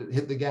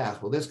hit the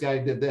gas. Well, this guy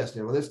did this.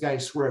 Well, this guy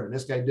swerved and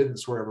this guy didn't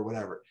swerve or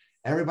whatever.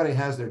 Everybody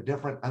has their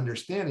different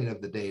understanding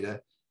of the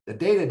data. The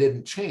data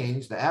didn't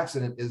change. The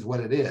accident is what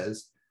it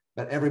is,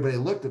 but everybody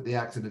looked at the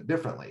accident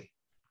differently.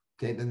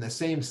 Okay, in the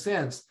same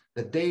sense,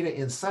 the data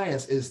in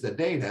science is the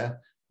data,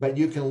 but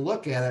you can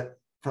look at it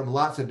from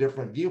lots of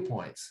different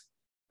viewpoints.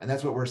 And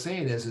that's what we're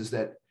saying is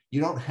that you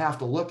don't have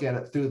to look at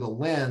it through the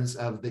lens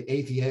of the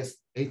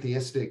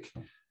atheistic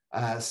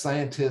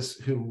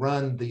scientists who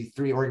run the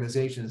 3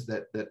 organizations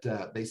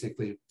that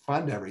basically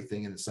fund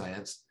everything in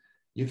science.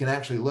 You can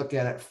actually look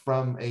at it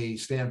from a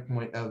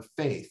standpoint of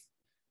faith.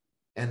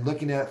 And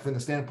looking at it from the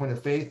standpoint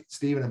of faith,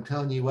 Stephen, I'm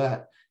telling you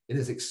what, it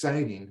is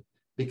exciting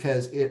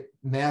because it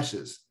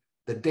matches.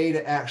 The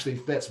data actually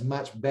fits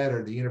much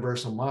better the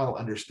universal model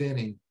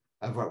understanding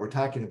of what we're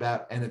talking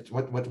about. And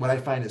what I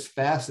find is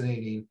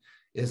fascinating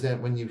is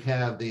that when you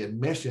have the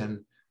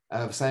admission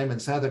of Simon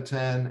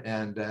Southerton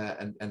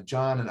and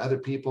John and other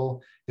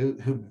people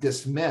who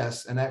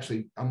dismiss and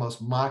actually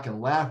almost mock and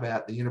laugh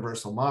at the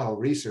universal model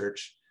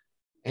research,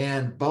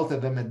 and both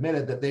of them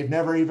admitted that they've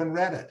never even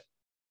read it.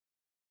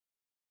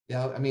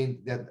 I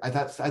mean, I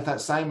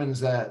thought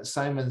Simon's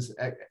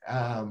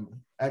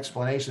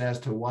explanation as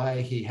to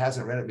why he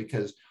hasn't read it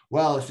because,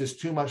 well, it's just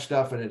too much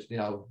stuff and it's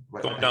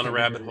going down a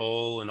rabbit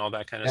hole and all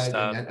that kind of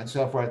stuff and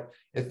so forth.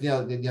 If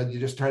you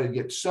just try to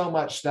get so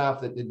much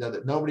stuff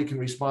that nobody can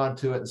respond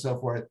to it and so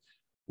forth.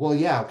 Well,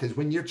 yeah, because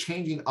when you're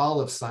changing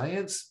all of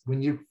science,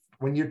 when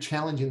you're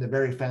challenging the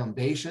very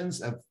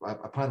foundations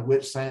upon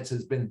which science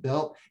has been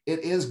built, it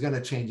is going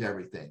to change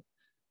everything.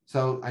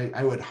 So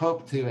I would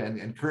hope to and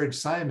encourage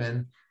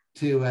Simon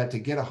to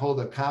get a hold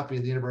of a copy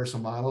of the universal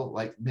model,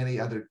 like many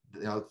other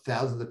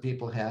thousands of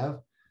people have,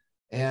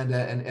 and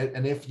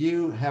if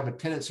you have a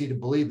tendency to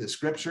believe that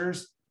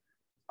scriptures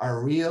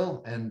are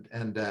real and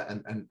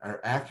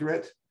are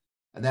accurate,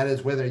 and that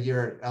is whether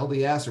you're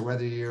LDS or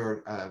whether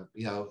you're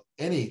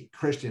any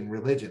Christian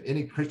religion,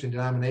 any Christian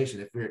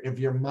denomination, if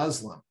you're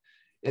Muslim,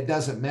 it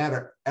doesn't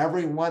matter.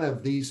 Every one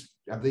of these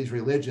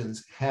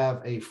religions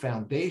have a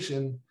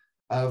foundation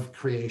of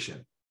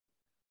creation.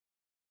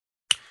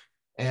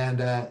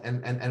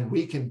 And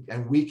we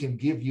can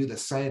give you the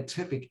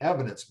scientific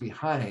evidence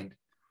behind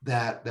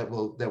that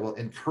will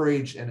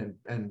encourage and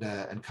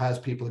cause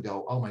people to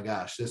go, oh my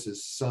gosh, this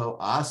is so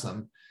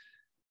awesome.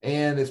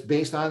 And it's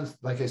based on,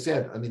 like I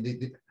said, I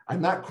mean,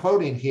 I'm not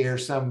quoting here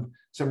some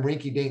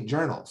rinky-dink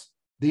journals.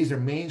 These are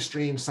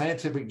mainstream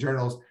scientific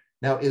journals.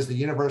 Now, is the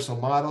universal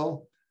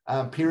model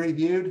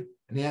peer-reviewed?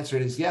 And the answer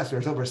is yes.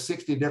 There's over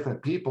 60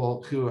 different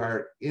people who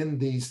are in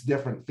these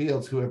different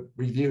fields who have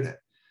reviewed it.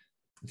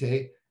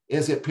 Okay.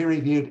 Is it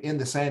peer-reviewed in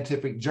the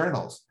scientific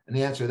journals? And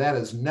the answer to that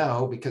is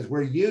no, because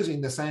we're using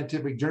the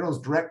scientific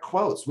journals' direct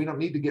quotes. We don't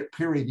need to get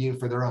peer review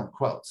for their own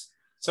quotes.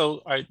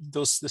 So are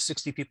the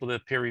 60 people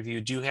that peer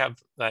reviewed, do you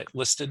have that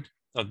listed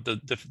of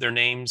their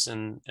names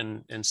and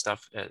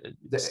stuff?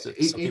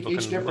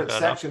 Each different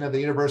section of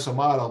the universal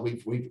model,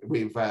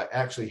 we've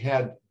actually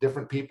had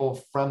different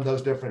people from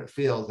those different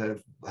fields that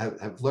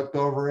have looked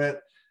over it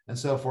and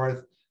so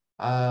forth.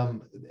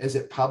 Is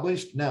it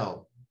published?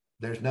 No.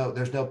 There's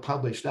no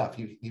published stuff.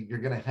 You're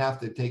going to have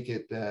to take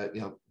it,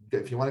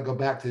 if you want to go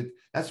back to,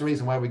 that's the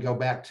reason why we go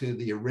back to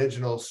the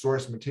original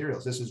source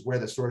materials. This is where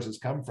the sources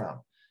come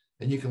from.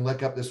 And you can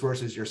look up the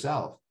sources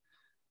yourself.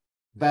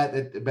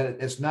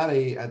 it's not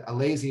a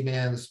lazy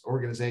man's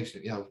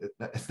organization.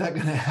 It's not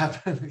going to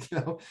happen.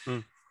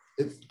 Mm.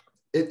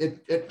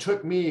 It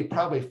took me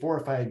probably 4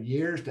 or 5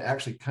 years to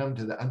actually come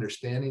to the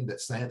understanding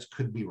that science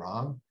could be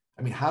wrong.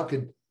 I mean, how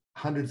could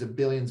hundreds of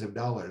billions of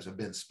dollars have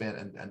been spent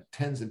and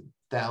tens of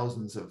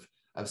thousands of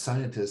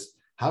scientists,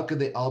 how could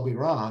they all be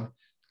wrong?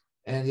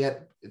 And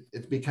yet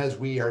it's because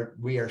we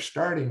are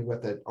starting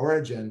with an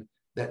origin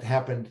that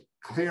happened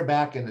clear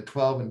back in the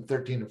 12 and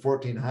 13 and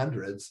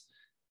 1400s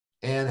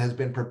and has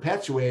been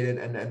perpetuated.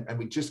 And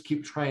we just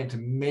keep trying to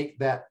make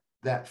that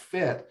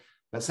fit.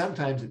 But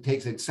sometimes it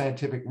takes a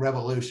scientific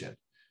revolution.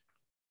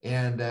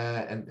 And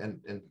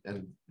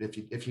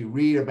if you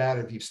read about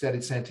it, if you've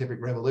studied scientific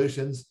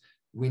revolutions,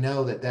 we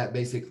know that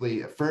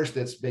basically at first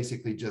it's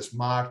basically just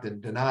mocked and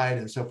denied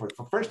and so forth.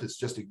 First, it's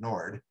just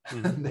ignored.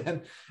 Mm-hmm.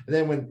 and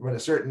then when a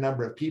certain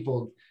number of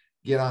people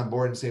get on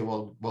board and say,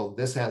 well,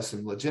 this has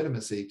some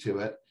legitimacy to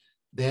it,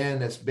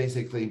 then it's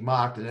basically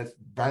mocked and it's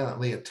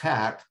violently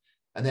attacked.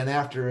 And then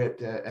after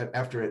it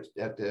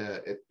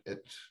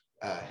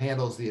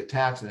handles the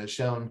attacks and has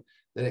shown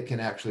that it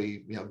can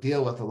actually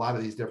deal with a lot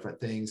of these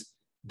different things,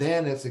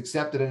 then it's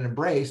accepted and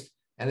embraced,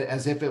 and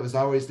as if it was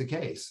always the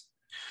case.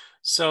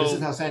 So this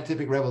is how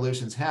scientific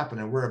revolutions happen,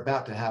 and we're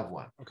about to have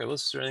one. Okay, well,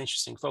 this is really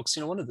interesting, folks.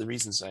 One of the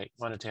reasons I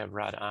wanted to have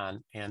Rod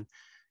on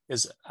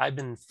is I've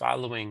been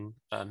following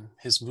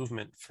his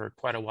movement for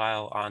quite a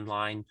while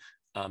online,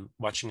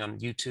 watching on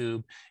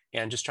YouTube,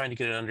 and just trying to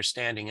get an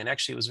understanding. And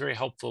actually, it was very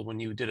helpful when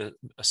you did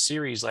a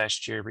series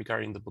last year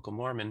regarding the Book of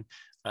Mormon,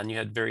 and you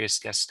had various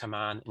guests come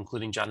on,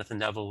 including Jonathan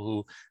Neville,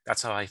 who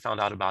that's how I found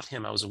out about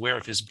him. I was aware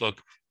of his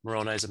book,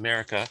 Moroni's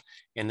America,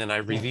 and then I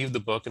reviewed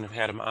the book and have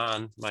had him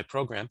on my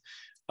program.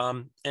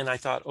 And I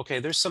thought, okay,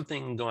 there's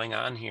something going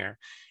on here.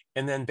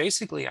 And then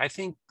basically, I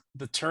think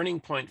the turning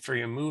point for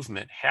your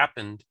movement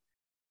happened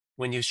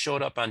when you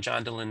showed up on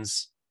John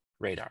Dehlin's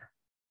radar.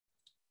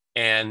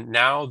 And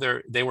now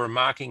they were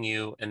mocking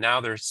you, and now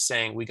they're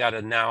saying, we got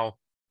to now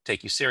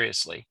take you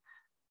seriously.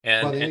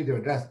 And well, they need to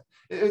address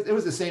it. It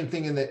was the same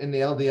thing in the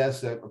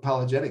LDS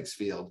apologetics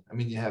field. I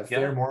mean, you have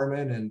Fair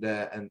Mormon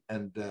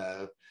and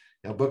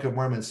Book of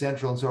Mormon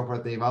Central and so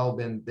forth. They've all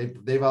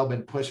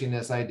been pushing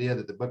this idea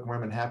that the Book of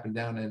Mormon happened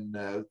down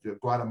in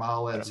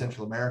Guatemala and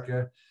Central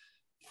America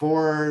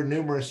for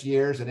numerous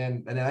years.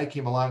 And then I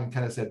came along and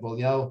kind of said,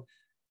 well,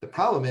 the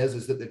problem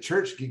is that the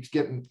church keeps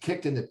getting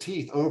kicked in the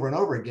teeth over and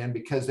over again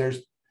because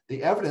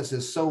the evidence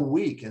is so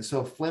weak and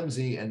so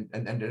flimsy, and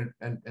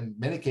in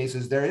many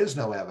cases there is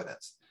no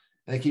evidence.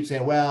 And they keep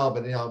saying, well,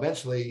 but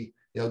eventually,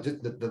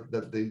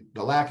 the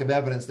lack of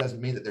evidence doesn't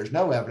mean that there's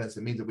no evidence.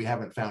 It means that we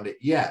haven't found it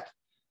yet.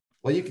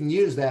 Well, you can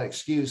use that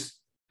excuse,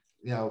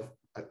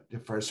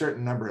 for a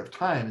certain number of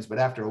times, but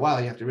after a while,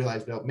 you have to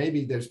realize, no,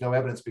 maybe there's no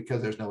evidence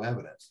because there's no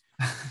evidence.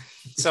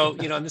 So,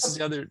 and this is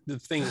the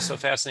thing that's so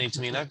fascinating to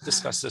me, and I've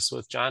discussed this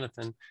with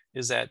Jonathan,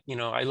 is that,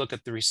 I look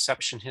at the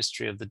reception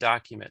history of the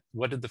document.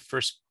 What did the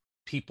first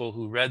people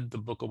who read the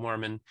Book of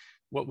Mormon,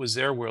 what was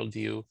their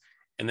worldview?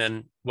 And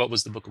then what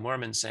was the Book of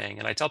Mormon saying?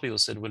 And I tell people,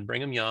 when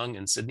Brigham Young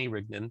and Sidney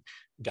Rigdon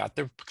got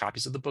their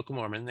copies of the Book of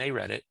Mormon, they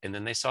read it, and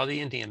then they saw the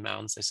Indian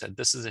mounds. They said,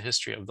 this is a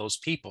history of those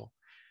people.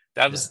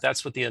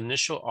 That's what the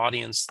initial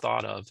audience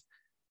thought of.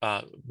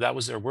 That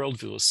was their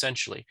worldview,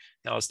 essentially.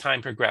 Now, as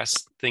time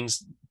progressed,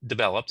 things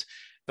developed.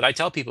 But I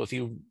tell people, if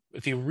you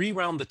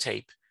rewound the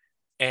tape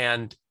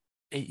and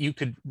you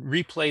could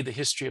replay the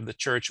history of the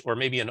church, or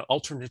maybe an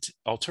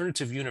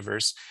alternative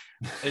universe,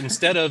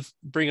 instead of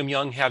Brigham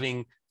Young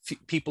having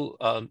people,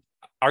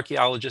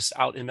 archaeologists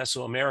out in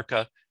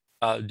Mesoamerica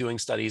doing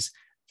studies,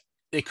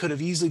 they could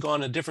have easily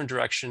gone a different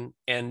direction,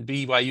 and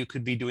BYU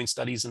could be doing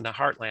studies in the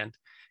heartland.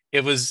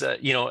 It was,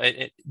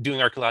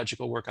 doing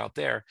archaeological work out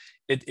there.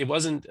 It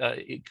wasn't,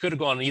 it could have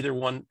gone either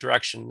one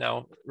direction.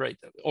 Now, right,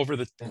 over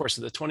the course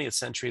of the 20th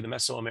century, the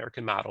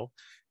Mesoamerican model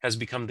has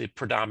become the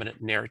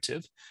predominant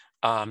narrative.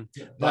 Not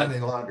any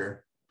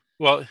longer.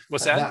 Well,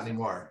 what's that? Not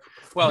anymore.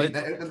 Well,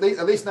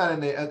 at least not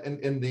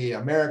in the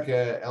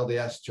America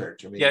LDS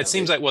Church. I mean, it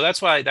seems like, well,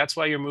 that's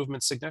why your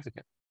movement's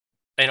significant.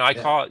 I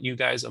call you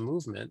guys a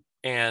movement,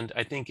 and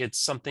I think it's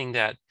something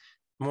that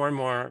more and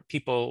more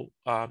people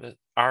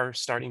are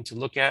starting to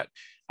look at.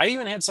 I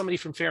even had somebody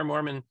from Fair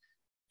Mormon,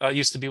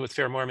 used to be with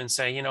Fair Mormon,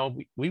 say,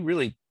 we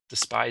really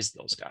despised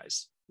those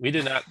guys. We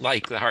did not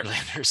like the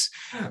Heartlanders,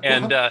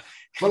 and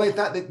well, they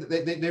thought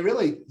they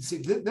really see.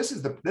 This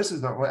is the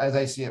as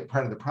I see it,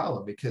 part of the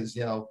problem, because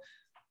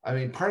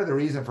part of the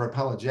reason for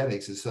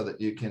apologetics is so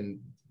that you can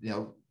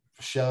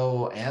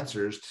show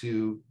answers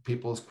to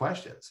people's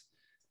questions,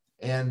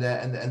 and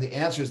the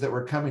answers that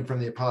were coming from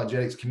the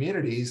apologetics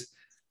communities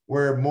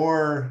were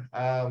more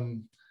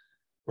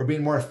were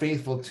being more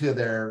faithful to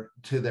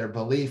their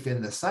belief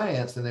in the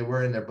science than they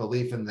were in their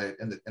belief in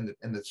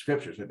the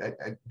scriptures.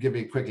 I give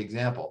you a quick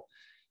example.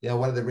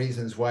 One of the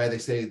reasons why they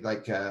say,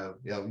 like,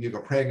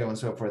 Hugo Prego and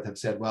so forth have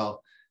said,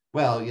 well,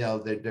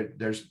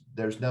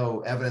 there's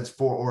no evidence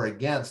for or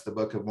against the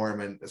Book of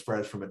Mormon as far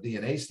as from a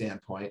DNA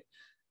standpoint.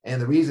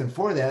 And the reason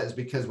for that is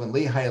because when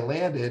Lehi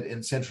landed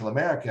in Central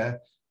America,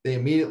 they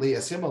immediately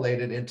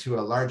assimilated into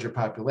a larger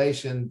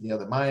population,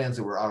 the Mayans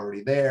that were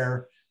already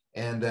there.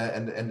 And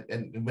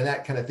when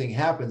that kind of thing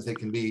happens, they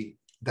can be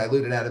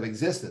diluted out of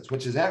existence,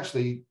 which has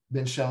actually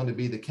been shown to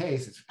be the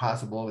case. It's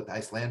possible with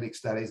Icelandic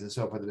studies and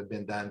so forth that have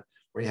been done,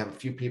 where you have a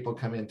few people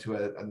come into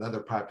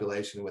another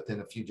population within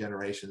a few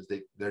generations,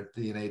 their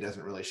DNA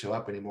doesn't really show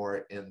up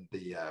anymore in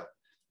the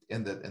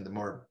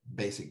more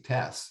basic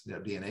tests,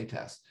 DNA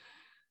tests.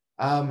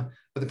 But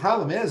the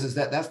problem is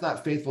that that's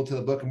not faithful to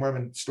the Book of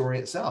Mormon story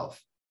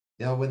itself.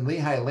 When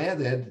Lehi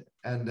landed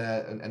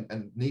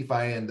and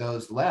Nephi and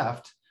those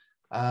left,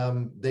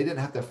 they didn't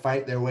have to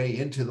fight their way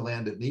into the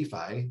land of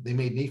Nephi. They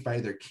made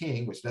Nephi their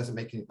king, which doesn't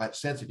make much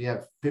sense. If you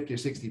have 50 or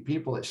 60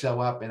 people that show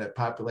up in a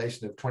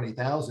population of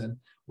 20,000,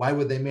 why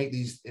would they make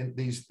these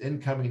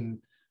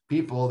incoming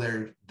people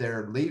their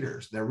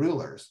leaders, their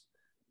rulers?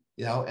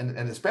 And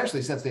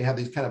especially since they have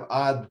these kind of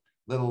odd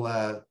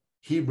little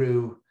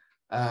Hebrew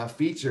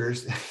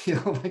features,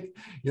 like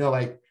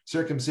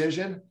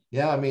circumcision.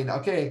 Yeah, I mean,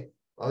 okay,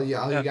 all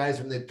you guys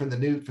from the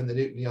new,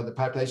 the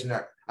population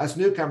us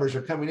newcomers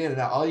are coming in, and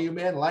now all you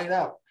men line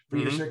up for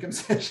your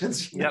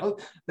circumcisions.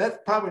 That's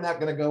probably not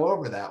going to go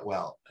over that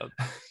well.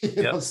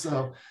 It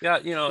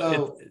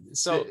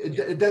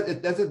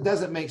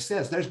doesn't make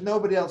sense. There's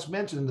nobody else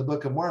mentioned in the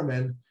Book of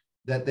Mormon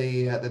that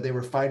they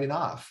were fighting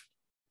off,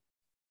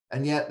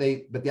 and yet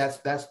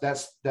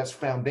that's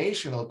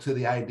foundational to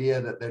the idea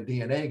that their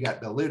DNA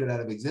got diluted out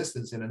of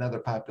existence in another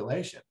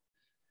population.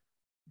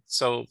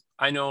 So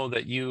I know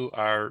that you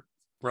are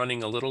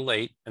running a little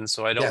late, and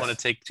so I don't want to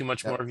take too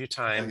much more of your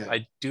time. Okay.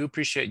 I do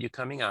appreciate you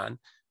coming on.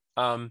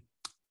 I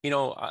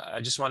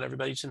just want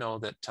everybody to know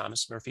that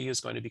Thomas Murphy is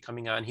going to be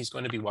coming on. He's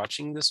going to be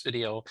watching this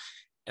video,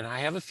 and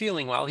I have a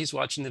feeling while he's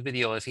watching the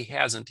video, if he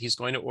hasn't, he's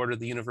going to order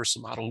the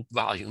Universal Model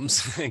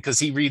volumes because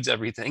he reads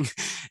everything.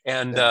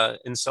 And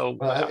so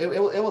it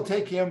will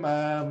take him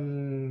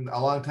a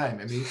long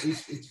time. I mean,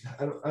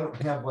 I don't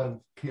have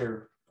one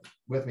here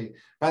with me.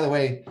 By the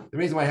way, the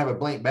reason why I have a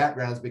blank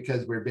background is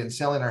because we've been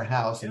selling our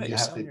house, and you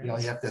have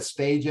to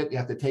stage it. You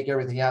have to take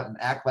everything out and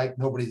act like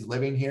nobody's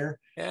living here.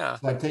 Yeah.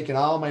 So I've taken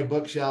all my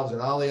bookshelves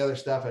and all the other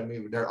stuff. I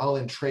mean, they're all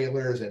in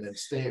trailers and in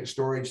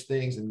storage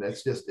things, and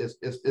it's just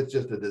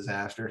a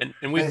disaster.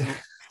 And we've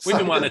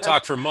been wanting to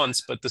talk for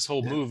months, but this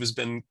whole move has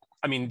been.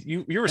 I mean,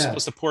 you were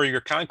supposed to pour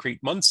your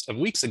concrete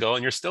weeks ago,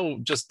 and you're still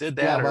just did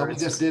that. Yeah, well, we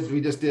just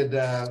did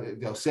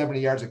 70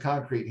 yards of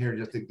concrete here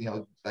just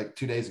like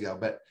 2 days ago.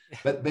 But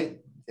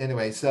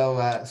anyway, so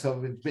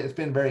it's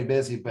been very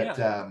busy. But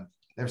there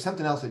was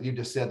something else that you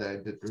just said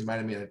that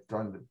reminded me of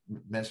trying to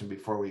mention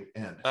before we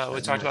end.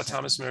 We talked about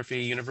Thomas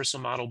Murphy,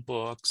 Universal Model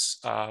Books,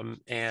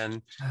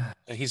 and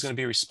he's going to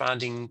be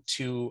responding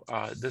to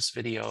this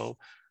video.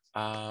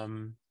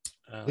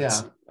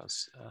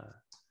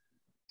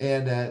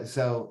 Anyway,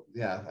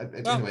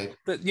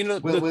 but you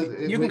can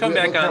come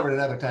back on. Cover it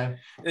another time.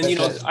 And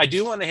I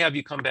do want to have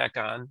you come back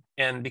on,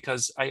 and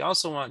because I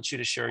also want you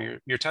to share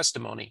your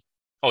testimony.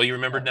 Oh, you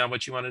remembered now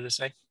what you wanted to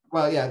say?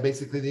 Well, yeah,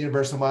 basically the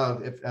Universal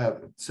Model.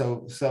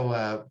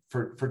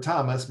 For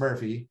Thomas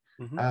Murphy.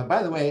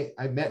 By the way,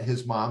 I met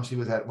his mom. She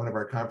was at one of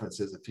our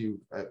conferences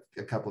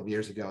a couple of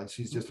years ago, and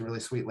she's just a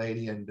really sweet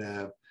lady. And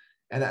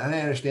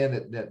I understand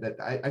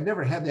that I've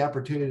never had the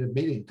opportunity of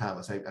meeting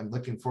Thomas. I'm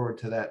looking forward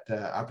to that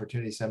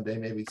opportunity someday.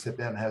 Maybe sit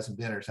down and have some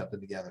dinner or something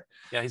together.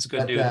 Yeah, he's a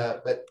good dude.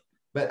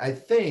 But I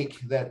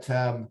think that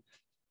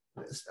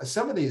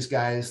some of these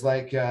guys,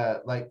 like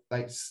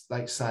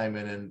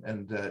Simon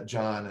and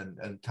John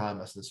and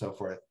Thomas and so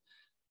forth,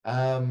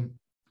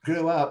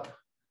 grew up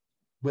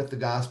with the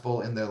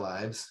gospel in their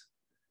lives.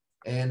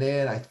 And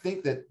then I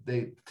think that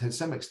to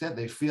some extent,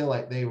 they feel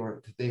like they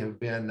have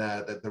been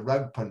the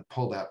rug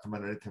pulled out from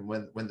underneath them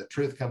when the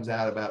truth comes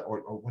out about, or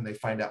when they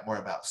find out more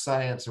about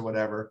science or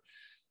whatever,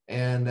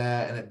 and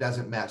it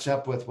doesn't match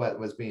up with what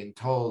was being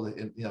told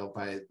in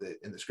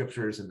the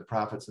scriptures and the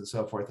prophets and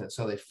so forth, and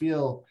so they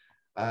feel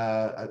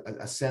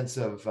a sense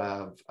of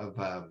I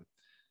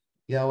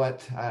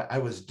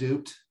was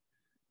duped.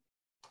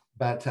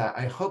 But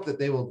I hope that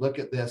they will look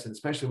at this, and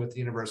especially with the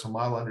Universal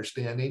Model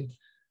understanding.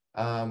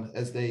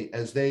 As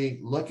they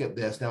look at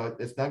this. Now,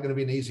 it's not going to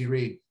be an easy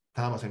read,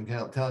 Thomas. I'm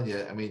telling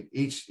you. I mean,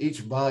 each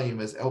volume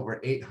is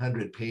over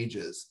 800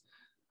 pages.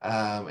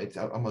 It's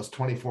almost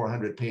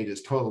 2,400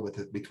 pages total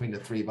between the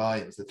three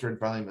volumes. The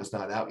third volume is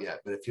not out yet.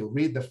 But if you'll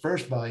read the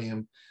first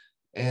volume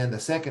and the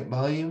second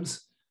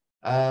volumes,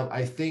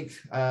 I think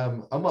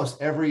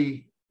almost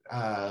every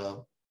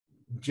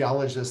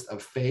geologist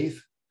of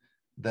faith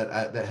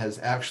that has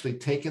actually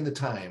taken the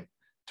time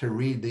to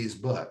read these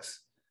books.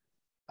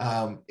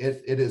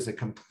 It is a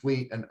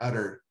complete and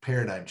utter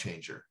paradigm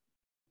changer.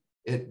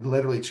 It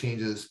literally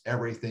changes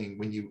everything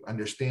when you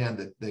understand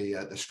that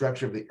the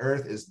structure of the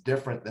earth is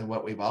different than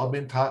what we've all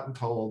been taught and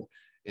told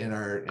in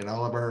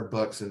all of our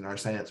books and our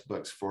science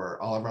books for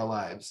all of our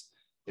lives.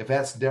 If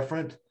that's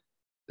different,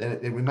 then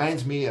it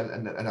reminds me of,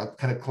 and I'll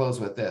kind of close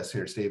with this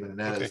here, Stephen, and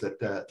that is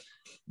that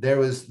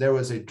there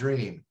was a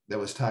dream that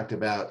was talked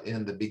about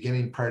in the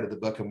beginning part of the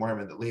Book of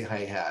Mormon that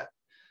Lehi had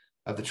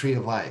of the tree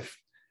of life.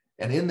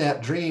 And in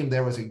that dream,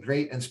 there was a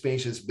great and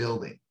spacious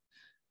building.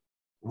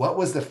 What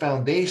was the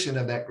foundation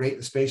of that great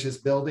and spacious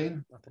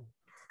building? Nothing.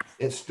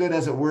 It stood,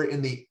 as it were,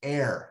 in the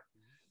air.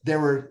 There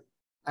were,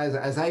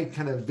 as I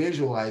kind of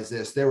visualize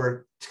this, there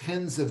were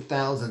tens of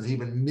thousands,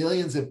 even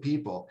millions of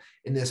people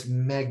in this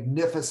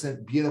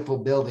magnificent, beautiful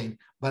building,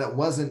 but it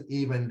wasn't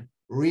even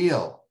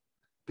real,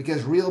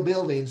 because real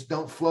buildings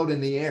don't float in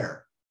the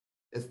air.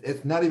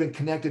 It's not even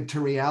connected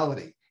to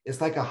reality.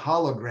 It's like a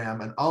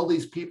hologram, and all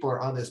these people are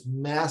on this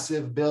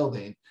massive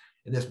building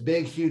in this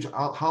big, huge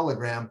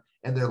hologram,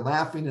 and they're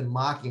laughing and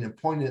mocking and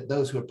pointing at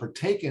those who have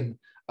partaken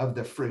of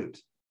the fruit.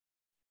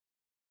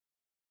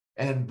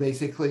 And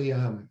basically,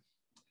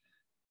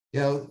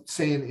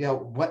 saying,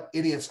 what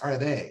idiots are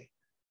they?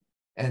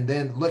 And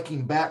then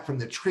looking back from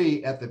the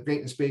tree at the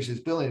great and spacious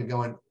building and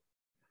going,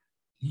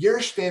 you're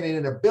standing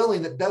in a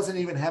building that doesn't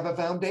even have a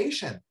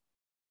foundation.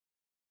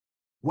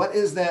 What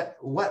is that?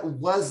 What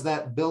was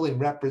that building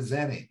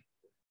representing?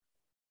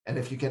 And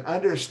if you can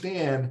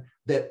understand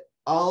that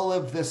all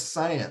of this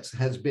science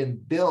has been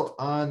built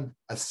on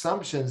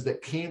assumptions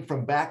that came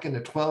from back in the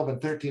 12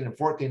 and 13 and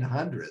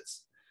 1400s,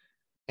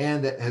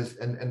 and that has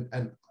and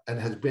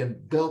has been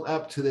built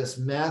up to this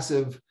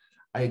massive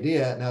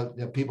idea. Now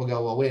people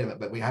go, well, wait a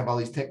minute, but we have all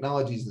these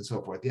technologies and so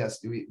forth.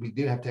 Yes, we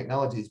do have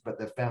technologies, but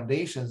the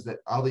foundations that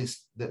all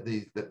these that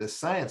the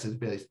science is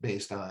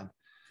based on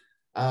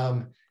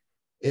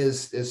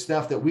is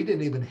stuff that we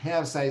didn't even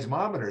have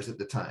seismometers at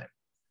the time.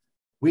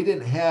 We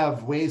didn't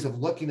have ways of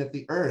looking at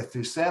the earth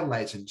through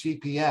satellites and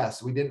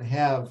GPS. We didn't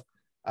have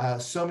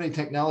so many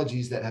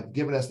technologies that have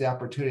given us the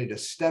opportunity to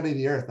study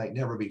the earth like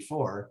never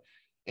before.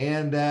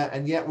 And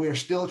yet we're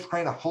still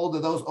trying to hold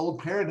to those old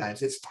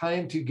paradigms. It's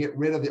time to get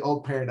rid of the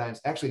old paradigms.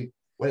 Actually,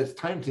 what it's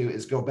time to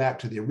is go back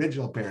to the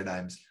original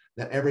paradigms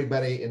that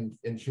everybody in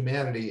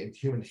humanity and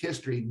human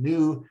history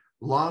knew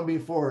long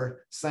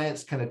before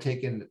science kind of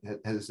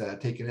has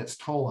taken its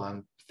toll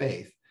on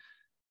faith.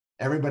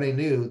 Everybody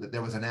knew that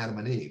there was an Adam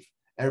and Eve.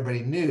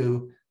 Everybody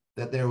knew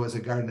that there was a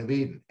Garden of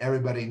Eden.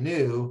 Everybody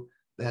knew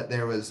that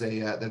there was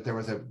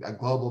a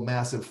global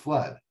massive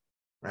flood,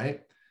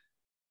 right?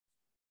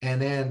 And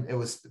then it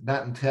was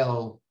not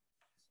until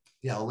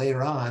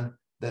later on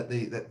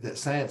that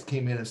science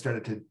came in and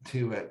started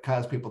to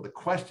cause people to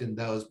question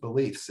those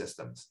belief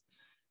systems.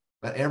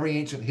 But every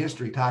ancient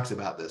history talks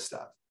about this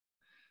stuff.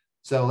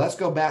 So let's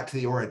go back to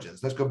the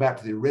origins. Let's go back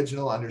to the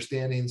original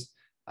understandings.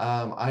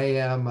 I'm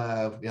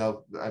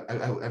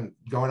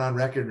going on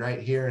record right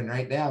here and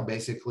right now,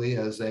 basically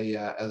as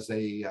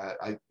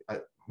when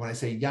I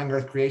say young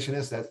Earth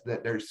creationist,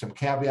 that there's some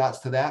caveats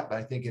to that, but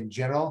I think in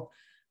general,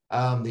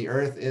 the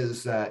Earth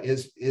is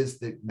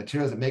the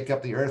materials that make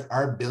up the Earth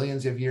are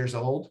billions of years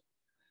old,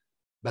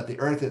 but the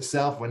Earth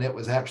itself, when it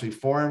was actually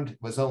formed,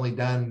 was only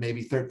done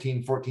maybe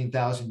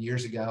 14,000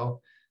 years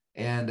ago.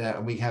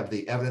 And we have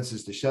the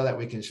evidences to show that.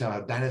 We can show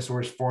how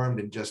dinosaurs formed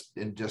in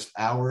just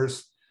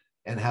hours,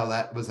 and how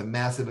that was a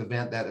massive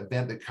event. That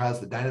event that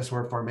caused the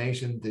dinosaur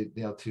formation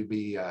to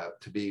be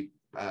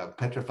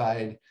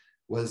petrified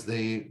was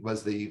the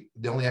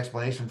only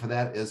explanation for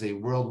that is a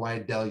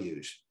worldwide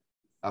deluge,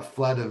 a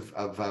flood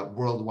of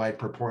worldwide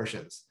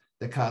proportions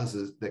that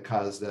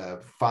caused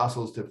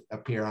fossils to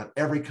appear on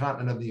every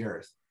continent of the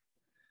Earth.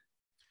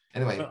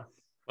 Anyway,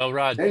 well,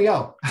 Rod, there you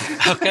go.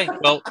 Okay,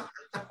 well,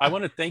 I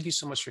want to thank you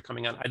so much for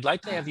coming on. I'd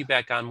like to have you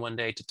back on one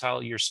day to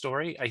tell your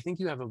story. I think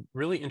you have a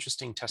really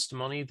interesting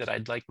testimony that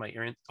I'd like my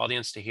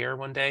audience to hear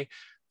one day.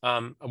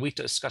 We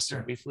discussed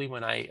it briefly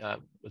when I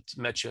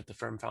met you at the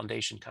Firm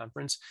Foundation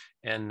conference,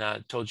 and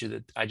told you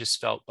that I just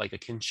felt like a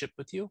kinship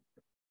with you.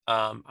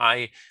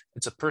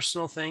 It's a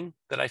personal thing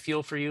that I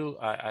feel for you.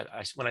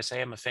 When I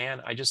say I'm a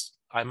fan,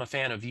 I'm a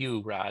fan of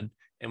you, Rod,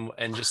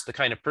 and just the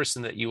kind of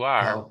person that you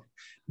are. Oh.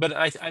 But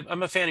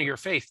I'm a fan of your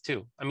faith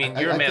too. I mean,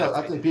 you're a man of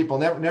faith. I tell people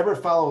never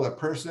follow a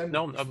person.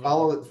 No,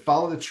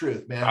 follow the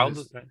truth, man.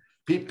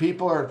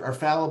 People are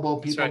fallible.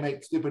 People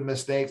make stupid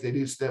mistakes. They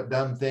do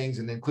dumb things,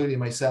 and including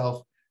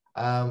myself.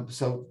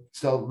 So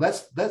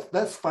let's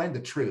find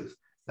the truth.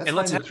 Let's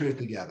find the truth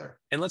together.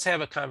 And let's have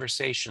a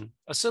conversation,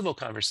 a civil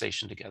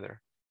conversation together.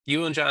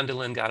 You and John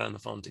Dehlin got on the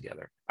phone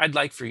together. I'd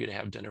like for you to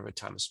have dinner with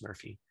Thomas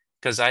Murphy,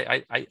 because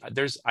I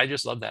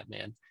just love that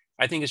man.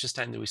 I think it's just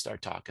time that we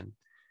start talking.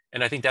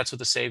 And I think that's what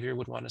the Savior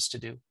would want us to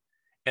do.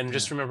 And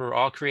just remember, we're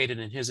all created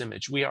in his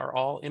image. We are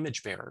all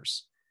image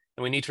bearers.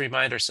 And we need to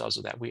remind ourselves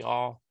of that. We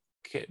all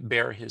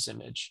bear his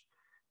image.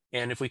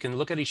 And if we can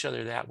look at each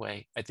other that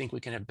way, I think we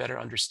can have better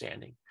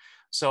understanding.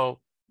 So,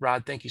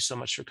 Rod, thank you so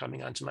much for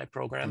coming onto my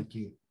program. Thank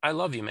you. I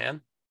love you,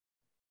 man.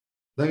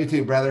 Love you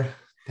too, brother.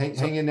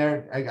 Hang in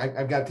there.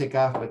 I've got to take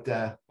off,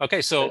 but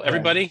okay. So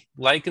everybody,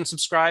 like and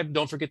subscribe.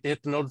 Don't forget to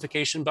hit the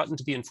notification button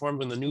to be informed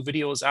when the new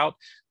video is out.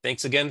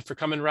 Thanks again for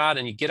coming, Rod,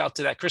 and you get out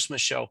to that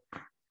Christmas show.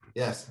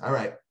 Yes. All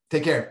right.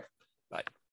 Take care.